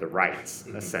get rid of the rights,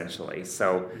 essentially.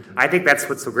 So I think that's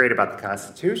what's so great about the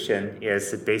Constitution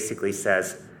is it basically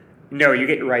says, no, you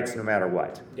get your rights no matter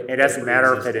what. Yep. It doesn't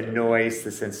matter if it annoys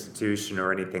this institution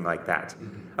or anything like that.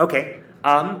 Okay.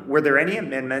 Were there any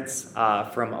amendments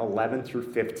from 11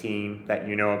 through 15 that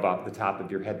you know about the top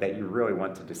of your head that you really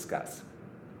want to discuss?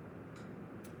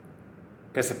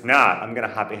 Because if not, I'm going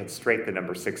to hop ahead straight to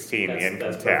number 16, the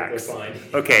income tax. That's fine.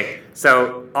 Okay,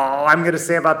 so all I'm going to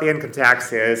say about the income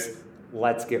tax is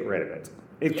let's get rid of it.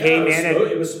 It came in.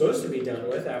 It was supposed to be done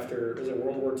with after, is it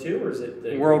World War II or is it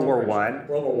the World War I?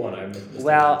 World War I.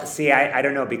 Well, see, I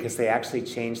don't know because they actually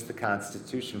changed the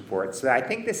Constitution for it. So I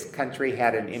think this country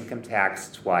had an income tax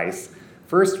twice.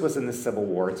 First was in the Civil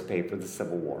War to pay for the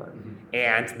Civil War.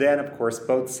 And then, of course,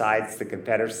 both sides, the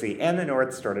Confederacy and the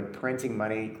North, started printing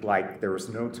money like there was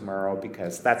no tomorrow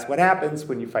because that's what happens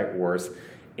when you fight wars,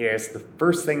 is the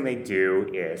first thing they do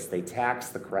is they tax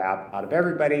the crap out of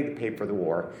everybody to pay for the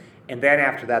war. And then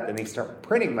after that, then they start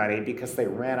printing money because they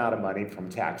ran out of money from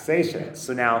taxation.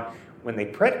 So now, when they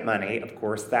print money, of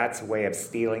course, that's a way of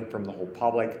stealing from the whole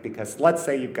public because let's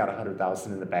say you've got $100,000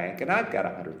 in the bank and I've got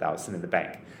 $100,000 in the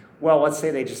bank. Well, let's say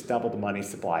they just double the money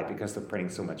supply because they're printing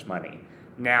so much money.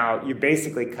 Now, you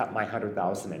basically cut my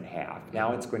 $100,000 in half.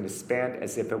 Now it's going to spend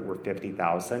as if it were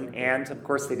 $50,000, and of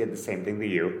course they did the same thing to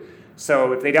you.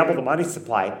 So if they double the money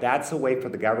supply, that's a way for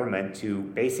the government to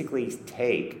basically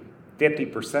take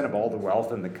 50% of all the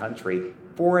wealth in the country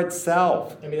for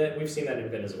itself. I mean, we've seen that in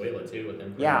Venezuela too, with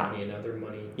them printing money and other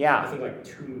money. Yeah. I think like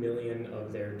 $2 million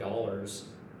of their dollars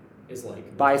is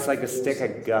like buys like a stick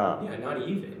of gum. Yeah, not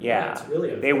even. Yeah, it's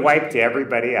really they wiped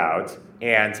everybody out.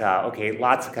 And okay,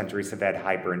 lots of countries have had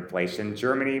hyperinflation.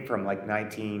 Germany from like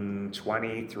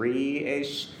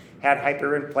 1923-ish had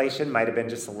hyperinflation, might have been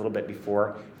just a little bit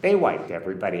before. They wiped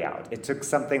everybody out. It took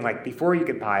something like, before you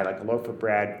could buy like a loaf of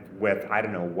bread with, I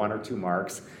don't know, 1 or 2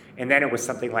 marks. And then it was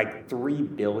something like 3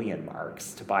 billion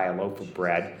marks to buy a loaf of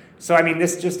bread. So, I mean,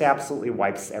 this just absolutely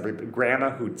wipes everybody.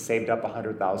 Grandma who'd saved up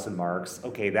 100,000 marks,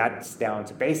 okay, that's down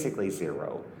to basically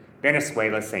zero.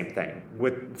 Venezuela, same thing.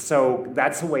 So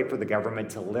that's a way for the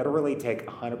government to literally take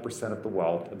 100% of the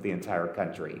wealth of the entire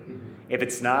country. If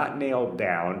it's not nailed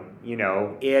down,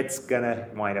 it's going to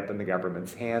wind up in the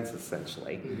government's hands,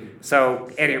 essentially.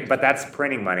 So, anyway, but that's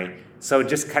printing money. So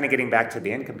just kind of getting back to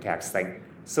the income tax thing.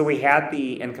 So we had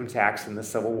the income tax in the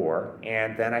Civil War,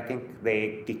 and then I think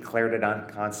they declared it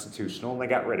unconstitutional, and they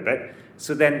got rid of it.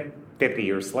 So then 50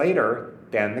 years later,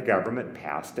 then the government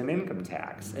passed an income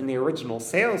tax. And the original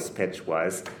sales pitch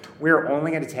was, we're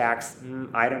only going to tax,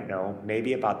 I don't know,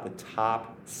 maybe about the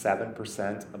top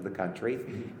 7% of the country,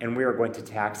 and we are going to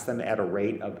tax them at a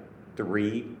rate of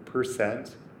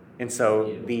 3%. And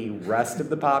so the rest of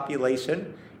the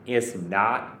population is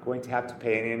not going to have to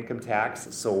pay any income tax.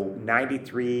 So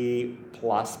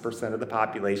 93+% of the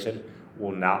population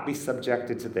will not be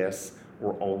subjected to this.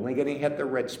 We're only going to hit the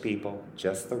rich people,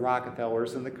 just the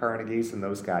Rockefellers and the Carnegies and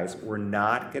those guys. We're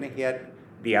not going to hit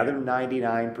the other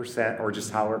 99% or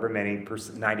just however many,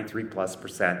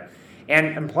 93+%.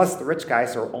 And plus the rich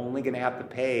guys are only going to have to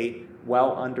pay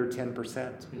well under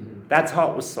 10%. That's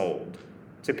how it was sold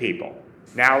to people.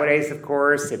 Nowadays, of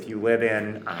course, if you live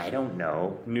in, I don't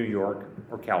know, New York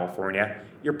or California,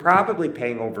 you're probably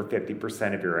paying over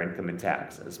 50% of your income in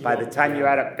taxes. By the time you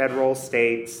add up federal,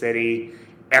 state, city,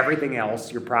 everything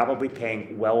else, you're probably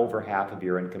paying well over half of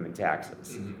your income in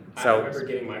taxes. So I remember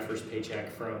getting my first paycheck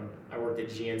I worked at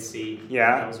GNC when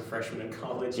I was a freshman in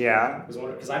college.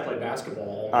 Because I played basketball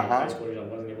all my high school years. I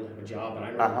wasn't able to have a job. And I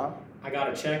remember I got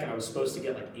a check and I was supposed to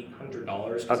get like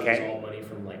 $800 because it was all money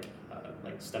from like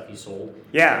stuff you sold.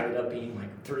 It ended up being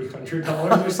like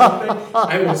 $300 or something.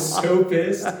 I was so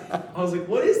pissed. I was like,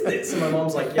 what is this? And my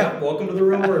mom's like, yeah, welcome to the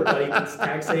real world, buddy. It's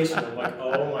taxation. I'm like,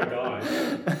 oh my God.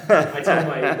 I tell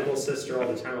my little sister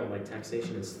all the time, I'm like,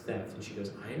 taxation is theft. And she goes,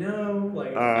 I know.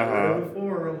 Like, I've heard it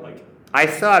before. I'm like, I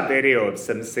saw a video of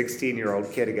some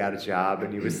 16-year-old kid who got a job,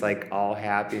 and he was like all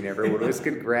happy, and everyone was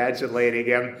congratulating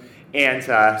him. And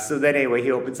so then anyway,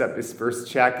 he opens up his first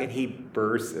check, and he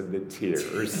bursts into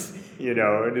tears,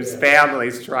 and his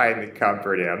family's trying to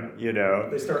comfort him,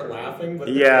 They start laughing, but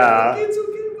like, it's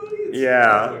okay, buddy.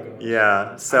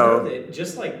 So I know that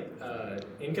just like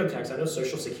income tax, I know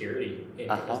Social Security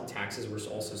taxes were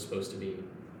also supposed to be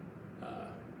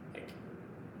like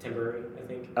temporary, I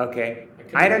think. Okay.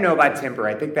 I don't know about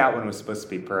temporary. I think that one was supposed to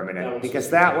be permanent because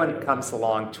that one comes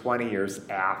along 20 years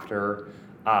after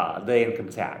the income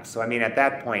tax. So, I mean, at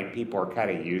that point, people are kind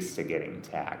of used to getting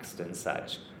taxed and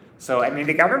such. So, I mean,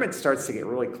 the government starts to get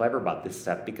really clever about this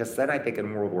stuff because then I think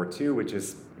in World War II, which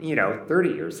is, 30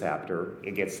 years after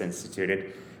it gets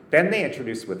instituted, then they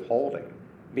introduce withholding.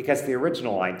 Because the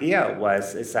original idea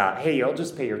is hey, you'll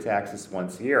just pay your taxes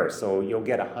once a year. So you'll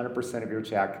get 100% of your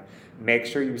check. Make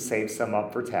sure you save some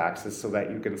up for taxes so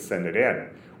that you can send it in.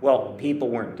 Well, people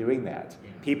weren't doing that.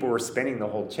 People were spending the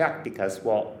whole check because,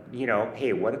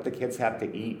 hey, what if the kids have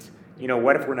to eat?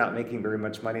 What if we're not making very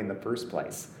much money in the first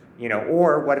place?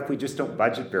 Or what if we just don't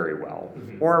budget very well?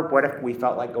 Mm-hmm. Or what if we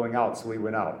felt like going out, so we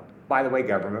went out? By the way,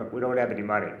 government, we don't have any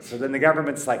money. So then the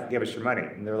government's like, give us your money.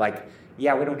 And they're like,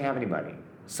 yeah, we don't have any money.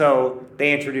 So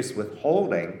they introduced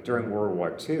withholding during World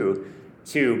War II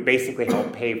to basically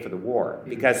help pay for the war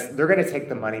because they're going to take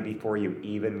the money before you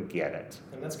even get it.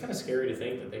 And that's kind of scary to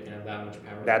think that they can have that much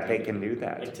power. That they can do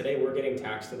that. Like today, we're getting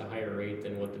taxed at a higher rate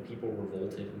than what the people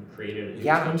revolted and created a new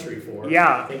Yeah. country for.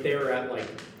 Yeah. I think they were at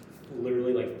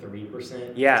literally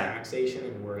 3% taxation,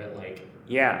 and we're at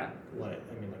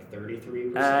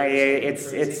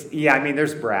 33%.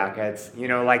 There's brackets.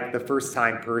 The first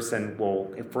time person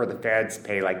will, for the feds,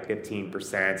 pay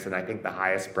 15%, and I think the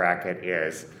highest bracket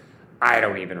is, I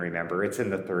don't even remember. It's in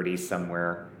the 30s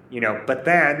somewhere. But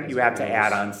then you have to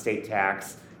add on state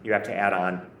tax. You have to add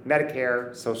on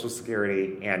Medicare, Social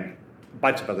Security, and a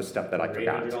bunch of other stuff that I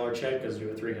forgot. $800 check goes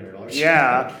to a $300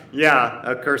 check. Yeah.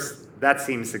 Of course, that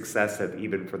seems excessive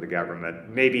even for the government.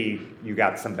 Maybe you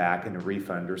got some back in a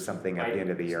refund or something at the end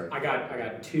of the year. I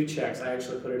got 2 checks. I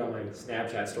actually put it on my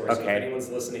Snapchat story. So if anyone's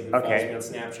listening who follows me on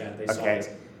Snapchat, they saw this.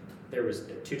 There was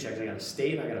 2 checks. I got a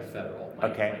state and I got a federal.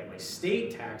 My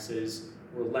state taxes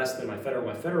were less than my federal.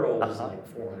 My federal was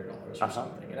 $400 or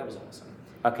something, and that was awesome.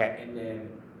 Okay. And then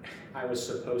I was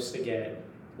supposed to get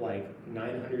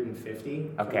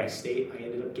 $950 for my state. I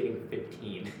ended up getting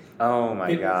 15. Oh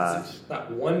my gosh. That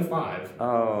 15.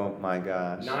 Oh my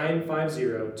gosh. 950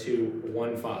 to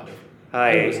 15.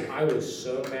 I was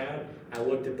so mad. I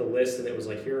looked at the list and it was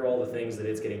here are all the things that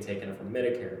it's getting taken from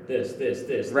Medicare. This.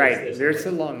 Right. This. There's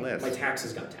a long list. My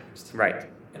taxes got taxed. Right.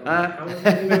 And I'm like, how is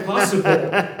that even possible?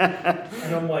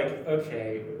 And I'm like,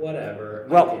 okay, whatever.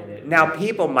 Well, now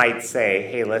people might say,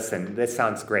 hey, listen, this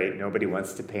sounds great. Nobody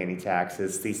wants to pay any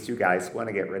taxes. These 2 guys want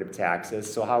to get rid of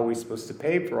taxes. So how are we supposed to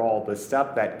pay for all the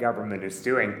stuff that government is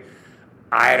doing?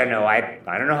 I don't know. I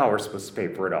don't know how we're supposed to pay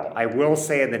for it all. I will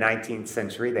say in the 19th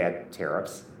century, they had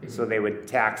tariffs. Mm-hmm. So they would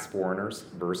tax foreigners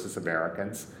versus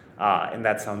Americans. And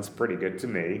that sounds pretty good to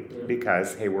me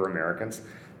because, hey, we're Americans.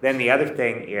 Then the other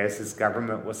thing is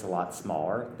government was a lot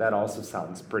smaller. That also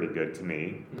sounds pretty good to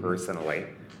me, personally.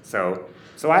 So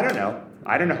I don't know.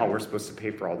 I don't know how we're supposed to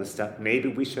pay for all this stuff. Maybe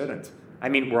we shouldn't. I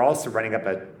mean, we're also running up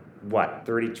a,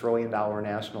 $30 trillion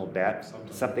national debt?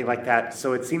 Something like that.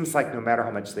 So it seems like no matter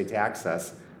how much they tax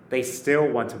us, they still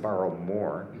want to borrow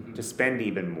more, to spend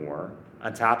even more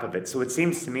on top of it. So it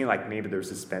seems to me like maybe there's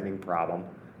a spending problem.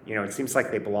 It seems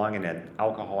like they belong in an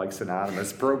Alcoholics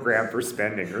Anonymous program for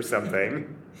spending or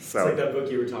something. So, it's like that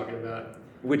book you were talking about.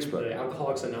 Which book? The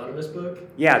Alcoholics Anonymous book?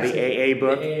 Yeah, the AA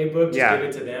book. The AA book, just give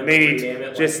it to them. Maybe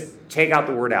just take out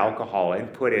the word alcohol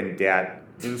and put in debt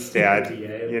instead.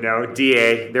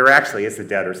 DA. There actually is a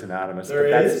Debtors Anonymous.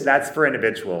 That's for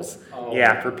individuals. Oh,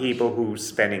 for people whose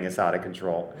spending is out of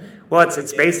control. Well,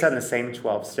 it's based on the same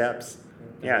 12 steps.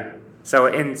 Yeah. So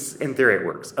in theory it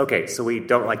works. Okay, so we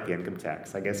don't like the income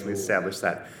tax. I guess we established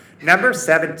that. Number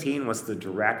 17 was the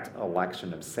direct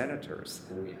election of senators.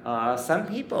 Some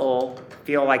people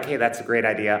feel like, hey, that's a great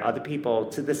idea. Other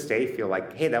people to this day feel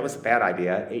like, hey, that was a bad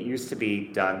idea. It used to be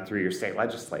done through your state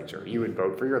legislature. You would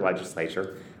vote for your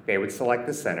legislature. They would select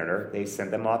the senator. They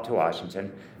sent them off to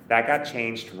Washington. That got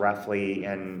changed roughly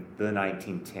in the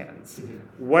 1910s.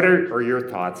 Mm-hmm. What are your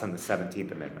thoughts on the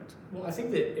 17th Amendment? Well, I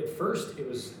think that at first it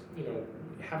was,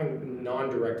 having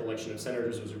non-direct election of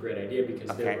senators was a great idea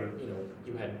because there were,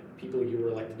 you had people you were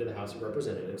elected to the House of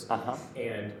Representatives,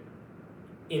 and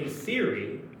in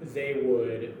theory they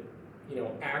would,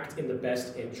 act in the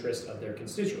best interest of their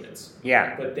constituents.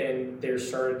 Yeah. But then there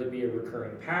started to be a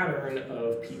recurring pattern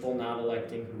of people not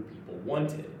electing who people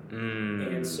wanted,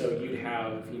 and so you'd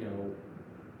have,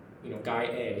 Guy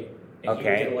A. And he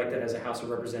would get elected as a House of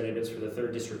Representatives for the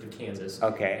 3rd District of Kansas.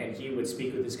 And he would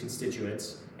speak with his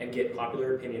constituents and get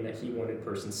popular opinion that he wanted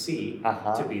person C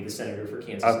to be the senator for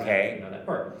Kansas. That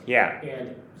part. Yeah.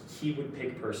 And he would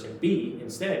pick person B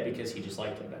instead because he just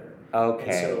liked him better.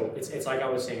 And so it's like I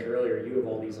was saying earlier, you have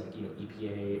all these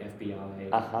EPA,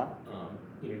 FBI,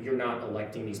 you're not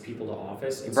electing these people to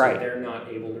office, and Right. so they're not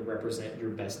able to represent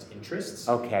your best interests.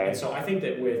 Okay. And so I think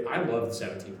that I love the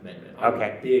 17th Amendment. I'm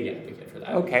Okay. a big advocate for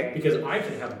that. Okay. Because I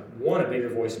can have, one, a bigger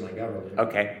voice in my government.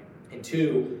 Okay. And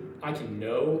two, I can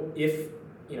know if,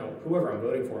 whoever I'm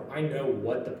voting for, I know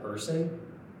what the person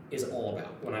is all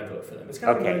about when I vote for them. It's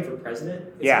kind of Okay. like voting for president.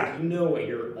 It's Yeah. like you know what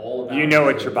you're all about. You know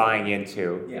what you're buying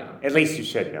into. Yeah. At least you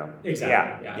should know.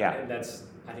 Exactly. Yeah. And that's,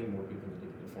 I think more people need to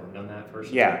be informed on that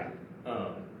first. Yeah.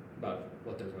 About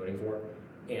what they're voting for.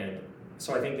 And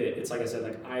so I think that it's like I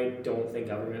said, I don't think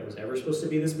government was ever supposed to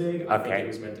be this big. I think Okay. it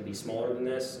was meant to be smaller than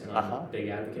this, and I'm a big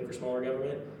advocate for smaller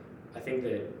government. I think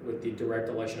that with the direct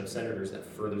election of senators, that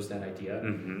furthers that idea,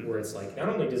 where it's like, not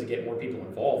only does it get more people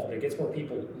involved, but it gets more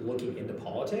people looking into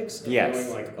politics and Yes.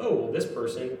 going like, oh, well, this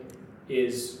person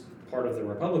is part of the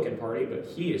Republican Party, but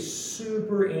he is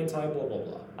super anti blah, blah,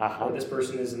 blah. Or this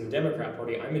person is in the Democrat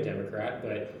Party, I'm a Democrat,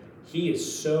 but he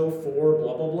is so for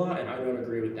blah, blah, blah, and I don't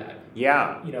agree with that.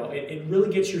 Yeah. It really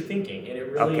gets your thinking, and it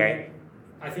really, Okay.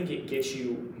 I think it gets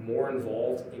you more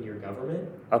involved in your government,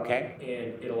 Okay.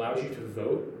 and it allows you to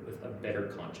vote with a better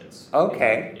conscience.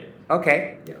 Okay.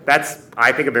 Okay. Yeah. That's,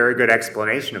 I think, a very good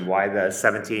explanation of why the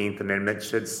 17th Amendment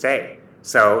should stay.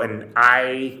 So, and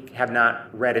I have not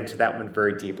read into that one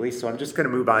very deeply, so I'm just going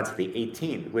to move on to the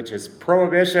 18th, which is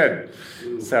Prohibition.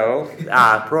 Ooh. So,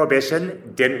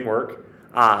 Prohibition didn't work.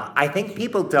 I think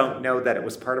people don't know that it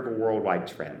was part of a worldwide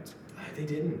trend. They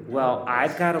didn't. Well,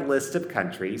 I've got a list of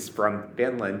countries from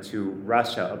Finland to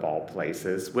Russia, of all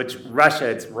places, which Russia,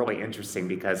 it's really interesting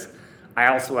because I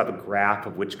also have a graph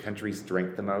of which countries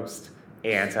drink the most.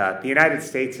 And the United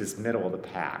States is middle of the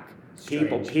pack.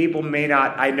 People may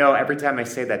not, I know every time I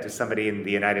say that to somebody in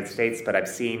the United States, but I've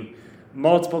seen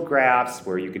multiple graphs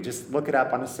where you can just look it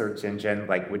up on a search engine,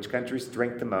 like which countries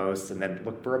drink the most, and then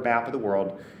look for a map of the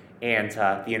world. And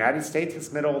the United States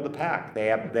is middle of the pack. They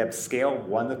have scale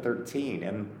 1 to 13.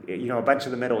 And, a bunch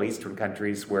of the Middle Eastern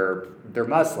countries where they're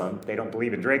Muslim, they don't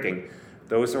believe in drinking,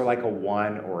 those are like a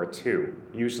 1 or a 2,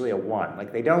 usually a 1.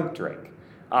 Like they don't drink.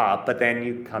 But then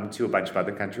you come to a bunch of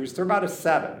other countries, they're about a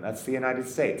 7. That's the United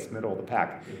States, middle of the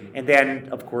pack. Mm-hmm. And then,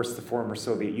 of course, the former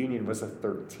Soviet Union was a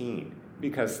 13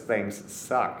 because things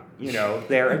suck,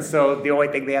 there. And so the only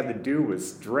thing they had to do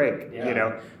was drink,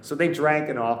 So they drank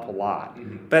an awful lot.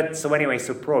 Mm-hmm. But so anyway,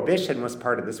 so Prohibition was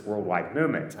part of this worldwide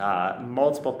movement.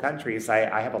 Multiple countries,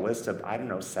 I have a list of,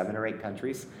 7 or 8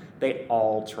 countries. They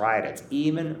all tried it.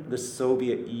 Even the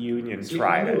Soviet Union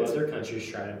tried I knew it. other countries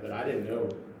tried it, but I didn't know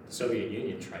the Soviet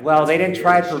Union tried it. Well, they didn't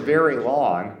try it for very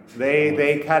long.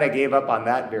 They kind of gave up on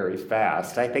that very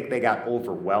fast. I think they got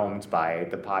overwhelmed by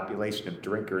the population of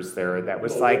drinkers there. That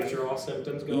was like withdrawal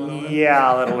symptoms going on.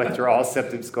 Yeah, a little withdrawal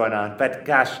symptoms going on. But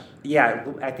gosh, yeah,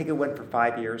 I think it went for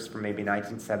 5 years, from maybe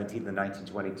 1917 to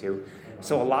 1922.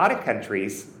 So a lot of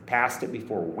countries passed it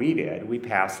before we did. We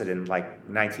passed it in like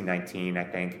 1919, I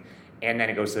think. And then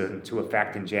it goes into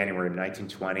effect in January of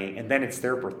 1920. And then it's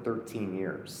there for 13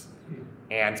 years.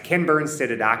 And Ken Burns did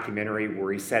a documentary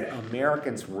where he said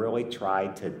Americans really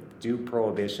tried to do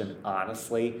Prohibition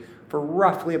honestly for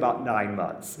roughly about 9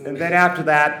 months. And then after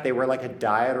that, they were like a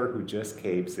dieter who just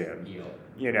caves in,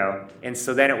 And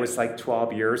so then it was like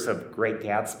 12 years of Great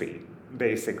Gatsby,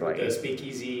 basically. The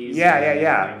speakeasies.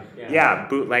 Yeah,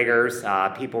 bootleggers,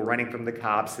 people running from the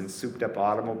cops in souped-up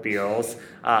automobiles,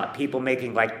 people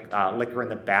making liquor in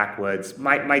the backwoods.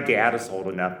 My dad is old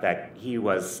enough that he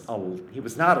was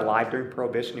not alive during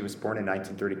Prohibition. He was born in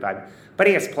 1935, but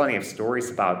he has plenty of stories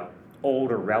about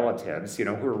older relatives, who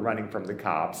were running from the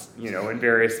cops, in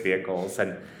various vehicles,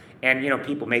 and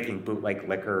people making bootleg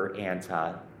liquor and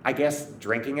I guess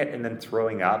drinking it and then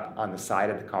throwing up on the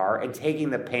side of the car and taking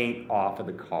the paint off of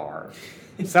the car.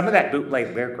 Some of that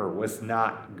bootleg liquor was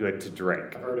not good to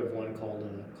drink. I've heard of one called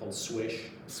Swish.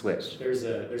 Swish. There's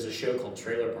a show called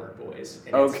Trailer Park Boys.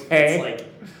 And Okay.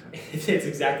 It's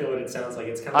exactly what it sounds like.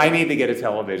 It's kind of. I need to get a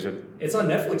television. It's on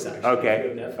Netflix actually.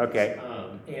 Okay. Netflix. Okay.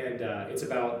 And it's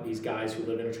about these guys who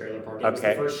live in a trailer park. It was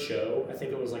the first show. I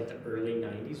think it was like the early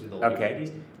 '90s or the late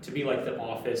 '90s to be like The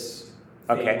Office.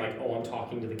 Thing, Okay. Like, I'm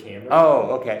talking to the camera.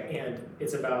 Oh, okay. And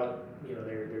it's about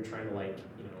they're trying to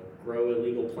grow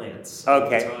illegal plants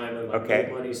Okay. all the time and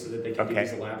make money so that they can do Okay.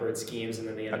 these elaborate schemes, and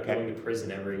then they end up Okay. going to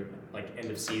prison every end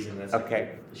of season. That's Okay.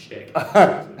 the shtick.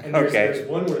 Okay. And there's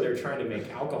one where they're trying to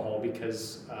make alcohol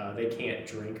because they can't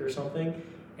drink or something,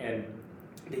 and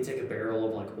they take a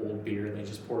barrel of old beer and they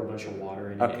just pour a bunch of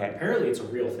water in it. Okay. And apparently it's a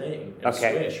real thing.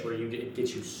 Okay. Swish, where it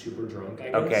gets you super drunk.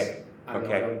 I guess. Okay. I don't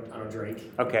Okay. know. I don't drink.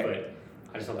 Okay. But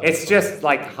I just thought that It's was just funny.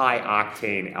 like high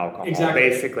octane alcohol, Exactly.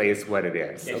 basically, is what it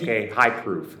is. Yeah, Okay, high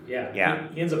proof. Yeah. Yeah.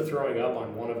 He ends up throwing up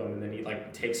on one of them, and then he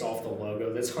like takes off the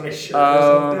logo that's on his shirt. or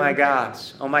Oh something. my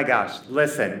gosh. Oh my gosh.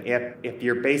 Listen, if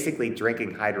you're basically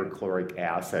drinking hydrochloric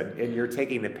acid and you're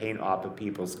taking the paint off of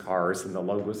people's cars and the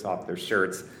logos off their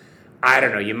shirts, I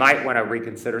don't know, you might want to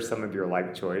reconsider some of your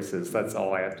life choices. That's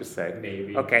all I have to say.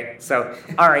 Maybe. Okay. So,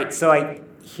 all right.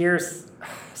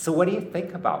 So what do you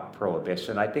think about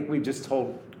prohibition? I think we just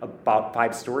told about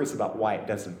 5 stories about why it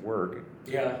doesn't work.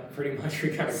 Yeah, pretty much we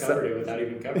kind of covered it without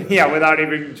even covering it. Yeah, without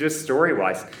even just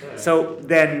story-wise. Yeah. So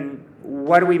then,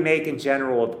 what do we make in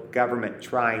general of government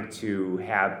trying to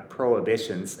have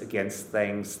prohibitions against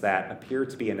things that appear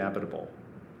to be inevitable?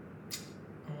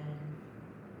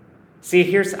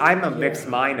 See, I'm a mixed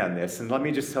mind on this, and let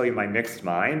me just tell you my mixed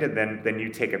mind, and then you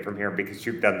take it from here because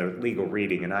you've done the legal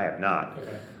reading and I have not.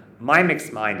 Okay. My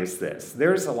mixed mind is this.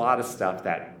 There's a lot of stuff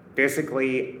that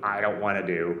physically I don't want to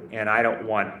do, and I don't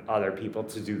want other people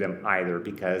to do them either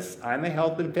because I'm a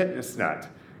health and fitness nut.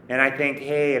 And I think,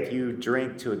 hey, if you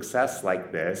drink to excess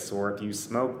like this, or if you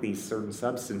smoke these certain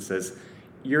substances,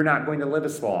 you're not going to live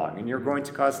as long, and you're going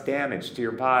to cause damage to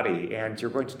your body, and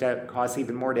you're going to cause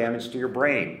even more damage to your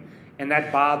brain. And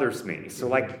that bothers me. So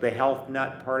like the health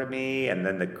nut part of me, and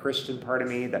then the Christian part of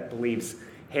me that believes,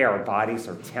 hey, our bodies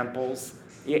are temples,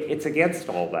 it's against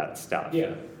all that stuff.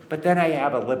 Yeah. But then I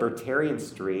have a libertarian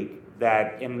streak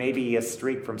and maybe a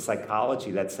streak from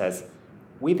psychology that says,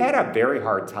 we've had a very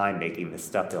hard time making this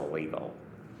stuff illegal.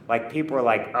 Like people are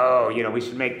like, oh, we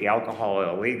should make the alcohol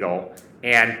illegal.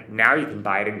 And now you can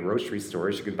buy it in grocery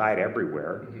stores. You can buy it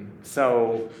everywhere. Mm-hmm.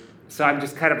 So I'm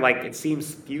just kind of like, it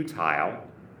seems futile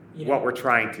what we're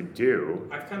trying to do.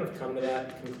 I've kind of come to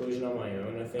that conclusion on my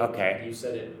own. I think Okay. you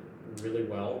said it really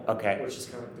well. Okay. Which is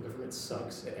kind of the government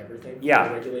sucks at everything. Yeah.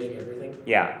 Regulating everything.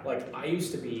 Yeah. Like I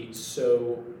used to be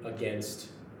so against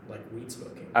like weed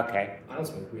smoking. Okay. I don't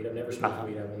smoke weed. I've never smoked Uh-huh.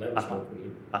 weed. I will never Uh-huh. smoke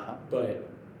weed. Uh-huh. But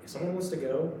if someone wants to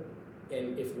go,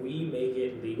 and if we make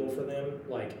it legal for them,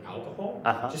 like alcohol,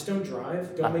 Uh-huh. just don't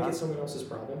drive. Don't make Uh-huh. it someone else's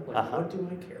problem. Like, Uh-huh. what do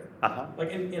I care? Uh-huh.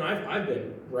 Like, and I've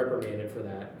been reprimanded for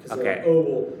that because Okay. they're like, oh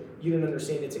well, you didn't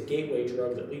understand it's a gateway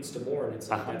drug that leads to more, and it's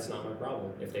like Uh-huh. that's not my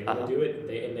problem. If they want to Uh-huh. do it,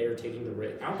 they are taking the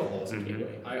risk. Alcohol is a Mhm.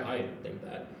 gateway. I think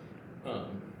that.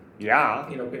 Yeah.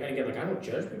 But again, like I don't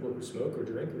judge people who smoke or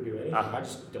drink or do anything. Uh-huh. I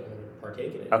just don't want to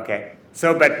partake in it. Okay.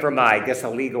 So, but from I guess a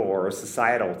legal or a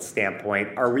societal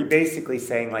standpoint, are we basically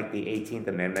saying like the 18th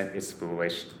Amendment is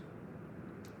foolish?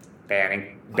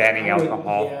 Banning I would-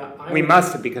 alcohol? yeah, I We would-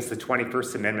 must have because the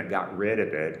 21st Amendment got rid of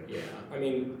it. Yeah, I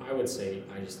mean, I would say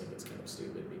I just think it's kind of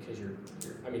stupid because you're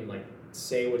I mean, like,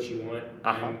 say what you want.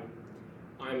 Uh-huh.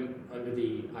 I'm under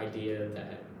the idea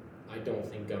that I don't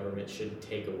think government should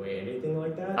take away anything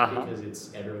like that Uh-huh. because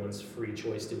it's everyone's free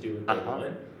choice to do what they Uh-huh.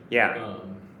 want. Yeah.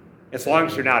 As long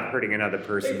as you're not hurting another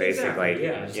person, Exactly, basically.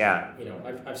 yeah. Just, Yeah.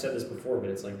 I've said this before, but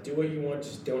it's like, do what you want,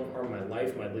 just don't harm my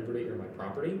life, my liberty, or my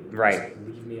property. Right. Just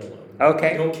leave me alone.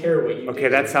 Okay. I don't care what you do. Okay,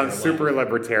 that with sounds your super life.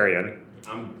 libertarian.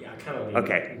 I kind of lean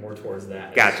Okay. more towards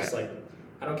that. Gotcha. It's just like,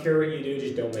 I don't care what you do,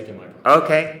 just don't make it my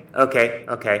problem.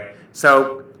 Okay.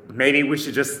 So maybe we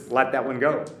should just let that one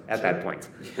go at that point.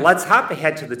 Let's hop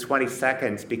ahead to the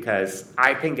 22nd because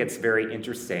I think it's very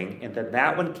interesting. And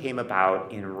that one came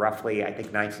about in roughly, I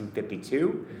think,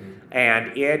 1952.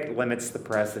 And it limits the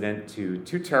president to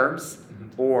 2 terms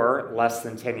or less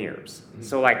than 10 years.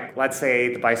 So like, let's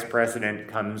say the vice president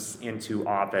comes into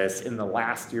office in the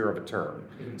last year of a term.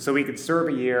 So he could serve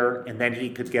a year and then he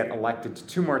could get elected to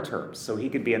 2 more terms. So he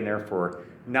could be in there for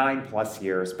 9+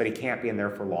 years, but he can't be in there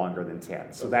for longer than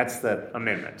 10. So that's the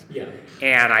amendment. Yeah,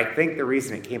 And I think the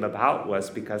reason it came about was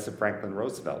because of Franklin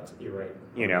Roosevelt. you're right.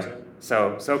 You know,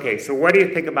 100%. so okay. So what do you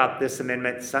think about this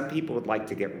amendment? Some people would like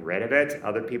to get rid of it.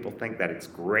 Other people think that it's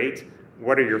great.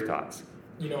 What are your thoughts?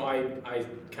 I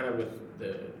kind of with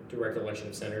the direct election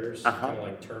of senators, Uh-huh. kind of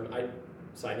like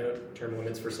side note, term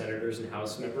limits for senators and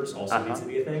House members also Uh-huh. needs to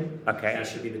be a thing. Okay. That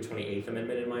should be the 28th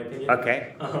Amendment in my opinion.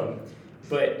 Okay.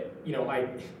 But,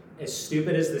 as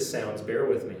stupid as this sounds, bear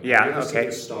with me. Yeah, Have you ever okay. seen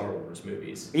the Star Wars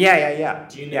movies? Yeah.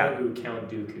 Do you know Yeah. who Count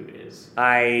Dooku is?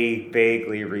 I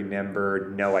vaguely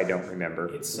remember. No, I don't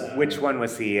remember. It's, Which one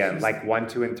was he? Like 1,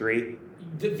 2, and 3?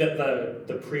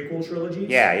 The prequel trilogies?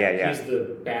 Yeah. He's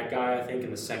the bad guy, I think, in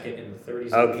the second and the third.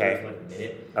 He's Okay. for like a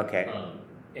minute. Okay.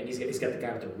 And he's got the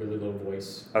guy with the really low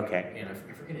voice. Okay. And I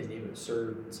forget his name. It was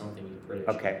Sir something. He's British.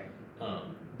 Okay.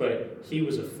 But he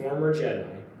was a former Jedi.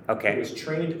 He Okay. was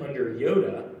trained under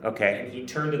Yoda. Okay. And he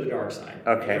turned to the dark side.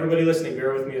 Okay. And everybody listening,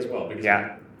 bear with me as well, because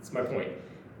Yeah. that's my point.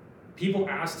 People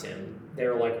asked him, they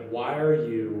were like, why are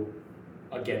you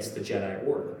against the Jedi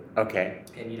Order. Okay.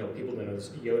 And people don't know this.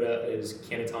 Yoda is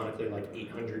canonically like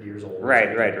 800 years old. Right.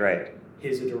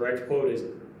 His direct quote is,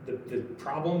 the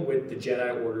problem with the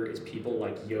Jedi Order is people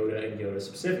like Yoda and Yoda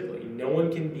specifically. No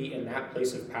one can be in that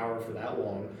place of power for that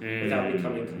long without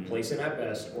becoming complacent at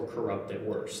best or corrupt at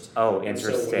worst. Oh, and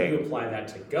interesting. So when you apply that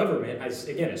to government,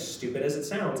 again, as stupid as it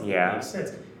sounds, it makes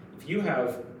sense. If you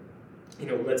have,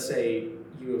 let's say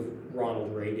you have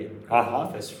Ronald Reagan in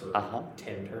office for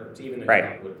 10 terms, even though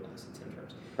Trump would have lasted 10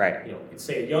 terms. Right.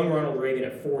 Say a young Ronald Reagan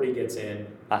at 40 gets in,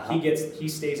 he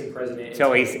stays in president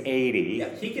until he's 80. Yeah,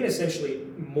 he can essentially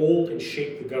mold and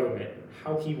shape the government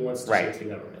how he wants to shape the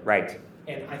government. Right.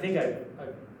 And I think I've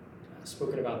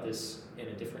spoken about this in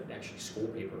a different school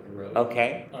paper I wrote.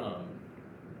 Okay.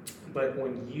 But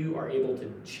when you are able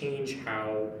to change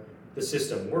how the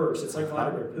system works, it's like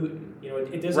Vladimir Putin.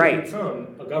 It doesn't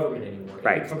become a government anymore.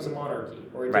 It becomes a monarchy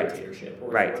or a dictatorship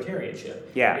or a authoritarianship.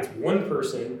 Yeah. It's one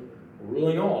person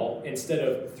ruling all instead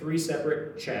of 3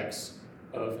 separate checks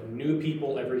of new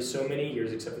people every so many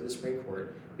years, except for the Supreme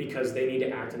Court, because they need to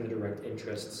act in the direct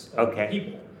interests of the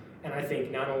people. And I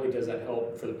think not only does that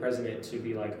help for the president to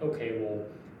be like, okay, well,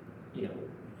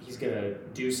 he's going to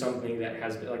do something that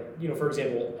has, for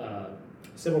example,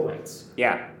 civil rights.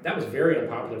 Yeah. That was very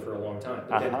unpopular for a long time.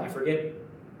 But then I forget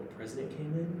what president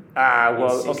came in.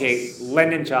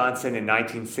 Lyndon Johnson in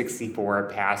 1964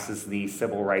 passes the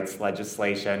civil rights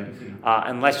legislation.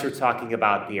 Unless you're talking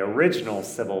about the original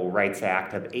Civil Rights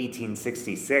Act of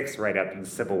 1866, right up in the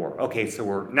Civil War. Okay, so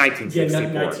we're 1964.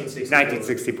 Yeah,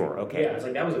 1964. Okay. Yeah, it's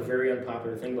like that was a very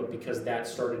unpopular thing, but because that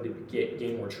started to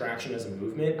gain more traction as a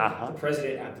movement, the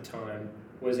president at the time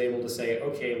was able to say,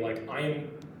 okay, like I am,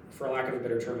 for lack of a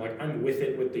better term, like I'm with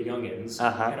it with the youngins,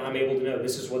 and I'm able to know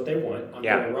this is what they want. I'm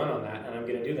going to run on that, and I'm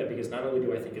going to do that because not only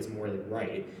do I think it's morally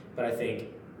right, but I think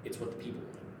it's what the people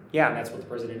want. Yeah. And that's what the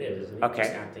president is, isn't he?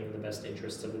 Just acting in the best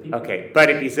interests of the people. Okay,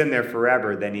 but if he's in there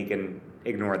forever, then he can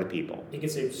ignore the people. He can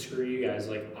say, screw you guys,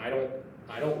 like I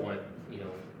don't want,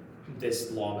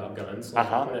 this law about guns. Like,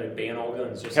 I'm going to ban all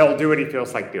guns. He'll do what he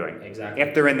feels like doing. Exactly.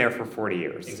 If they're in there for 40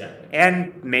 years. Exactly.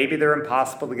 And maybe they're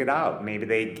impossible to get out. Maybe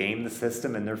they game the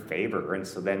system in their favor, and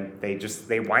so then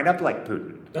they wind up like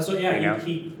Putin. That's what.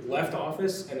 He left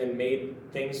office and then made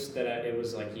things that it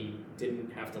was like he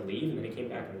didn't have to leave, and then he came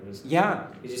back and it was. Yeah.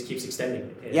 He just keeps extending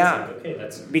it. And it's like, okay,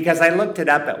 that's. Because I looked it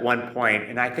up at one point,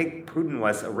 and I think Putin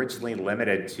was originally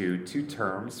limited to 2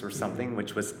 terms or something,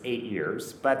 which was 8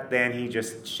 years, but then he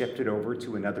just shifted over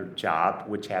to another job,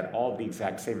 which had all the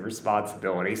exact same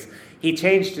responsibilities. He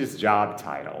changed his job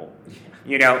title,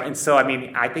 and so,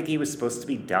 I think he was supposed to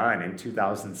be done in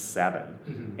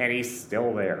 2007, and he's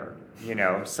still there,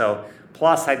 so,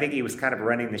 plus I think he was kind of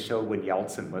running the show when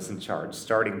Yeltsin was in charge,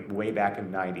 starting way back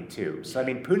in 92. So,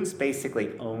 Putin's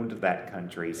basically owned that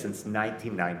country since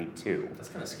 1992. That's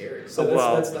kind of scary. So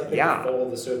that's like the fall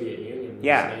of the Soviet Union.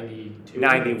 Yeah. 92.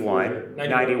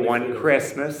 91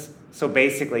 Christmas. So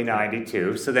basically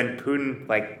 92. So then Putin,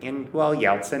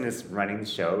 Yeltsin is running the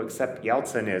show, except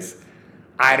Yeltsin is,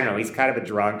 I don't know, he's kind of a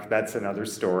drunk. That's another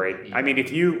story.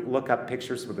 If you look up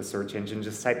pictures with a search engine,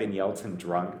 just type in Yeltsin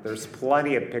drunk, there's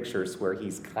plenty of pictures where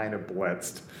he's kind of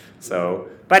blitzed. So,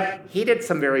 but he did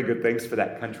some very good things for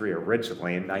that country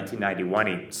originally. In 1991,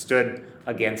 he stood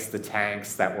against the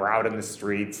tanks that were out in the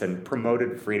streets and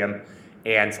promoted freedom.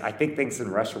 And I think things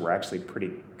in Russia were actually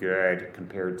pretty good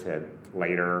compared to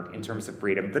later in terms of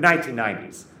freedom. The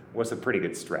 1990s was a pretty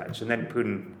good stretch. And then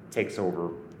Putin takes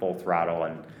over full throttle,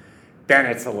 and then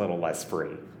it's a little less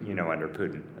free, under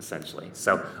Putin, essentially.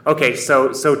 So, okay,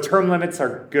 so term limits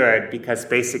are good because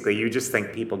basically you just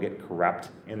think people get corrupt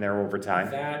in there over time.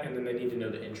 That, and then they need to know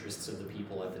the interests of the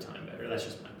people at the time better. That's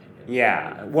just my opinion.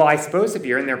 Yeah. Well, I suppose if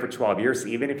you're in there for 12 years,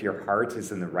 even if your heart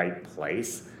is in the right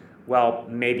place, well,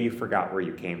 maybe you forgot where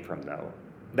you came from, though.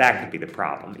 That could be the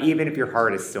problem, even if your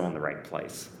heart is still in the right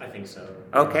place. I think so.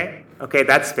 Okay,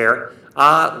 that's fair.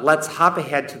 Let's hop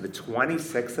ahead to the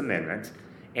 26th Amendment,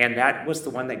 and that was the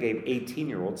one that gave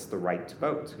 18-year-olds the right to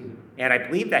vote. Mm-hmm. And I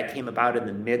believe that came about in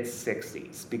the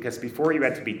mid-'60s, because before you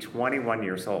had to be 21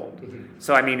 years old. Mm-hmm.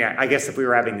 So, I guess if we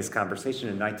were having this conversation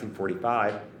in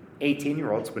 1945,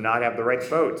 18-year-olds would not have the right to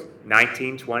vote.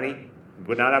 19, 20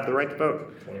 would not have the right to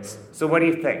vote. 21. So what do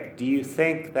you think? Do you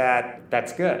think that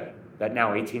that's good? That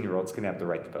now 18-year-olds can have the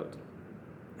right to vote?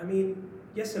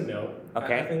 Yes and no.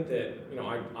 Okay. I think that,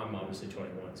 I'm obviously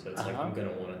 21, so it's like I'm going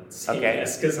to want to say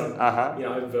yes because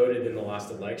I voted in the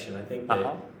last election. I think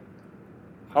that...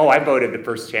 I voted the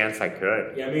first chance I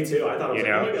could. Yeah, me too. I thought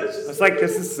it was I was like,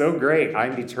 this is so great.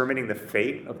 I'm determining the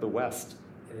fate of the West.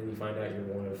 and then you find out you're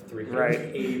one of Right.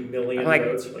 380 million I'm like,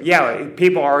 votes. You're like, yeah,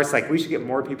 people are always like, we should get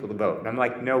more people to vote. And I'm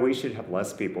like, no, we should have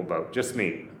less people vote. Just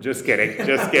me. Just kidding.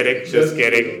 Just kidding. Just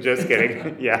kidding. Just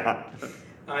kidding. Yeah.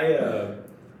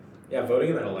 Voting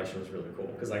in that election was really cool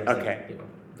because Okay.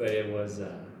 but it was,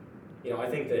 I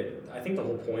think the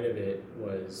whole point of it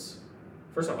was,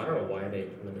 first off, I don't know why they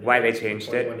limited Why they it from changed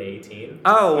 21 it? to 18.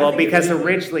 Oh, I well, think it because really-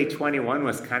 originally 21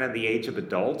 was kind of the age of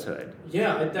adulthood.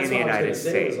 Yeah, that's in what the I was United going to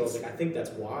say. Was I was States. like, I think that's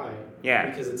why. Yeah.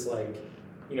 Because it's like,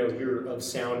 you're of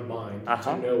sound mind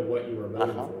Uh-huh. to know what you are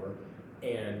voting Uh-huh. for,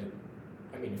 and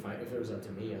I mean, if it was up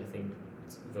to me, I think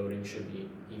voting should be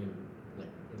even like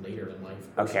later in life.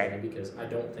 Okay. personally, Because I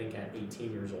don't think at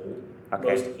 18 years old, Okay.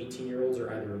 most 18-year-olds are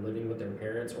either living with their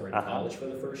parents or in Uh-huh. college for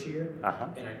the first year, Uh-huh.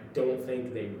 and I don't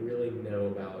think they really know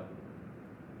about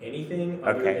anything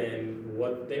other Okay. than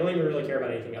what they don't even really care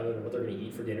about anything other than what they're going to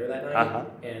eat for dinner that night Uh-huh.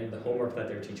 and the homework that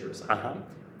their teacher assigned. Uh-huh.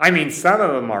 I mean, some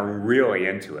of them are really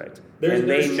into it. And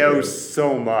they There's know true.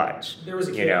 so much. There was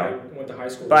a You kid know. I went to high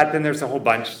school But with. then there's a whole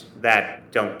bunch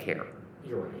that don't care.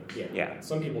 You're right. Yeah. Yeah.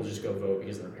 Some people just go vote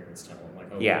because their parents tell them, like,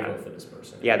 oh, Yeah. go vote for this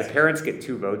person. Yeah, the It's- parents get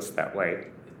 2 votes that way.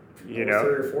 You or know?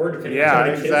 3 or 4, depending on Yeah, how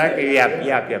many kids exactly. they Yeah, have.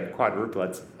 yeah, yeah,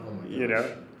 quadruplets. Oh my gosh. You know?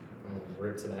 Oh,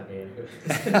 rip to that man.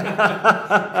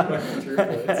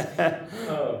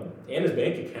 And his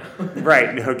bank account.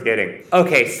 Right, no kidding.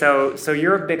 Okay, so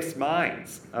you're of mixed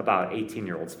minds about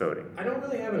 18-year-olds voting. I don't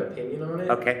really have an opinion on it.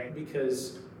 Okay.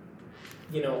 Because,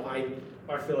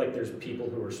 I feel like there's people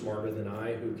who are smarter than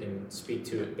I who can speak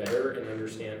to it better and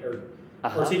understand or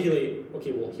Uh-huh. articulate.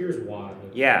 Okay, well, here's why.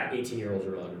 Yeah. 18-year-olds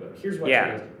are allowed to vote. Here's why.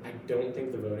 Yeah. I don't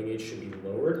think the voting age should be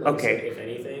lowered. Like I Okay. said, if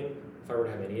anything, if I were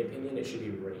to have any opinion, it should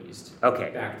be raised Okay.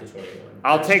 back to 21.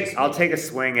 I'll That's take just I'll me. take a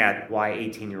swing at why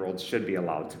 18-year-olds should be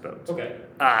allowed to vote. Okay.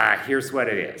 Here's what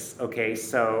it is. Okay,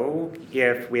 so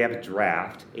if we have a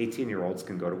draft, 18-year-olds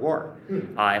can go to war.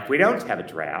 If we don't have a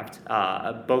draft,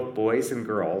 both boys and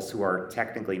girls who are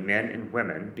technically men and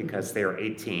women, because they are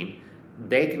 18,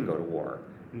 they can go to war.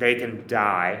 They can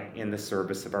die in the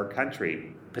service of our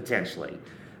country, potentially.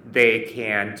 They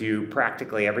can do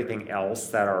practically everything else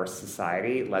that our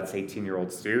society lets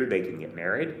 18-year-olds do. They can get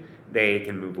married. They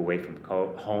can move away from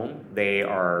home. They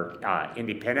are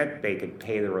independent. They can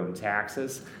pay their own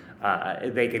taxes.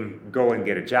 They can go and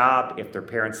get a job. If their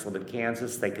parents live in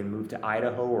Kansas, they can move to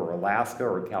Idaho or Alaska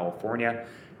or California.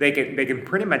 They can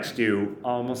pretty much do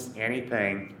almost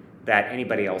anything that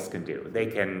anybody else can do. They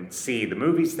can see the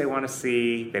movies they want to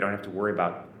see. They don't have to worry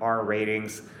about R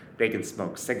ratings. They can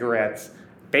smoke cigarettes.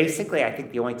 Basically, I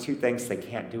think the only 2 things they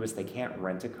can't do is they can't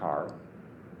rent a car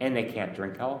and they can't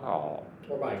drink alcohol.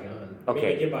 Or buy a gun.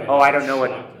 Okay. I can buy I don't know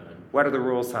shotgun. what are the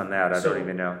rules on that? I So, don't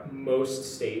even know.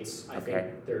 Most states, I Okay.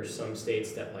 think there's some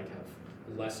states that like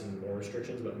have less and more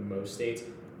restrictions, but most states,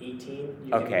 18,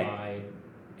 you Okay. can buy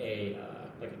a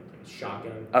like a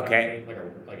shotgun. Okay.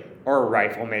 Like Or a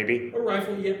rifle, maybe. a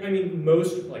rifle. Yeah, I mean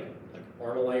most like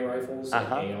Armalite rifles,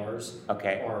 Uh-huh. like ARs,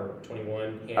 Okay. are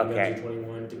 21. Handguns Okay. are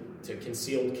 21. To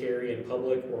concealed carry in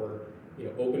public or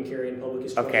open carry in public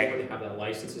is 21. Okay. To have that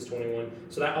license is 21.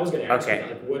 So that I was going to ask Okay.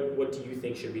 you, like, what do you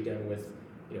think should be done with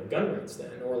gun rights then,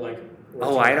 or like?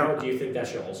 Oh, I don't- Do you think that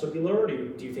should also be lower? Or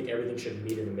do you think everything should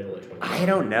meet in the middle at 21? I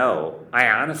don't know. I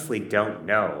honestly don't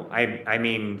know. I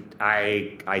mean,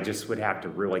 I just would have to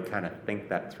really kind of think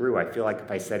that through. I feel like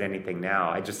if I said anything now,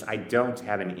 I don't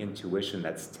have an intuition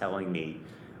that's telling me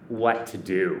what to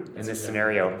do in That's this exactly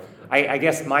scenario. right. I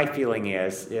guess my feeling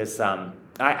is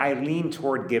I lean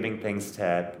toward giving things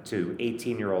to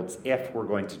 18-year-olds if we're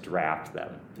going to draft them.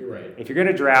 You're right. If you're going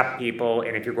to draft people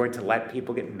and if you're going to let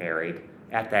people get married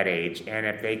at that age, and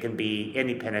if they can be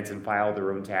independent and file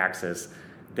their own taxes,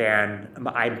 then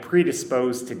I'm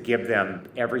predisposed to give them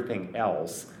everything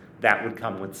else that would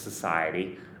come with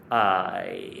society,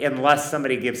 unless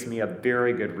somebody gives me a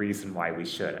very good reason why we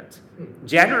shouldn't.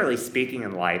 Generally speaking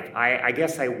in life, I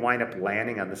guess I wind up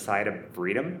landing on the side of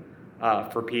freedom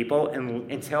for people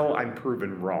until I'm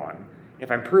proven wrong. If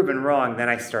I'm proven wrong, then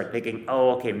I start thinking,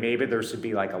 oh, okay, maybe there should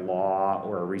be like a law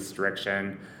or a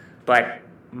restriction. But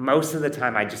most of the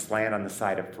time, I just land on the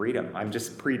side of freedom. I'm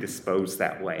just predisposed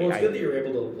that way. Well, it's good that you're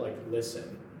able to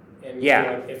listen. And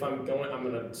Yeah. if I'm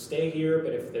going to stay here,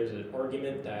 but if there's an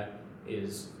argument that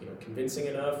is convincing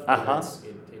enough. Uh-huh.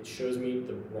 It shows me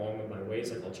the wrong of my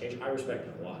ways. Like I'll change. I respect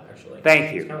it a lot, actually.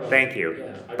 Thank you, Like, thank you.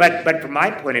 Yeah, But from my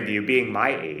point of view, being my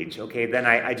age, okay, then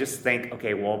I just think,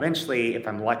 okay, well, eventually, if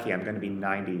I'm lucky, I'm going to be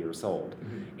 90 years old.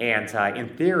 And in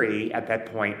theory, at that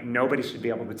point, nobody should be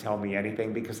able to tell me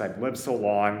anything because I've lived so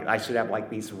long. I should have like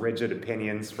these rigid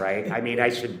opinions, right? I mean, I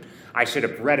should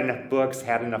have read enough books,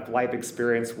 had enough life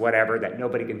experience, whatever, that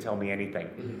nobody can tell me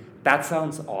anything. That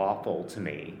sounds awful to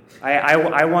me.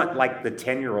 I want like the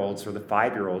 10-year-olds or the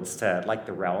 5-year-olds to, like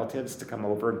the relatives, to come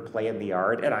over and play in the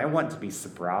yard, and I want to be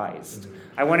surprised.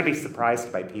 I want to be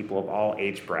surprised by people of all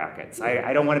age brackets.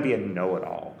 I don't want to be a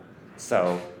know-it-all.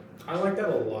 So I like that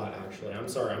a lot, actually. I'm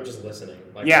sorry, I'm just listening.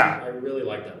 Like, yeah. I really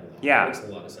like that a lot. Yeah. It makes a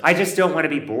lot of sense. I just don't want to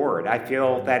be bored. I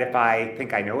feel that if I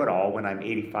think I know it all when I'm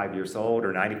 85 years old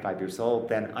or 95 years old,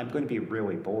 then I'm going to be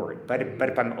really bored. But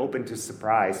if I'm open to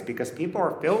surprise, because people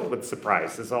are filled with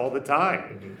surprises all the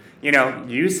time.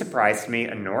 You surprised me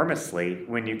enormously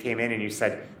when you came in and you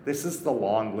said, this is the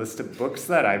long list of books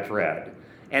that I've read.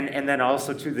 And then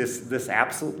also to this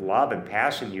absolute love and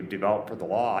passion you've developed for the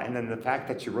law, and then the fact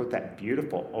that you wrote that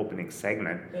beautiful opening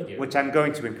segment, which I'm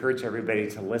going to encourage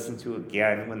everybody to listen to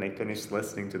again when they finish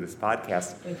listening to this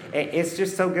podcast. It's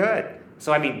just so good.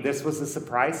 So I mean, this was a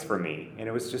surprise for me, and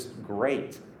it was just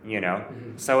great,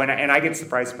 So and I get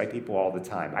surprised by people all the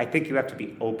time. I think you have to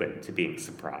be open to being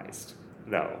surprised,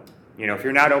 though. If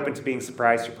you're not open to being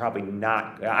surprised, you're probably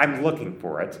not. I'm looking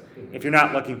for it. If you're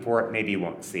not looking for it, maybe you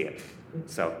won't see it.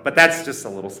 So, but that's just a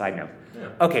little side note. Yeah.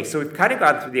 Okay, so we've kind of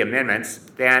gone through the amendments.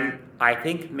 Then I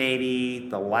think maybe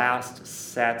the last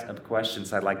set of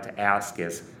questions I'd like to ask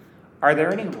is, are there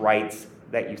any rights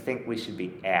that you think we should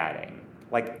be adding,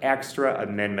 like extra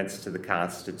amendments to the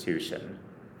Constitution?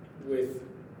 I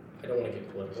don't want to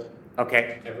get political.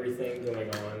 Okay. Everything going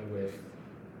on with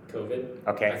COVID.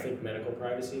 Okay. I think medical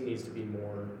privacy needs to be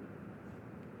more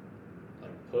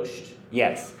pushed.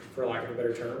 Yes. For lack of a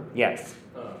better term. Yes.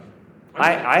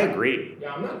 I agree.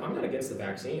 Yeah, I'm not against the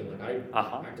vaccine. Like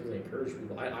I actively encourage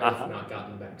people. I have not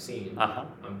gotten the vaccine.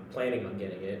 I'm planning on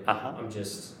getting it. I'm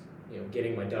just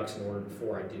getting my ducks in order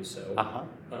before I do so.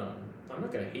 I'm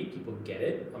not going to hate people who get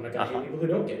it. I'm not going to hate people who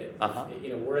don't get it.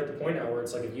 We're at the point now where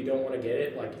it's like if you don't want to get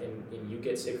it, like and you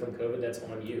get sick from COVID, that's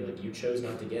on you. Like you chose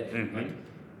not to get it. Like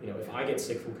if I get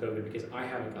sick from COVID because I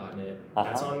haven't gotten it,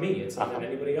 that's on me. It's not on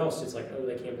anybody else. It's like, oh,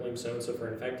 they can't blame so-and-so for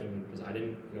infecting me because I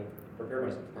didn't, prepare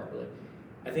myself properly.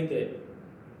 I think that,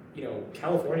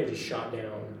 California just shot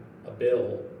down a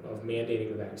bill of mandating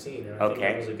the vaccine, and I think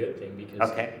that was a good thing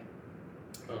because I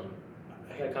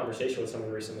had a conversation with someone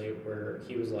recently where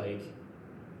he was like,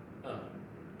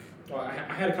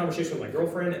 I had a conversation with my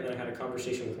girlfriend, and then I had a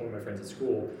conversation with one of my friends at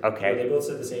school. Where they both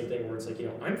said the same thing, where it's like,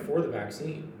 I'm for the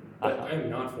vaccine, but I am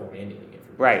not for mandating it.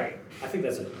 Right. I think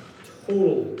that's a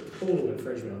total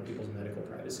infringement on people's medical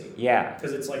privacy. Yeah.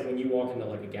 Because it's like when you walk into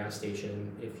like a gas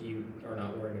station, if you are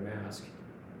not wearing a mask,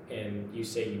 and you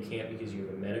say you can't because you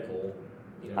have a medical,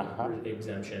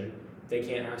 exemption, they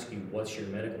can't ask you what's your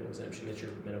medical exemption. It's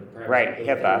your medical privacy. Right. With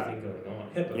HIPAA. everything going on.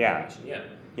 HIPAA. Yeah.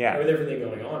 Yeah. With everything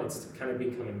going on, it's kind of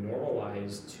becoming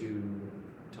normalized to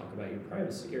talk about your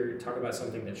privacy or talk about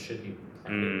something that should be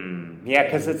private. Yeah,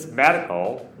 because it's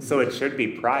medical, so it should be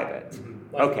private.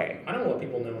 Okay. I don't want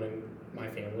people knowing my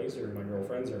family's or my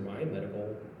girlfriend's or my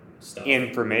medical stuff.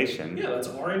 Information. Yeah, that's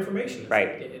our information.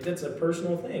 That's a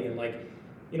personal thing. And like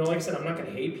I said, I'm not going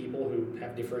to hate people who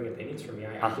have differing opinions from me.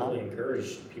 I actively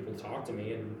encourage people to talk to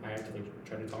me, and I actively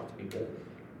try to talk to people.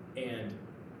 And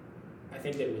I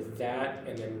think that with that,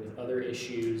 and then with other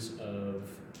issues of,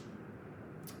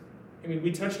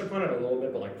 we touched upon it a little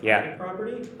bit, but like private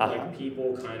property, like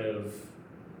people kind of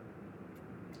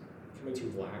becoming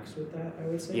too lax with that, I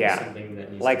would say. Yeah, something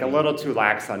that needs like a little too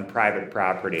lax on private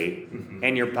property,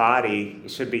 and your body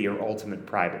should be your ultimate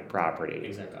private property.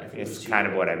 Exactly. I think it's kind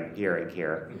of what I'm hearing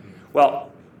here.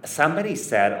 Well, somebody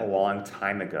said a long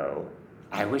time ago,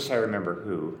 I wish I remember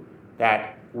who,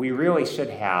 that we really should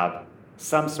have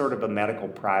some sort of a medical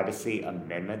privacy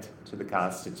amendment to the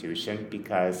Constitution,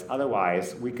 because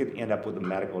otherwise we could end up with a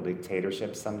medical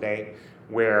dictatorship someday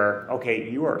where,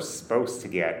 you are supposed to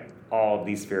get all of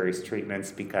these various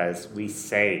treatments because we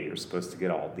say you're supposed to get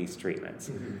all of these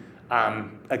treatments.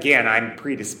 Again, I'm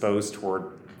predisposed toward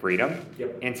freedom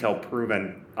until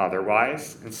proven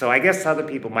otherwise. And so I guess other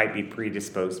people might be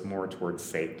predisposed more towards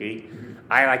safety.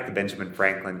 I like the Benjamin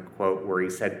Franklin quote where he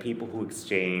said people who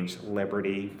exchange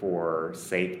liberty for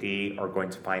safety are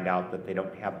going to find out that they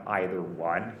don't have either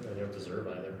one. They don't deserve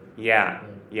either. Yeah,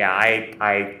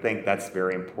 I think that's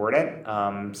very important.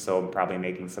 So I'm probably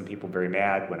making some people very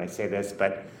mad when I say this,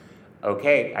 but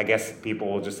okay, I guess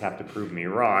people will just have to prove me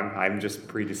wrong. I'm just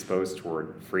predisposed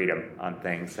toward freedom on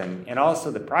things. And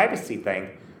also the privacy thing,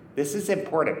 this is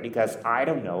important because I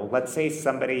don't know, let's say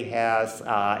somebody has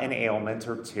an ailment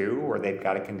or two, or they've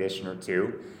got a condition or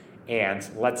two, and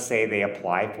let's say they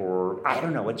apply for, I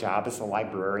don't know, a job as a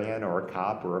librarian or a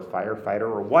cop or a firefighter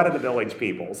or one of the village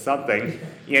people, something,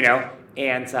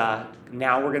 and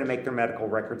now we're going to make their medical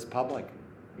records public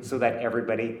so that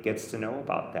everybody gets to know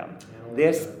about them.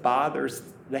 This bothers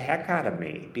the heck out of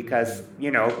me because,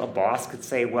 a boss could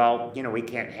say, well, we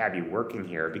can't have you working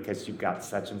here because you've got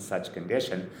such and such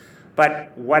condition.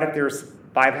 But what if there's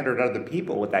 500 other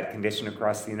people with that condition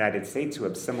across the United States who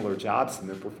have similar jobs and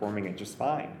they're performing it just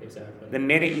fine? Exactly. The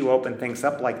minute you open things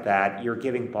up like that, you're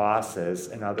giving bosses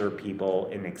and other people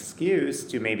an excuse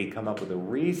to maybe come up with a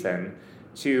reason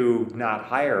to not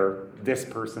hire this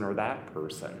person or that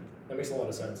person. That makes a lot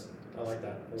of sense. I like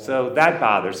that a lot. So that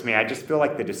bothers me. I just feel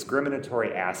like the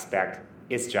discriminatory aspect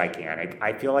is gigantic.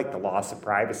 I feel like the loss of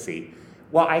privacy,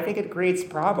 well, I think it creates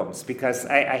problems because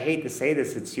I hate to say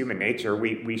this, it's human nature.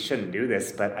 We shouldn't do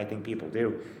this, but I think people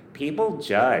do. People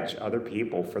judge other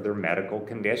people for their medical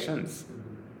conditions.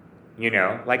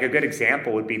 Like a good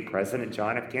example would be President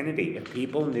John F. Kennedy. If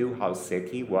people knew how sick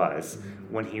he was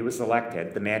when he was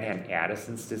elected, the man had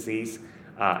Addison's disease.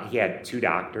 He had 2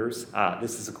 doctors.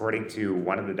 This is according to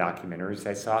one of the documentaries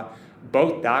I saw.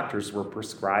 Both doctors were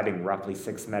prescribing roughly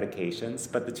 6 medications,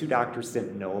 but the 2 doctors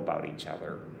didn't know about each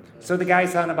other. So the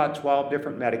guy's on about 12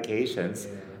 different medications.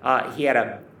 He had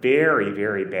a very,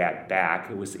 very bad back.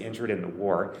 He was injured in the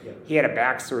war. He had a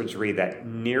back surgery that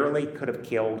nearly could have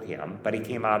killed him, but he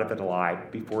came out of it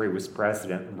alive before he was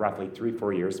president, roughly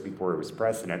 3-4 years before he was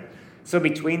president. So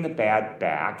between the bad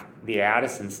back, the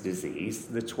Addison's disease,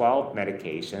 the 12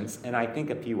 medications, and I think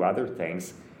a few other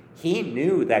things, he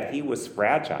knew that he was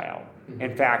fragile.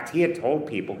 In fact, he had told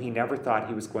people he never thought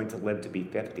he was going to live to be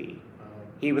 50.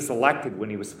 He was elected when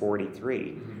he was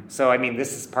 43. So,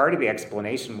 this is part of the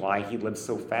explanation why he lived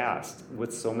so fast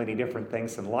with so many different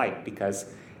things in life,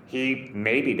 because he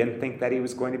maybe didn't think that he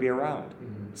was going to be around.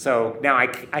 So now I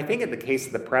think in the case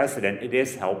of the president, it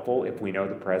is helpful if we know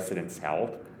the president's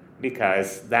health,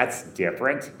 because that's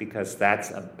different, because that's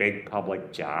a big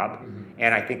public job.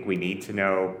 And I think we need to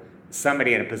know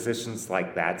somebody in a position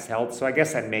like that's health. So I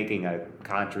guess I'm making a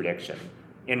contradiction,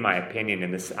 in my opinion,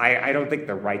 in this. I don't think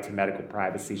the right to medical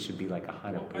privacy should be like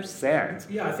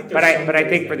 100%. Yeah, I think but I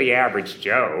think for the average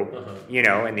Joe,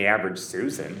 and the average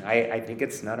Susan, I think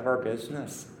it's none of our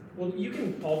business. Well, you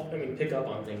can pick up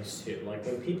on things too. Like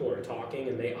when people are talking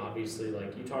and they obviously,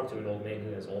 like you talk to an old man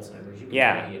who has Alzheimer's, you can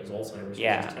tell he has Alzheimer's.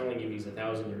 He's telling you he's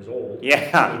 1,000 years old.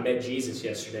 Yeah. He met Jesus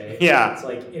yesterday. Yeah. It's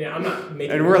like, I'm not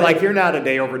making... And we're like, you're not a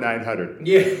day over 900.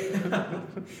 Yeah.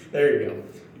 There you go.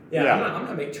 Yeah.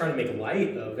 I'm not trying to make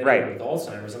light of anyone with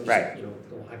Alzheimer's. I'm just, a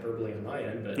little hyperbole on my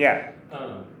end. But,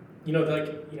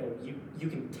 you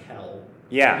can tell.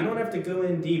 Yeah. You don't have to go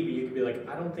in deep, but you can be like,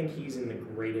 I don't think he's in the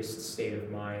greatest state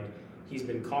of mind. He's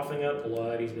been coughing up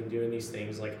blood. He's been doing these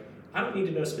things. Like, I don't need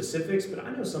to know specifics, but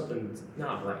I know something's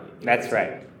not right. That's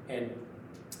right. And,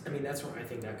 that's where I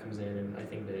think that comes in. And I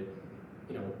think that,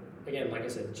 again, like I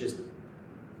said, just,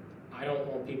 I don't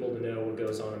want people to know what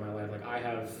goes on in my life. Like, I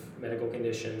have medical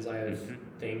conditions. I have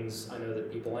things. I know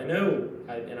that people I know,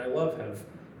 and I love, have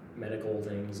medical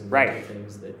things and medical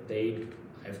things that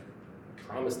I've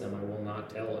promised them I will not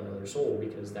tell another soul,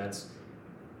 because that's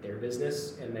their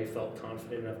business, and they felt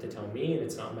confident enough to tell me, and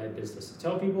it's not my business to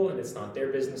tell people, and it's not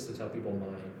their business to tell people my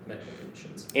medical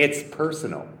conditions. It's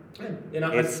personal. And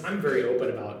I'm very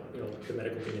open about the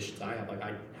medical conditions I have. Like,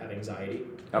 I have anxiety,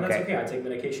 and that's okay. I take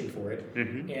medication for it,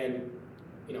 and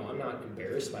I'm not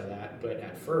embarrassed by that. But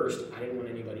at first, I didn't want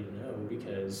anybody to know,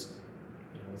 because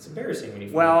it's embarrassing when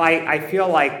you... Well, I feel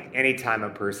like anytime a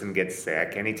person gets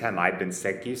sick, anytime I've been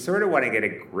sick, you sort of want to get a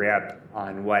grip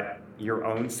on what your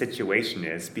own situation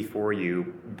is before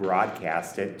you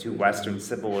broadcast it to Western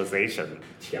civilization.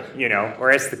 Yeah. Or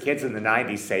as the kids in the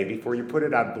 90s say, before you put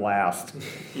it on blast,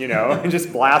 and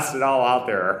just blast it all out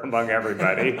there among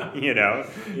everybody, Yeah.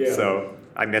 So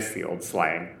I miss the old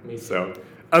slang. Me too. So,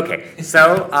 okay.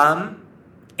 So,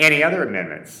 any other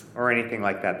amendments or anything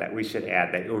like that we should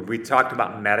add? That we talked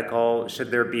about medical.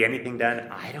 Should there be anything done?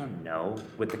 I don't know,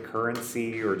 with the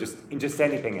currency or just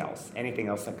anything else. Anything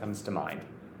else that comes to mind?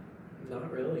 Not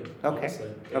really. Okay.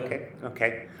 Honestly. Yeah.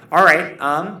 Okay. All right.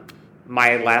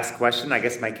 My last question, I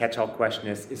guess my catch-all question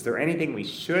is there anything we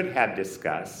should have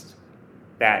discussed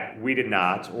that we did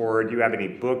not, or do you have any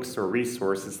books or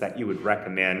resources that you would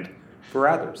recommend for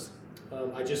others?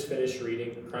 I just finished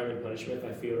reading Crime and Punishment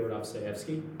by Fyodor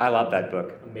Dostoevsky. I love that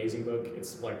book. Amazing book.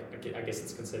 It's like, I guess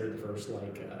it's considered the first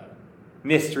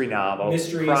mystery novel,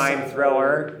 Mystery, crime sci-fi.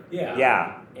 thriller. Yeah.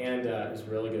 Yeah. And it was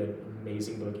really good,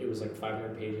 amazing book. It was like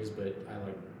 500 pages, but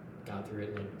I got through it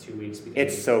in like 2 weeks because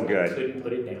It's so good. I couldn't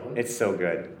put it down. It's so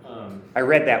good. I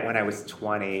read that when I was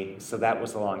 20, so that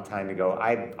was a long time ago.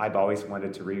 I've always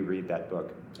wanted to reread that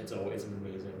book. It's always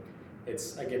amazing.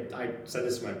 I said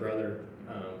this to my brother.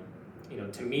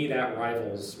 To me that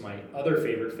rivals my other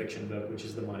favorite fiction book, which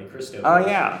is the Monte Cristo book. Oh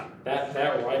yeah. That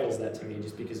rivals that to me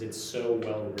just because it's so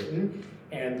well written.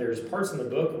 And there's parts in the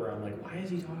book where I'm like, why is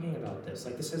he talking about this?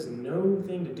 Like, this has no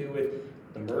thing to do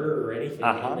with the murder or anything.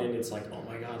 And then it's like, oh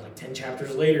my God, like 10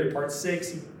 chapters later, part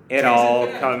 6, it all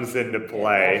comes into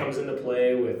play. It all comes into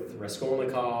play with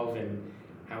Raskolnikov and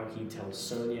how he tells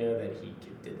Sonia that he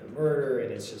did the murder.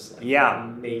 And it's just like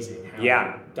amazing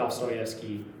how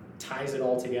Dostoevsky ties it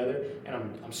all together. And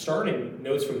I'm starting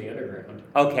Notes from the Underground.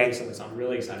 Okay. So I'm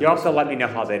really excited. You also let me know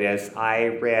how that is. I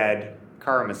read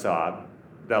Karamazov,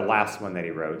 the last one that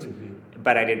he wrote,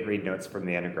 but I didn't read Notes from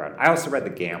the Underground. I also read The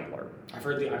Gambler. I've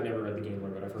never read The Gambler,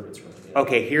 but I've heard it's really good.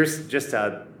 Okay, here's just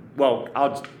I'm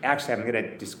going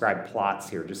to describe plots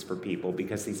here just for people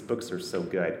because these books are so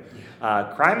good.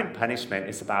 Crime and Punishment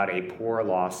is about a poor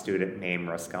law student named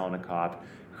Raskolnikov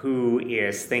who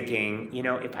is thinking,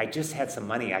 if I just had some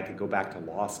money, I could go back to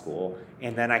law school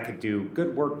and then I could do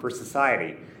good work for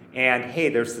society. And hey,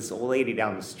 there's this old lady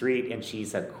down the street and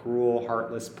she's a cruel,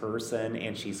 heartless person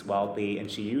and she's wealthy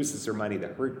and she uses her money to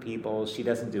hurt people. She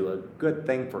doesn't do a good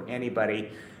thing for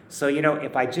anybody. So,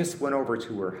 if I just went over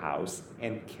to her house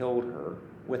and killed her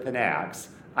with an axe,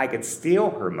 I could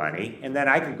steal her money and then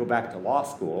I could go back to law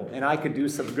school and I could do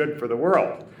some good for the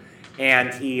world.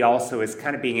 And he also is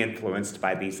kind of being influenced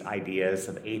by these ideas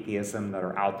of atheism that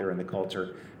are out there in the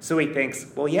culture. So he thinks,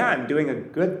 well, yeah, I'm doing a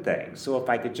good thing. So if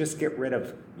I could just get rid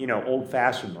of,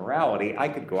 old-fashioned morality, I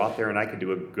could go out there and I could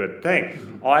do a good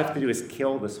thing. All I have to do is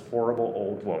kill this horrible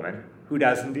old woman who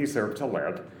doesn't deserve to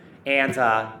live. And, if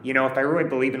I really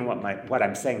believe in what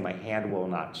I'm saying, my hand will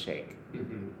not shake.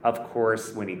 Of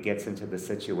course, when he gets into the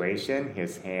situation,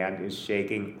 his hand is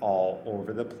shaking all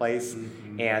over the place.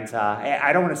 And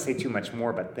I don't want to say too much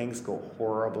more, but things go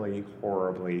horribly,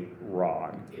 horribly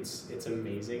wrong. It's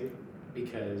amazing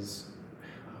because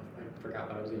I forgot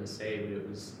what I was going to say, but it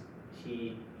was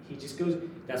he just goes.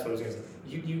 That's what I was going to say.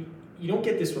 You don't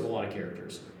get this with a lot of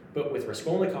characters, but with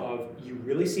Raskolnikov, you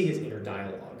really see his inner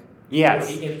dialogue.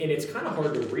 Yes. And it's kind of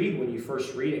hard to read when you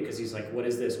first read it because he's like, what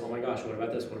is this? Oh my gosh, what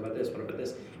about this? What about this? What about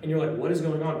this? And you're like, what is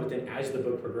going on? But then as the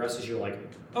book progresses, you're like,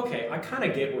 okay, I kind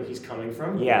of get where he's coming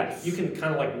from. Yes. You can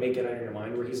kind of like make it out in your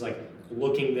mind where he's like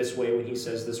looking this way when he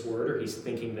says this word or he's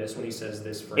thinking this when he says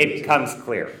this phrase. It becomes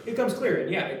clear. It becomes clear.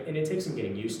 And it takes some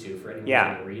getting used to for anyone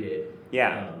who can read it.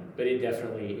 Yeah. But it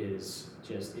definitely is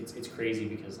just, it's crazy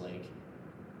because like,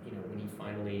 when he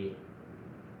finally...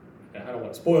 I don't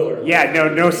want spoiler. Yeah,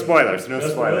 no spoilers. No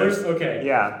spoilers. Okay.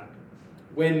 Yeah.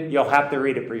 When you'll have to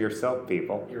read it for yourself,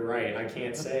 people. You're right. I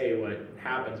can't say what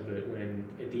happens, but when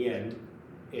at the end,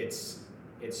 it's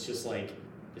just like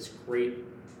this great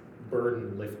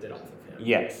burden lifted off of him.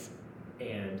 Yes.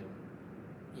 And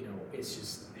it's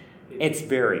just. It's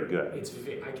very good.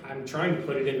 I'm trying to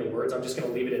put it into words. I'm just going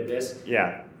to leave it at this.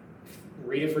 Yeah.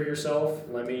 Read it for yourself.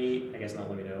 I guess not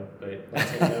let me know, but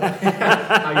let me know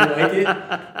how you like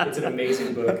it. It's an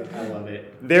amazing book. I love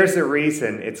it. There's a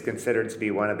reason it's considered to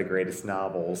be one of the greatest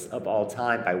novels of all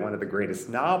time by one of the greatest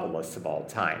novelists of all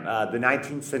time. The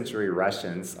 19th century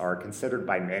Russians are considered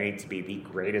by many to be the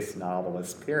greatest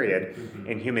novelists, period,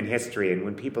 in human history. And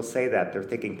when people say that, they're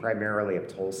thinking primarily of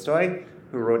Tolstoy,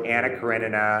 who wrote Anna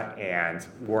Karenina and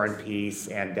War and Peace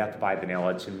and Death by the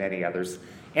Village and many others.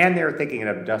 And they're thinking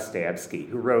of Dostoevsky,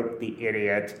 who wrote The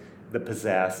Idiot, The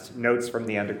Possessed, Notes from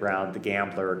the Underground, The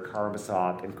Gambler,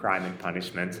 Karamazov, and Crime and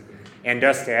Punishment. And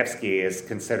Dostoevsky is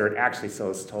considered, actually so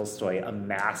is Tolstoy, a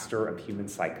master of human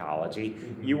psychology.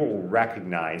 You will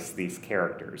recognize these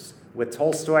characters. With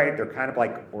Tolstoy, they're kind of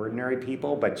like ordinary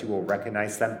people, but you will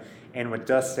recognize them. And with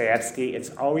Dostoevsky,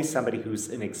 it's always somebody who's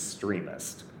an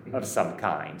extremist of some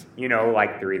kind.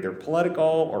 Like they're either political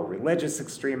or religious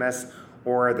extremists,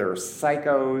 or they're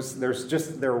psychos.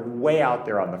 They're way out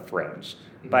there on the fringe.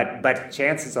 But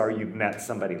chances are you've met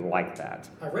somebody like that.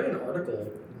 I read an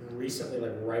article recently,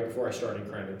 like right before I started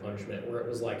Crime and Punishment, where it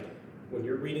was like, when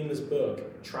you're reading this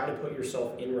book, try to put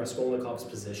yourself in Raskolnikov's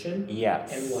position.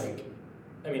 Yes.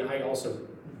 And I also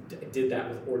did that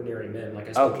with Ordinary Men. Like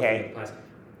I still in the class.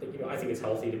 I think it's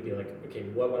healthy to be like, okay,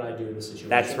 what would I do in this situation?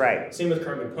 That's right. Same with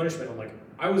Crime and Punishment. I'm like,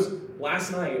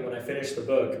 last night when I finished the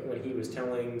book, when he was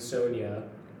telling Sonia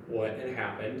what had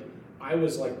happened, I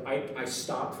was like, I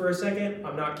stopped for a second.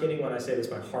 I'm not kidding when I say this.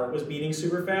 My heart was beating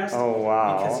super fast. Oh,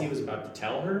 wow. Because he was about to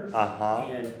tell her. Uh-huh.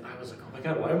 And I was like, oh my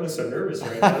God, why am I so nervous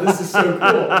right now? This is so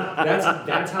cool.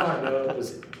 That's how I know it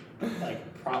was like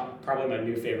probably my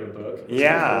new favorite book.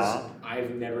 Yeah.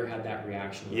 I've never had that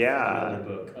reaction with Yeah. another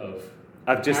book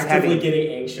Of just actively having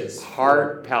getting anxious.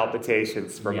 heart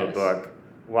palpitations from a Yes. book.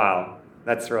 Wow.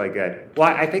 That's really good. Well,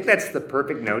 I think that's the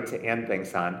perfect note to end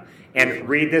things on. And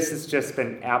Reed, this has just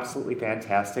been absolutely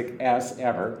fantastic as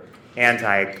ever. And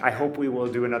I hope we will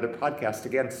do another podcast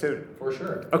again soon. For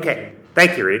sure. Okay.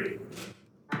 Thank you, Reed.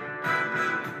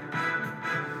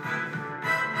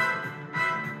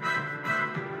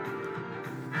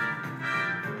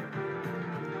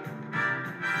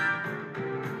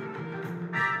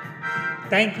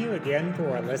 Thank you again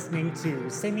for listening to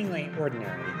Seemingly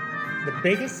Ordinary. The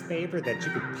biggest favor that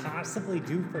you could possibly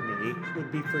do for me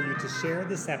would be for you to share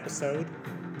this episode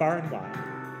far and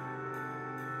wide.